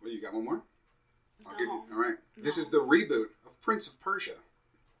 Well, you got one more? I'll give you... All right. This is the reboot of Prince of Persia.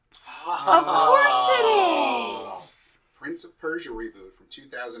 Of course it is. Prince of Persia reboot from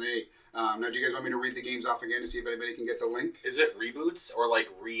 2008. Now, do you guys want me to read the games off again to see if anybody can get the link? Is it reboots or like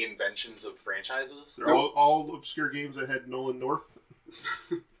reinventions of franchises? They're all obscure games that had Nolan North.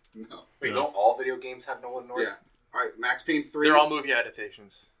 No. Wait, don't all video games have Nolan North? Yeah. All right. Max Payne 3. They're all movie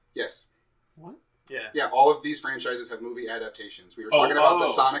adaptations. Yes. What? Yeah. Yeah, all of these franchises have movie adaptations. We were talking about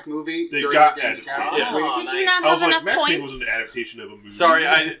the Sonic movie They during got the Gamescast adaptations. this week. Did you not I was have like, enough Max Payne points? was an adaptation of a movie. Sorry,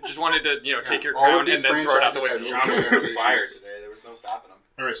 I just wanted to, take your All of crown these and then throw it out the franchises window. had John was adaptations. fired today. There was no stopping him.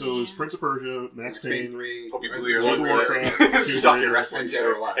 All right, so it was Prince of Persia, Max Payne, 3, Hope you Rise blew of your the load, Warcraft, Chris. Suck your wrestling. and Dead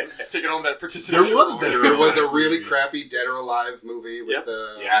or Alive. Taking home that participation. There was a award. Dead or There was a Alive really movie. crappy Dead or Alive movie with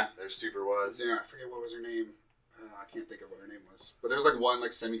Yeah, there super was. yeah, I forget what was her name. I can't think of what her name was. But there was one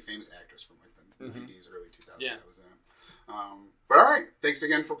semi-famous actress from the 90s, early 2000s that was in it. But all right, thanks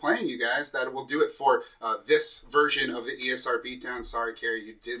again for playing, you guys. That will do it for this version of the ESR Beatdown. Sorry, Carrie,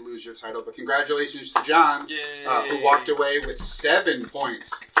 you did lose your title, but congratulations to John, who walked away with 7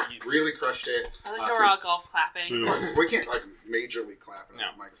 points. Jeez. Really crushed it. I like how we're all golf clapping. We can't majorly clap in No.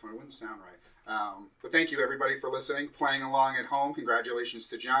 the microphone. It wouldn't sound right. But thank you, everybody, for listening, playing along at home. Congratulations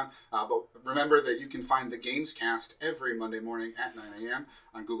to John. But remember that you can find the Gamescast every Monday morning at 9 a.m.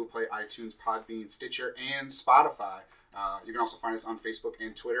 on Google Play, iTunes, Podbean, Stitcher, and Spotify. You can also find us on Facebook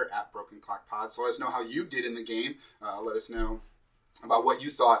and Twitter at Broken Clock Pod. So let us know how you did in the game. Let us know about what you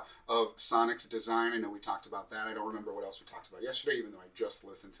thought of Sonic's design. I know we talked about that. I don't remember what else we talked about yesterday, even though I just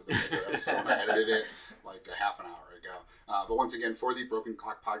listened to the regular episode and I edited it like a half an hour ago. But once again, for the Broken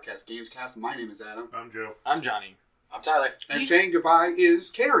Clock Podcast Gamescast, my name is Adam. I'm Joe. I'm Johnny. I'm Tyler. And You saying goodbye is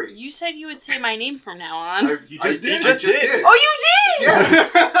Carrie. You said you would say my name from now on. You just did. I just did. Oh, you did! Yeah.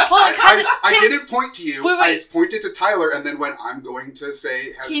 Hold on, I didn't point to you. Wait. I pointed to Tyler, and then when I'm going to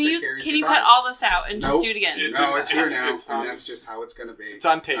say, Can you cut all this out and just Nope. do it again? No, it's here now, it's and that's just how it's going to be. It's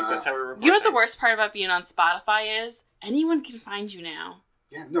on tape. That's how we record. You know what the things. worst part about being on Spotify is? Anyone can find you now.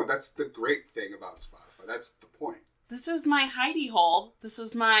 Yeah, no, that's the great thing about Spotify. That's the point. This is my hidey hole. This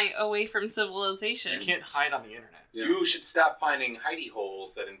is my away from civilization. You can't hide on the internet. Yeah. You should stop finding hidey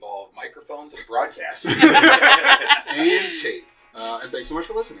holes that involve microphones and broadcasts. And tape. And thanks so much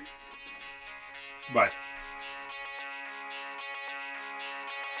for listening. Bye.